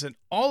opinions and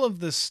all of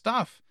this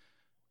stuff.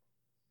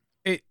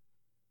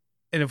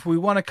 And if we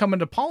want to come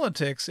into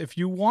politics, if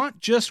you want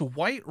just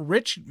white,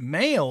 rich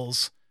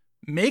males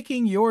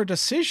making your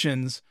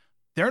decisions,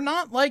 they're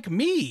not like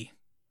me.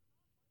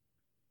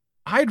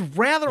 I'd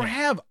rather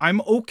have, I'm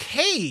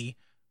okay.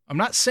 I'm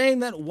not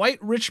saying that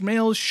white, rich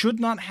males should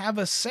not have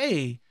a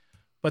say,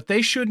 but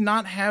they should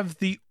not have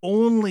the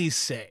only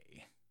say.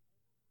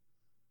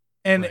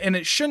 And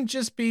it shouldn't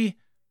just be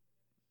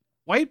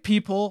white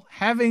people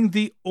having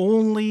the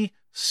only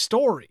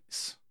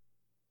stories.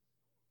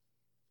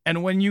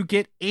 And when you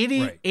get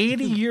 80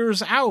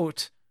 years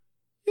out,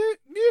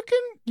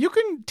 you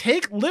can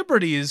take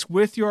liberties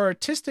with your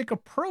artistic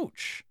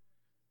approach.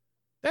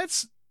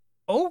 That's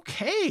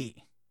okay.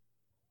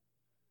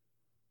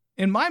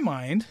 In my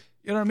mind,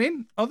 you know what I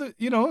mean?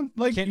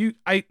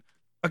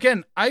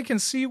 I can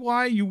see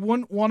why you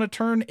wouldn't want to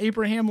turn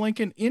Abraham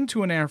Lincoln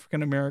into an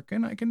African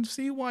American. I can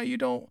see why you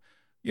don't,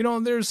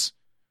 there's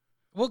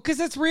because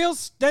that's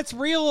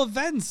real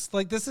events.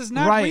 Like, this is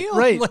not real.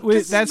 Right. Like,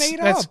 this is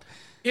made up.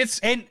 It's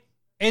and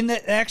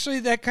that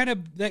actually that kind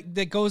of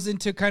that goes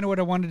into kind of what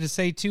I wanted to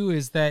say too,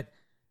 is that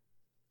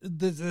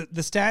the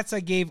stats I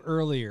gave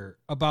earlier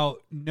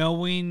about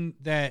knowing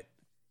that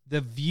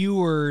the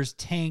viewers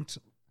tanked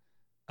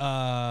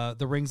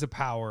the Rings of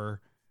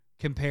Power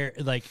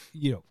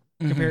comparatively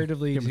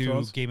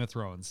to Game of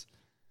Thrones.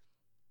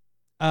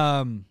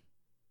 The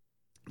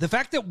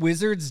fact that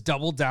Wizards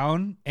doubled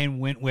down and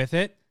went with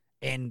it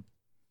and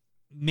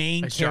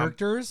main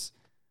characters,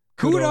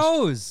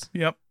 kudos.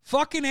 Yep.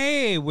 Fucking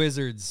A,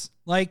 Wizards.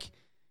 Like,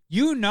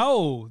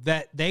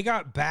 that they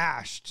got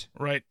bashed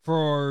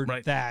for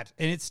that,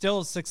 and it's still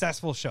a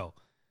successful show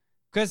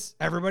because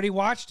everybody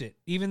watched it,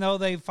 even though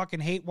they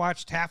fucking hate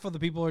watched. Half of the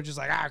people are just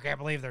like, I can't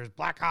believe there's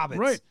black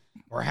hobbits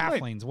or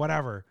halflings,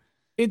 whatever.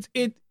 It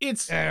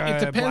depends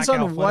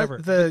on what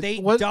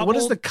what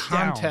is the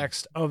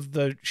context of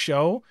the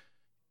show,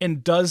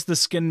 and does the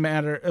skin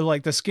matter,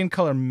 like the skin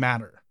color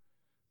matter,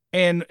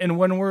 and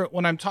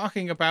when I'm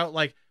talking about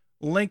like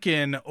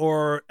Lincoln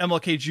or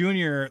MLK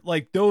Jr.,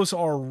 like those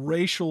are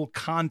racial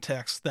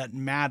contexts that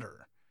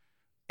matter,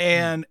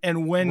 and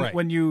when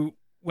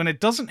it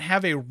doesn't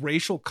have a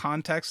racial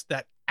context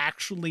that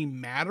actually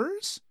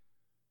matters,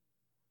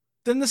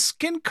 then the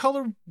skin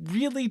color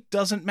really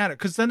doesn't matter,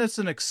 because then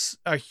it's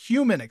a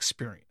human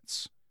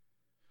experience.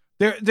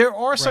 There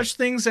are such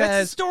things That's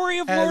as the story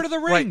of Lord of the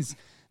Rings.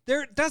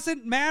 There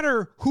doesn't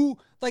matter who,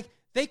 like,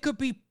 they could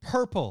be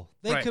purple,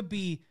 they could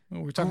be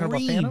we're talking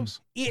green. about Thanos.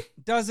 It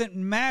doesn't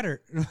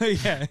matter.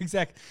 Yeah,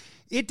 exactly.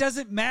 It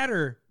doesn't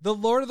matter. The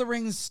Lord of the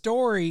Rings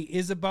story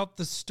is about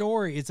the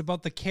story. It's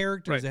about the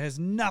characters. It has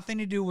nothing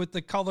to do with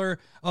the color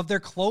of their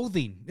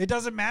clothing. It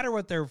doesn't matter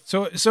what they're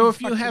So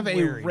if you have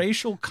a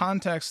racial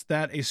context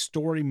that a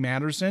story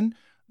matters in,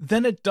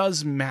 then it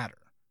does matter.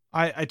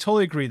 I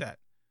totally agree that.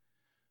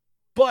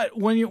 But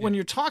when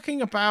you're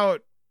talking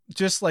about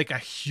just like a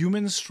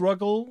human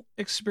struggle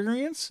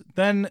experience,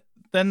 then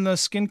the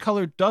skin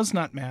color does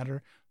not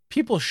matter.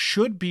 People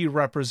should be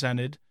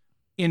represented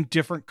in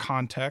different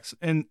contexts,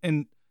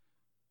 and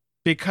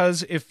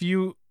because if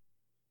you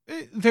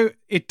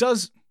it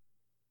does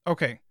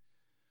okay.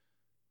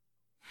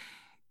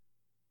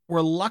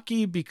 We're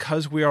lucky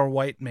because we are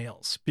white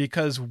males,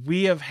 because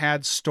we have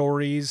had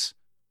stories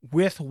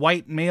with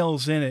white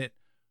males in it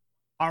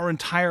our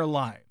entire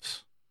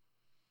lives.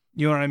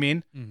 You know what I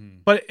mean?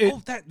 Mm-hmm. But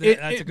that's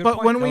a good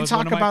point. When we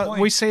talk about,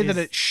 we say that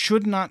it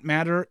should not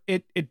matter.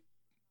 It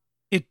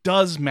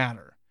does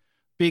matter,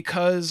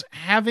 because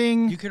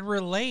having you can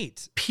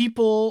relate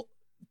people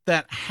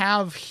that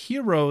have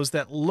heroes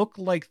that look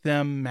like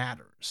them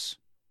matters.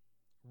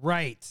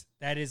 Right.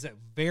 That is a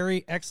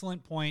very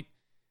excellent point.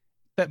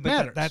 That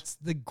matters. That's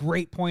the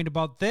great point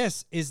about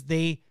this, is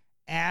they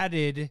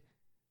added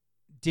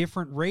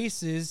different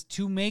races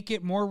to make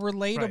it more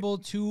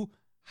relatable to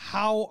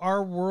how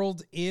our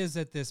world is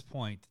at this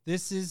point.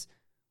 This is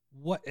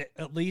what,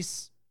 at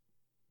least,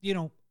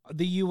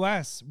 the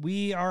U.S.,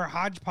 we are a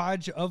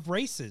hodgepodge of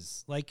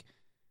races,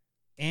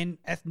 and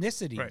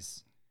ethnicities.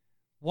 Right.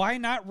 Why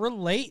not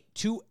relate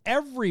to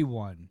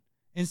everyone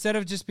instead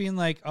of just being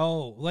like,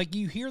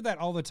 you hear that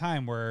all the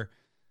time where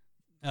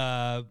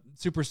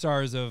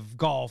superstars of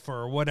golf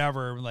or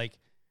whatever, like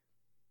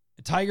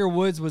Tiger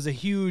Woods was a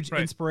huge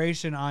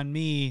inspiration on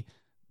me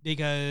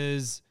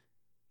because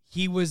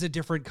he was a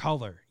different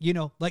color,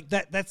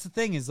 that's the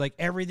thing, is like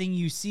everything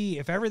you see,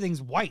 if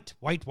everything's white,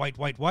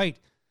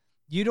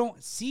 you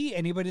don't see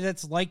anybody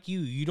that's like you.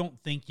 You don't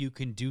think you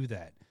can do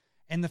that.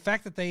 And the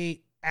fact that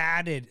they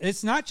added,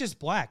 it's not just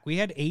black. We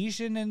had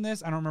Asian in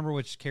this. I don't remember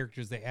which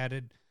characters they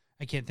added.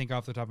 I can't think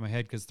off the top of my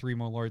head because 3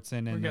 more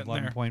Lordson and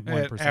 11.1%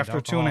 after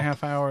alcohol.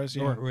 2.5 hours.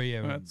 Yeah,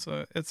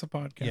 it's a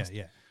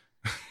podcast.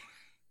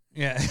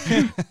 Yeah.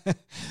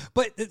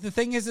 But the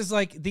thing is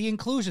like the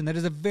inclusion. That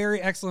is a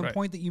very excellent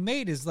point that you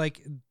made. Is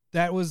like,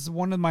 that was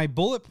one of my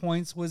bullet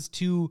points, was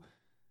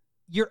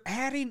you're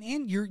adding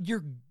in,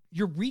 you're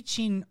you're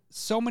reaching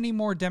so many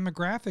more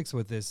demographics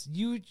with this.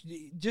 You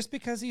just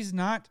because he's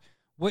not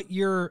what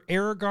your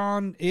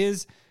Aragorn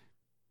is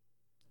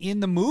in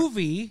the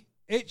movie,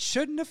 it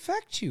shouldn't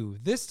affect you.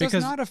 This does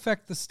not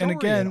affect the story. And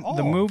again, at all.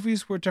 the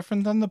movies were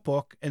different than the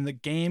book, and the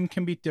game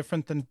can be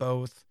different than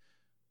both.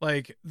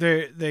 Like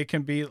they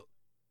can be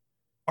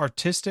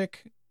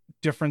artistic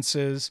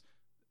differences.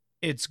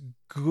 It's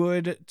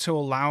good to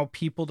allow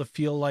people to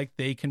feel like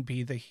they can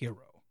be the hero.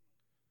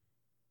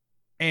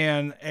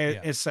 And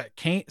it's that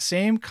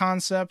same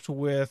concept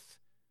with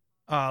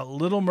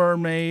Little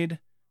Mermaid,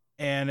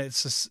 and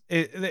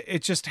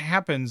it just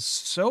happens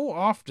so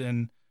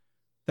often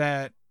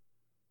that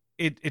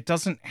it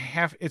doesn't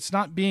have, it's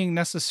not being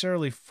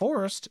necessarily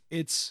forced.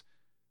 It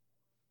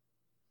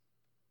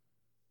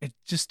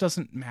just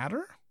doesn't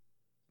matter.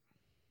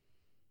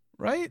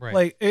 Right?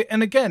 Like,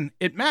 and again,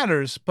 it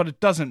matters, but it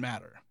doesn't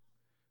matter.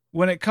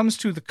 When it comes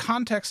to the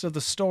context of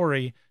the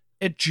story,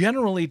 it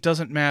generally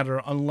doesn't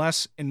matter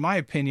unless, in my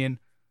opinion,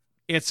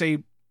 it's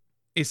a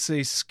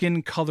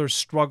skin color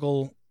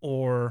struggle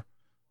or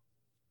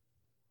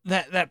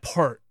that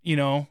part, you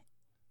know,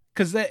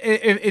 because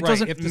it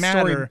doesn't if the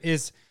matter. Story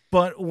is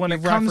but when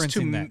it comes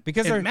to that,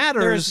 because it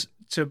matters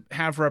to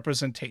have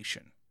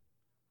representation.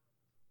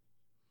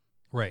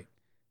 Right.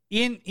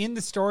 In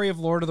the story of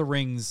Lord of the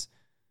Rings,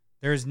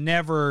 there's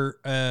never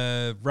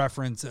a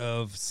reference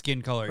of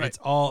skin color. Right. It's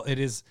all,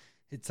 it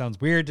sounds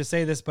weird to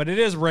say this, but it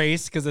is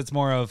race because it's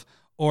more of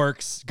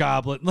orcs,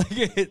 goblin. Like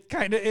it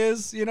kind of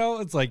is, you know,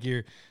 it's like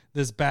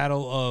this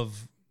battle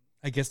of,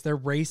 I guess they're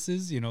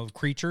races, you know,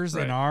 creatures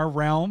in our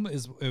realm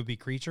it would be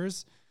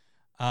creatures.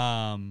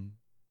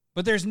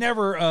 But there's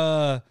never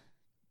a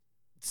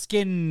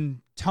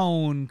skin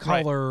tone,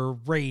 color,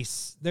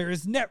 race.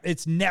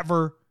 It's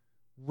never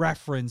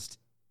referenced,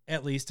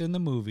 at least in the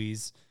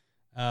movies.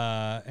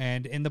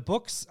 And in the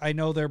books, I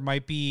know there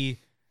might be,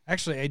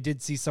 actually, I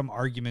did see some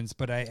arguments,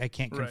 but I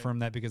can't confirm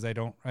that because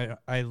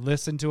I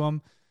listened to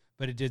them,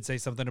 but it did say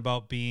something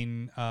about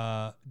being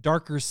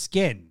darker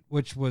skin,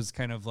 which was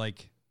kind of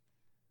like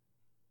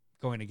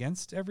going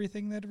against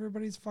everything that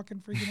everybody's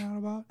fucking freaking out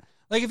about.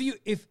 Like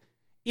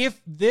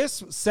if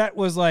this set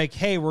was like,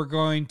 hey, we're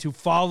going to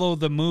follow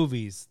the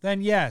movies,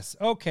 then yes,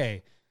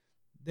 okay.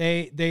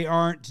 They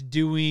aren't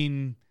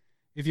doing,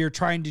 if you're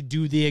trying to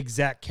do the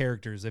exact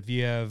characters, if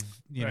you have,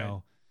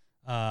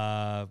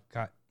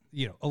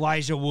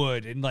 Elijah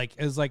Wood, and like,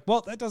 it's like,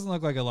 well, that doesn't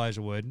look like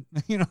Elijah Wood.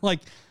 Like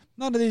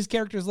none of these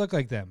characters look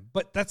like them,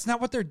 but that's not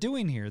what they're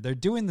doing here. They're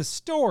doing the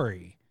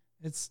story.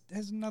 It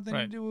has nothing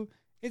to do.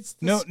 It's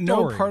the story,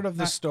 no part of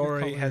the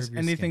story has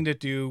anything to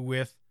do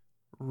with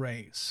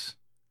race.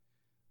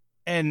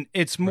 And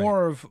it's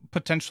more of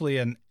potentially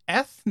an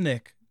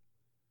ethnic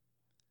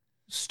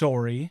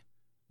story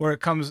where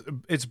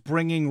it's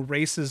bringing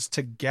races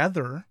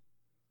together,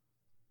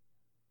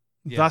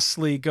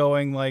 thusly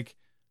going like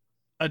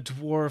a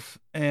dwarf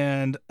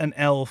and an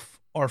elf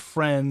are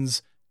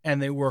friends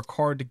and they work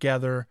hard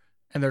together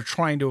and they're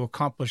trying to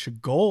accomplish a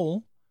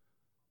goal.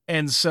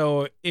 And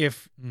so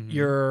if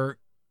you're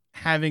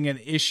having an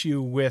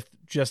issue with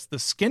just the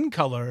skin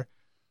color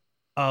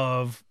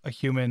of a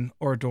human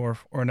or a dwarf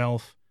or an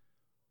elf,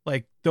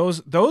 like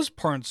those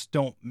parts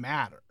don't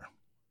matter.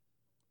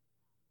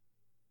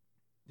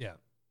 Yeah.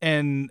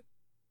 And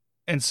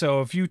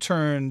so if you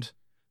turned,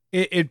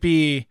 it'd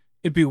be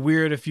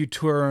weird if you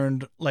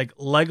turned like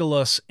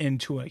Legolas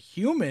into a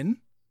human,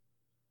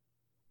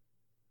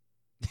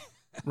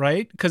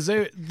 right? Because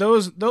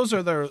those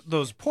are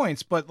those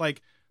points, but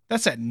like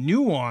that's that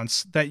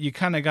nuance that you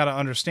kind of got to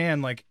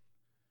understand. Like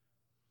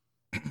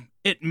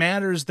it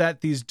matters that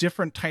these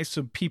different types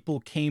of people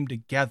came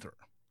together.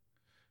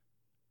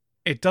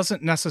 It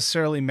doesn't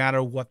necessarily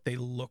matter what they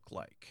look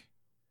like,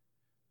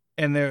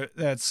 and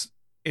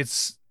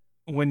it's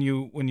when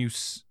you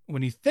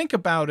think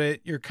about it,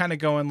 you're kind of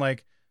going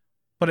like,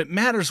 but it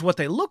matters what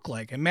they look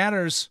like. It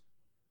matters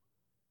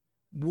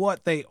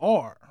what they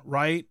are,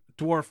 right?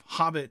 Dwarf,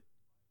 hobbit,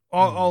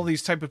 all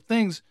these type of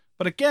things.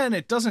 But again,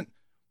 it doesn't.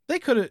 They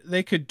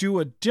could do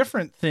a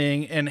different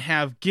thing and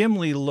have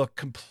Gimli look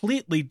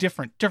completely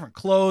different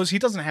clothes. He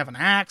doesn't have an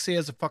axe.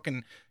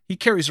 He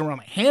carries around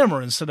a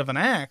hammer instead of an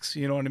axe.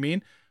 You know what I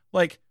mean?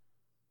 Like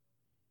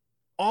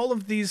all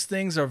of these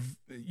things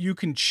you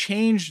can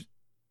change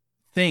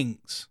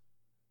things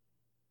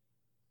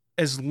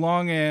as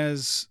long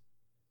as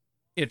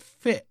it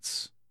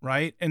fits,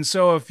 right? And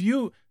so if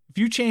you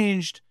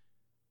changed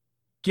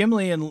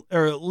Gimli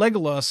or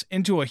Legolas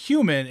into a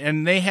human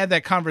and they had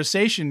that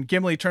conversation,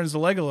 Gimli turns to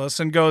Legolas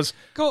and goes,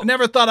 I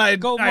never thought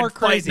I'd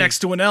fight next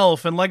to an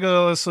elf. And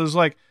Legolas is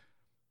like,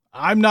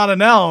 I'm not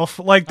an elf.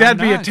 Like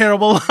that'd be a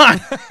terrible line.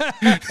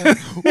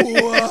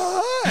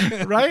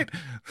 What? Right?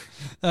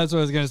 That's what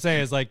I was going to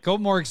say, is like, go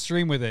more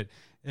extreme with it.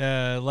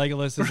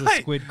 Legolas is a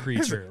squid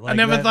creature. Like, I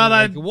never thought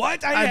I'd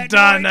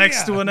die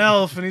next to an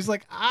elf. And he's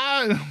like,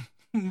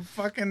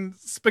 fucking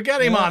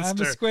spaghetti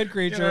monster. I'm a squid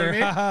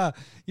creature.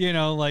 You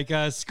know, like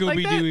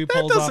Scooby-Doo, he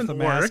pulls off the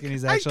mask and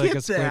he's actually like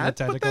a squid with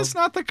tentacles. But that's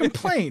not the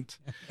complaint.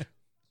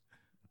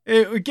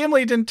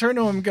 Gimli didn't turn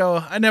to him and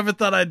go, I never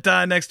thought I'd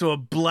die next to a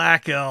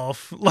black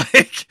elf.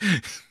 Like,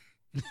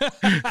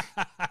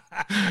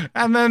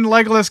 and then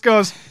Legolas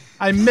goes,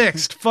 I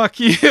mixed, fuck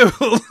you.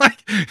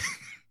 Like, you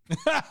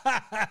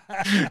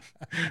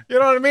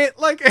know what I mean?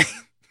 Like,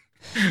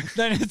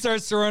 then it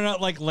starts throwing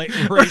out like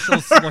racial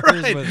slurs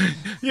right. with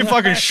you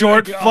fucking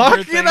short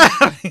fuck. Get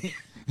out of here.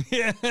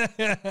 Yeah.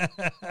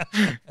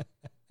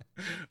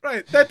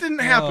 Right. That didn't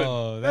happen.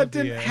 Oh, that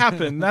didn't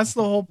happen. That's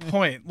the whole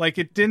point. Like,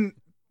 it didn't,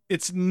 it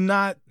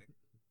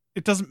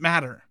doesn't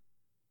matter.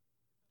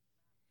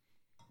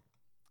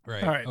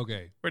 Right. All right.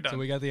 Okay. We're done. So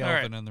we got the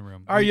elephant in the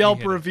room. Our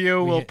Yelp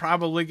review will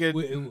probably get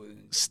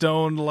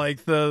stoned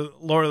like the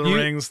Lord of the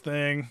Rings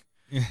thing.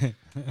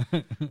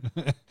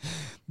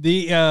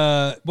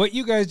 The what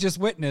you guys just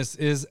witnessed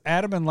is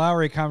Adam and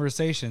Lowry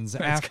conversations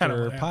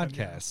after a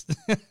podcast.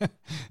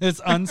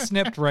 It's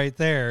unsnipped right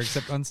there,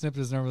 except unsnipped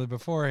is normally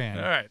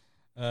beforehand.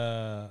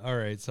 All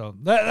right. So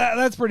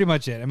that's pretty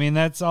much it. I mean,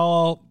 that's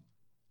all.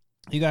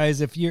 You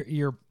guys, if you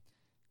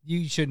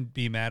shouldn't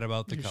be mad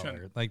about the color.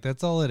 Shouldn't. Like,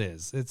 that's all it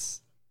is.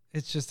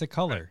 It's just a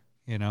color,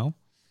 you know.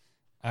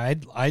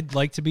 I'd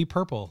like to be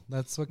purple.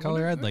 That's what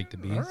color I'd like to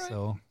be. Right.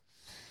 So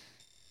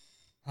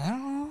I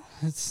don't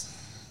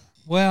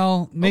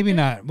know. Maybe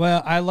not.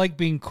 Well, I like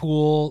being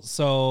cool.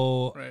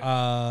 So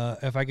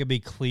if I could be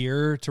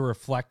clear to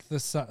reflect the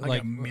sun,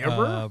 like a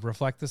mirror,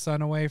 reflect the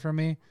sun away from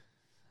me.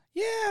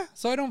 Yeah.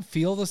 So I don't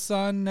feel the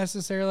sun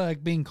necessarily,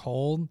 like being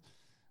cold.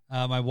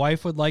 My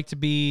wife would like to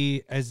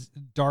be as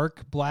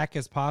dark black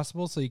as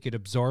possible so you could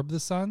absorb the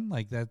sun.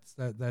 Like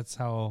that's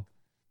how.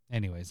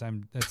 Anyways,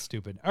 that's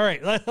stupid. All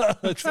right,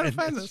 let's end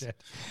this shit.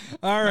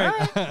 All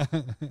right.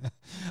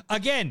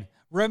 Again,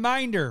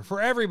 reminder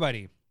for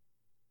everybody.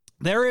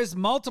 There is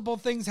multiple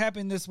things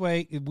happening this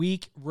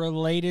week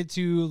related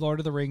to Lord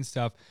of the Rings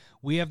stuff.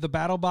 We have the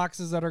battle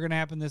boxes that are going to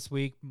happen this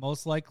week.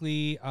 Most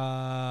likely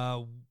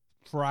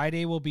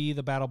Friday will be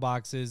the battle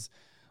boxes.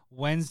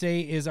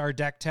 Wednesday is our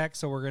deck tech,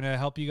 so we're going to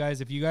help you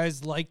guys. If you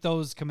guys like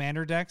those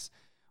commander decks,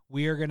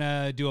 we are going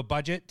to do a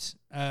budget,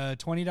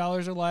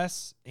 $20 or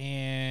less,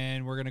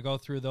 and we're going to go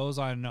through those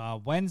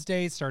on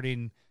Wednesday,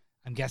 starting,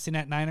 I'm guessing,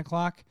 at 9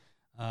 o'clock,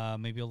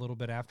 maybe a little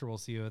bit after. We'll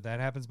see if that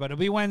happens, but it'll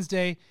be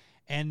Wednesday,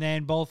 and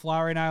then both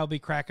Lowry and I will be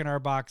cracking our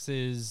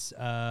boxes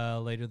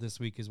later this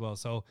week as well.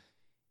 So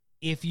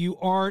if you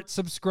aren't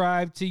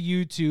subscribed to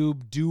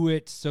YouTube, do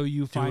it so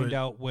you find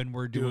out when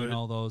we're doing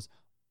all those,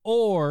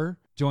 or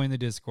join the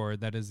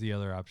Discord. That is the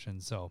other option.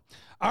 So,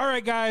 all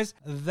right, guys,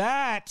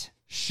 that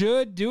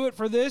should do it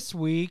for this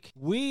week.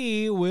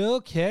 We will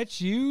catch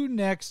you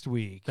next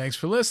week. Thanks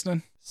for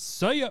listening.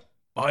 See ya.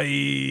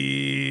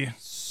 Bye.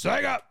 See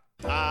ya.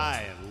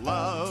 I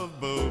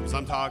love boobs.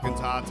 I'm talking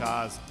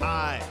tatas.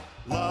 I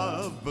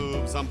love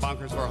boobs. I'm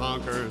bonkers for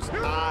honkers.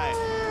 I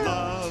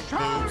love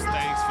boobs.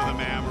 Thanks for the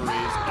memories.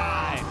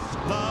 I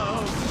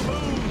love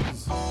boobs.